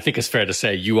 and I think it's fair to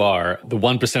say you are the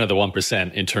 1% of the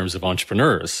 1% in terms of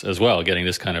entrepreneurs as well, getting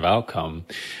this kind of outcome.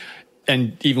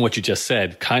 And even what you just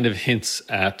said kind of hints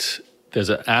at there's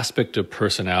an aspect of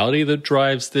personality that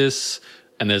drives this,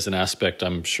 and there's an aspect,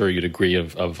 I'm sure you'd agree,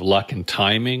 of luck and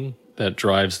timing that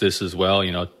drives this as well.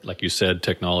 Like you said,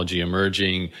 technology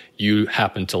emerging. You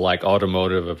happen to like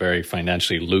automotive, a very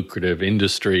financially lucrative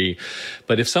industry.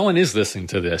 But if someone is listening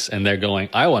to this and they're going,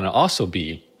 I want to also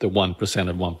be the 1%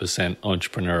 of 1%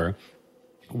 entrepreneur,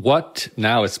 what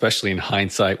now, especially in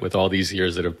hindsight with all these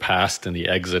years that have passed and the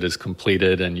exit is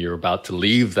completed and you're about to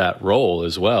leave that role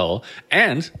as well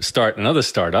and start another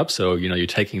startup. So, you're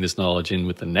taking this knowledge in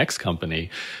with the next company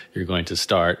you're going to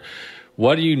start.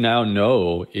 What do you now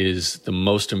know is the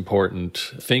most important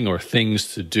thing or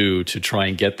things to do to try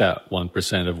and get that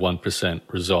 1% of 1%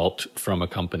 result from a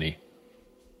company?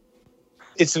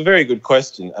 It's a very good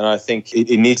question. And I think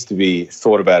it needs to be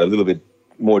thought about a little bit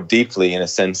more deeply, in a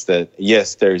sense that,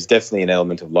 yes, there is definitely an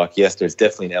element of luck. Yes, there's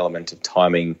definitely an element of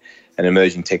timing and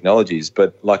emerging technologies.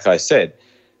 But like I said,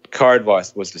 Car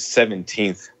Advice was the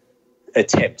 17th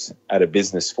attempt at a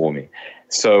business for me.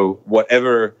 So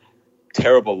whatever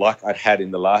terrible luck I'd had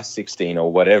in the last 16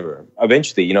 or whatever,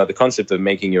 eventually, the concept of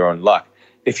making your own luck,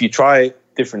 if you try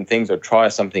different things or try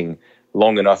something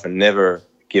long enough and never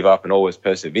give up and always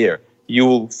persevere, you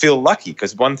will feel lucky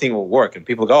because one thing will work and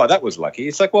people go, oh, that was lucky.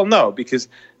 It's like, well, no, because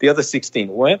the other 16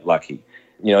 weren't lucky.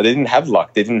 They didn't have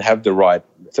luck. They didn't have the right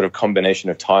sort of combination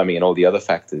of timing and all the other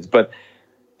factors. But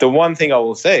the one thing I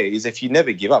will say is if you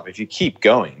never give up, if you keep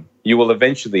going, you will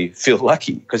eventually feel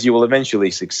lucky because you will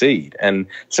eventually succeed. And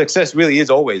success really is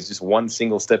always just one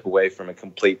single step away from a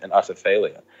complete and utter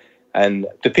failure. And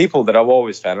the people that I've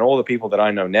always found, and all the people that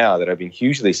I know now that have been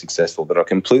hugely successful, that are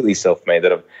completely self-made,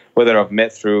 whether I've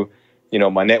met through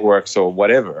my networks or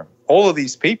whatever, all of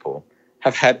these people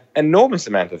have had enormous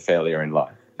amount of failure in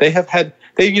life.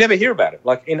 You never hear about it.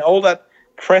 Like in all that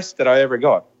press that I ever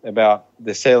got about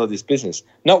the sale of this business,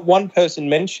 not one person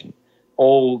mentioned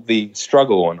all the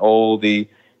struggle and all the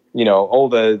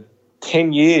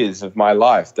 10 years of my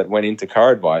life that went into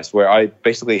car advice, where I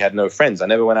basically had no friends. I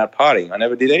never went out partying. I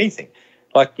never did anything.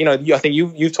 Like, I think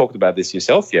you've talked about this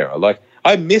yourself, Yara. Like,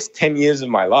 I missed 10 years of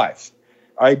my life.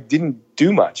 I didn't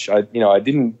do much. I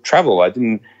didn't travel. I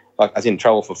didn't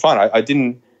travel for fun. I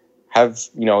didn't have,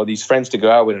 these friends to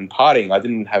go out with and partying. I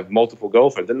didn't have multiple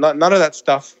girlfriends. None of that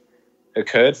stuff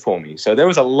occurred for me. So there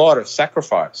was a lot of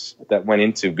sacrifice that went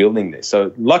into building this.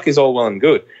 So luck is all well and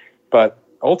good. But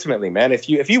ultimately, man, if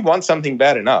you want something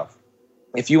bad enough,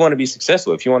 if you want to be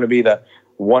successful, if you want to be that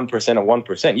 1% of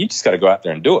 1%, you just got to go out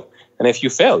there and do it. And if you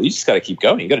fail, you just got to keep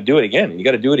going. You got to do it again. And you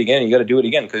got to do it again. And you got to do it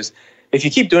again. Because if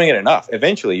you keep doing it enough,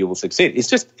 eventually you will succeed. It's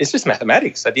just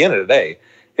mathematics. At the end of the day,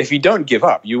 if you don't give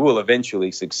up, you will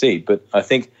eventually succeed. But I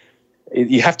think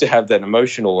you have to have that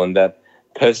emotional and that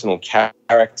personal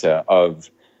character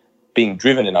of being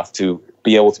driven enough to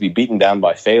be able to be beaten down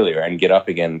by failure and get up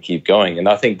again and keep going. And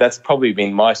I think that's probably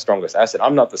been my strongest asset.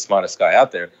 I'm not the smartest guy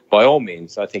out there, by all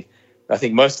means. I think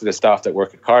most of the staff that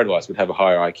work at Car Advice would have a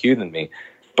higher IQ than me.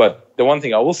 But the one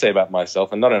thing I will say about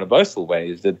myself, and not in a boastful way,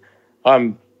 is that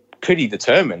I'm pretty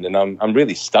determined and I'm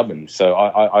really stubborn. So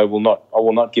I will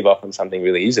not give up on something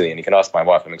really easily. And you can ask my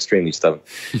wife, I'm extremely stubborn.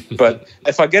 But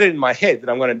if I get it in my head that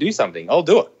I'm going to do something, I'll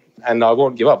do it. And I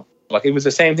won't give up. Like, it was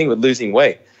the same thing with losing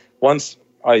weight. Once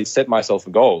I set myself a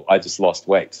goal, I just lost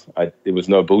weight. It was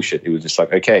no bullshit. It was just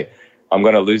like, okay, I'm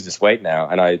going to lose this weight now.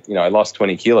 And I lost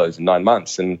 20 kilos in 9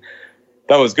 months. And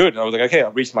that was good. And I was like, okay,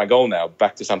 I've reached my goal now,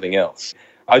 back to something else.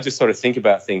 I just sort of think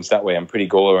about things that way. I'm pretty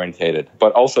goal orientated,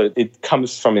 but also it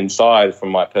comes from inside, from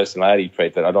my personality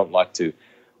trait, that I don't like to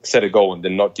set a goal and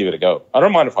then not give it a go. I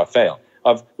don't mind if I fail.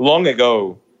 I've long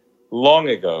ago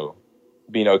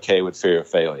been okay with fear of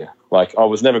failure. Like, I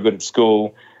was never good at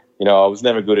school. I was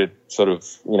never good at sort of,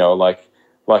 like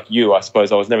you, I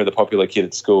suppose I was never the popular kid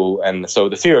at school. And so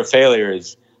the fear of failure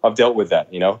is, I've dealt with that.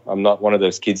 I'm not one of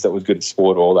those kids that was good at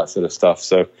sport or all that sort of stuff.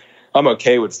 So I'm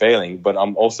okay with failing, but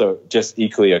I'm also just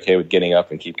equally okay with getting up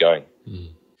and keep going. Mm.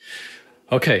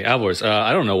 Okay, Alborz,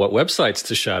 I don't know what websites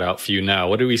to shout out for you now.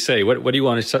 What do we say? What do you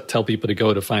want to tell people to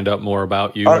go to find out more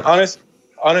about you?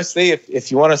 Honestly, if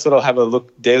you want to sort of have a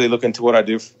daily look into what I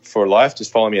do for life,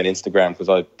 just follow me on Instagram, because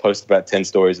I post about 10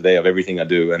 stories a day of everything I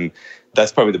do. And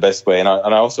that's probably the best way. And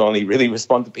I also only really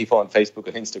respond to people on Facebook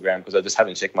and Instagram, because I just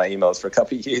haven't checked my emails for a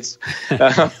couple of years.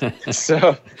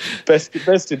 So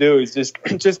best to do is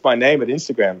just my name at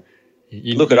Instagram.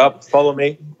 Look it up, follow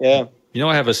me. Yeah.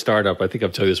 I have a startup, I think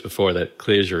I've told you this before, that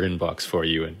clears your inbox for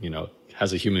you and,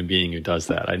 has a human being who does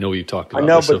that. I know we've talked about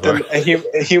this before. But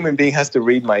a human being has to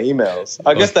read my emails.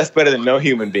 I guess that's better than no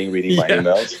human being reading my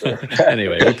emails.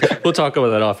 Anyway, we'll talk about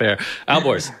that off air.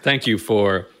 Alborz, thank you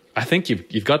for, I think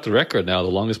you've got the record now, the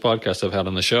longest podcast I've had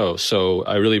on the show. So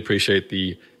I really appreciate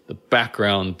the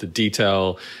background, the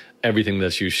detail, everything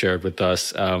that you shared with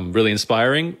us. Really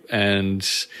inspiring and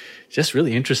just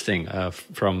really interesting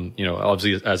from,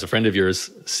 obviously as a friend of yours,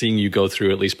 seeing you go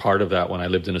through at least part of that when I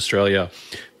lived in Australia,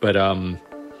 but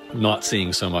not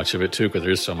seeing so much of it too, because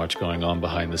there's so much going on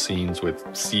behind the scenes with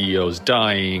CEOs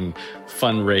dying,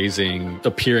 fundraising,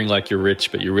 appearing like you're rich,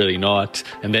 but you're really not,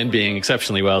 and then being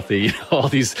exceptionally wealthy, all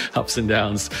these ups and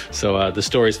downs. So the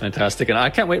story is fantastic, and I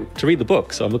can't wait to read the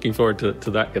book. So I'm looking forward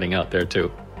to that getting out there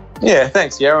too. Yeah,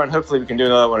 thanks, Yara, and hopefully we can do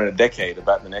another one in a decade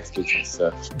about the next business.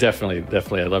 So. Definitely.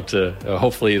 I'd love to.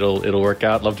 Hopefully it'll work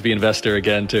out. Love to be an investor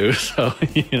again too. So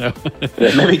Yeah,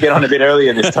 maybe get on a bit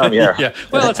earlier this time, Yara. Yeah.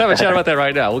 Well, let's have a chat about that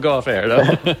right now. We'll go off air. No?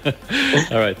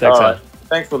 All right. Thanks, Al.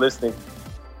 Thanks for listening.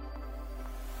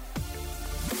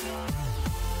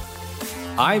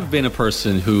 I've been a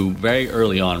person who very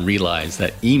early on realized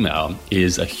that email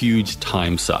is a huge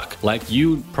time suck. Like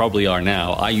you probably are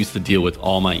now, I used to deal with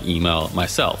all my email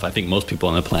myself. I think most people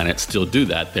on the planet still do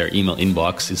that. Their email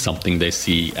inbox is something they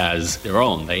see as their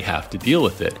own. They have to deal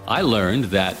with it. I learned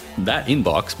that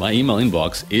inbox, my email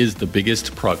inbox, is the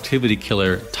biggest productivity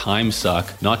killer, time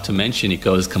suck. Not to mention it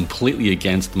goes completely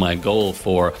against my goal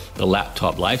for the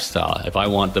laptop lifestyle. If I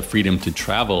want the freedom to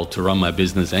travel, to run my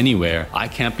business anywhere, I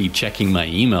can't be checking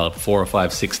my email 4 or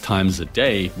 5, 6 times a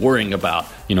day, worrying about,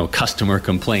 customer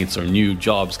complaints or new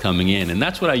jobs coming in. And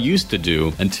that's what I used to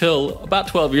do until about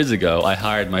 12 years ago, I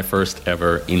hired my first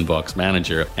ever inbox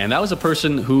manager. And that was a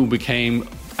person who became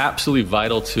absolutely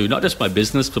vital to not just my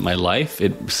business, but my life.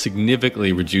 It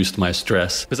significantly reduced my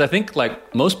stress. Because I think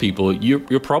like most people,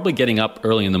 you're probably getting up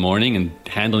early in the morning and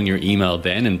handling your email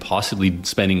then and possibly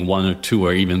spending 1 or 2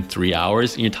 or even 3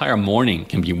 hours. Your entire morning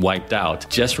can be wiped out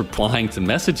just replying to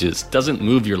messages. Doesn't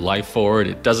move your life forward.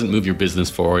 It doesn't move your business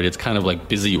forward. It's kind of like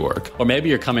busy work. Or maybe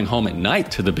you're coming home at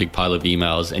night to the big pile of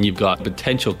emails and you've got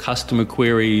potential customer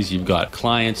queries. You've got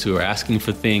clients who are asking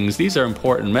for things. These are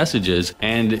important messages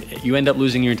and you end up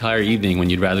losing your entire evening when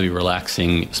you'd rather be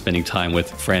relaxing, spending time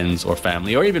with friends or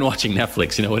family, or even watching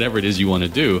Netflix, whatever it is you want to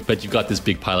do. But you've got this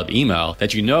big pile of email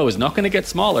that is not going to get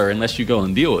smaller unless you go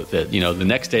and deal with it. The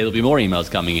next day there'll be more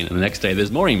emails coming in, and the next day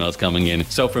there's more emails coming in.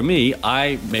 So for me,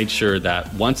 I made sure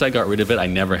that once I got rid of it, I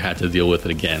never had to deal with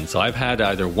it again. So I've had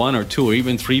either 1 or 2 or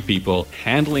even 3 people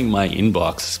handling my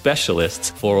inbox,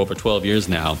 specialists, for over 12 years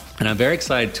now. And I'm very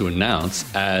excited to announce,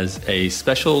 as a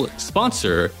special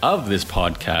sponsor of this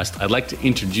podcast, I'd like to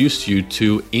introduce you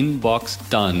to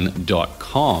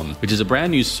inboxdone.com, which is a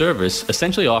brand new service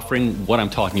essentially offering what I'm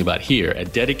talking about here, a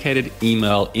dedicated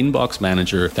email inbox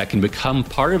manager that can become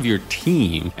part of your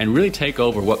team and really take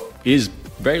over what is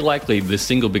very likely the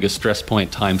single biggest stress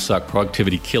point, time suck,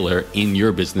 productivity killer in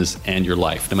your business and your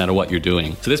life, no matter what you're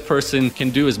doing. So this person can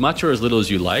do as much or as little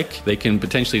as you like. They can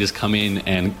potentially just come in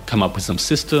and come up with some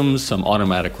systems, some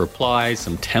automatic replies,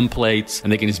 some templates,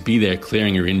 and they can just be there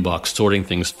clearing your inbox, sorting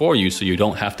things for you so you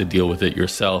don't have to deal with it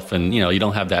yourself. And you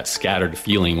don't have that scattered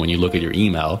feeling when you look at your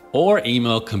email. Or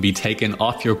email can be taken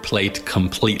off your plate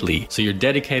completely. So your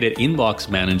dedicated inbox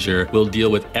manager will deal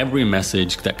with every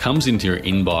message that comes into your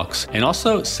inbox, and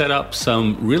also set up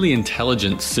some really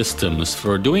intelligent systems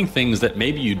for doing things that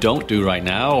maybe you don't do right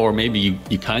now, or maybe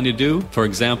you kind of do. For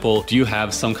example, do you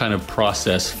have some kind of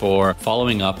process for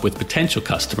following up with potential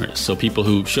customers? So people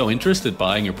who show interest in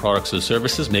buying your products or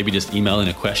services, maybe just email in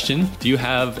a question. Do you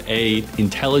have a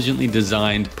intelligently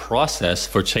designed process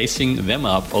for chasing them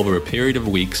up over a period of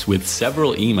weeks with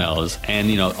several emails? And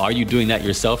are you doing that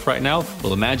yourself right now?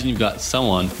 Well, imagine you've got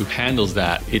someone who handles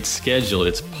that. It's scheduled.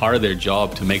 It's part of their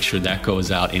job to make sure that goes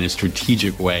out in a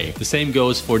strategic way. The same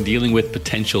goes for dealing with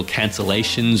potential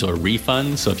cancellations or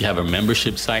refunds. So if you have a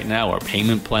membership site now or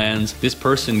payment plans, this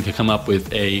person can come up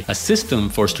with a system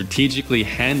for strategically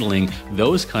handling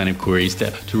those kind of queries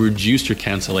to reduce your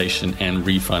cancellation and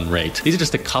refund rate. These are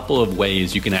just a couple of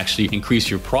ways you can actually increase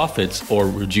your profits or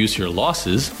reduce your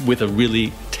losses with a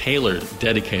really tailored,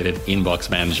 dedicated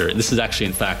inbox manager. This is actually,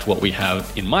 in fact, what we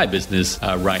have in my business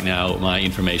right now, my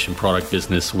information product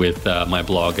business with my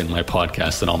blog and my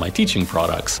podcast and all my teaching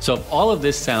products. So if all of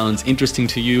this sounds interesting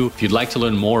to you, if you'd like to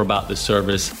learn more about this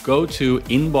service, go to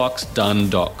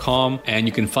inboxdone.com and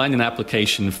you can find an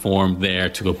application form there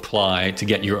to apply to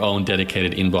get your own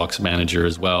dedicated inbox manager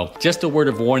as well. Just a word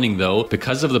of warning though,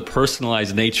 because of the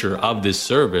personalized nature of this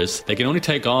service, they can only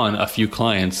take on a few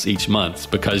clients each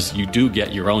month because you do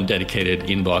get your own dedicated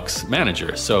inbox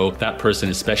manager. So that person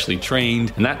is specially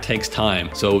trained and that takes time.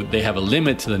 So they have a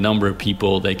limit to the number of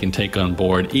people they can take on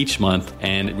board each month,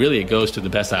 and really it goes to the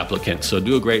best applicant. So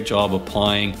do a great job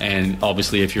applying, and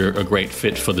obviously if you're a great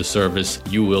fit for the service,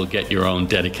 you will get your own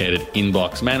dedicated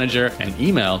inbox manager, and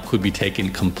email could be taken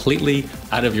completely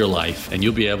out of your life, and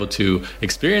you'll be able to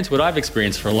experience what I've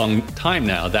experienced for a long time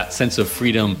now, that sense of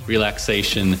freedom,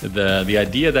 relaxation, the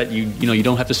idea that you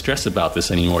don't have to stress about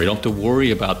this anymore. You don't have to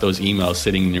worry about those emails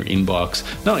sitting in your inbox.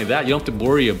 Not only that, you don't have to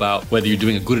worry about whether you're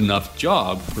doing a good enough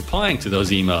job replying to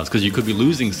those emails, because you could be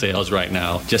losing sales right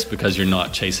now just because you're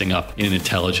not chasing up in an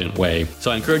intelligent way.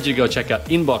 So I encourage you to go check out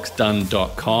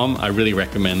inboxdone.com. I really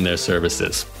recommend their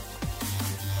services.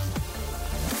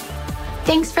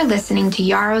 Thanks for listening to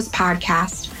Yaro's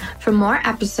podcast. For more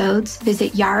episodes,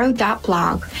 visit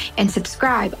yaro.blog and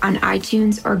subscribe on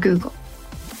iTunes or Google.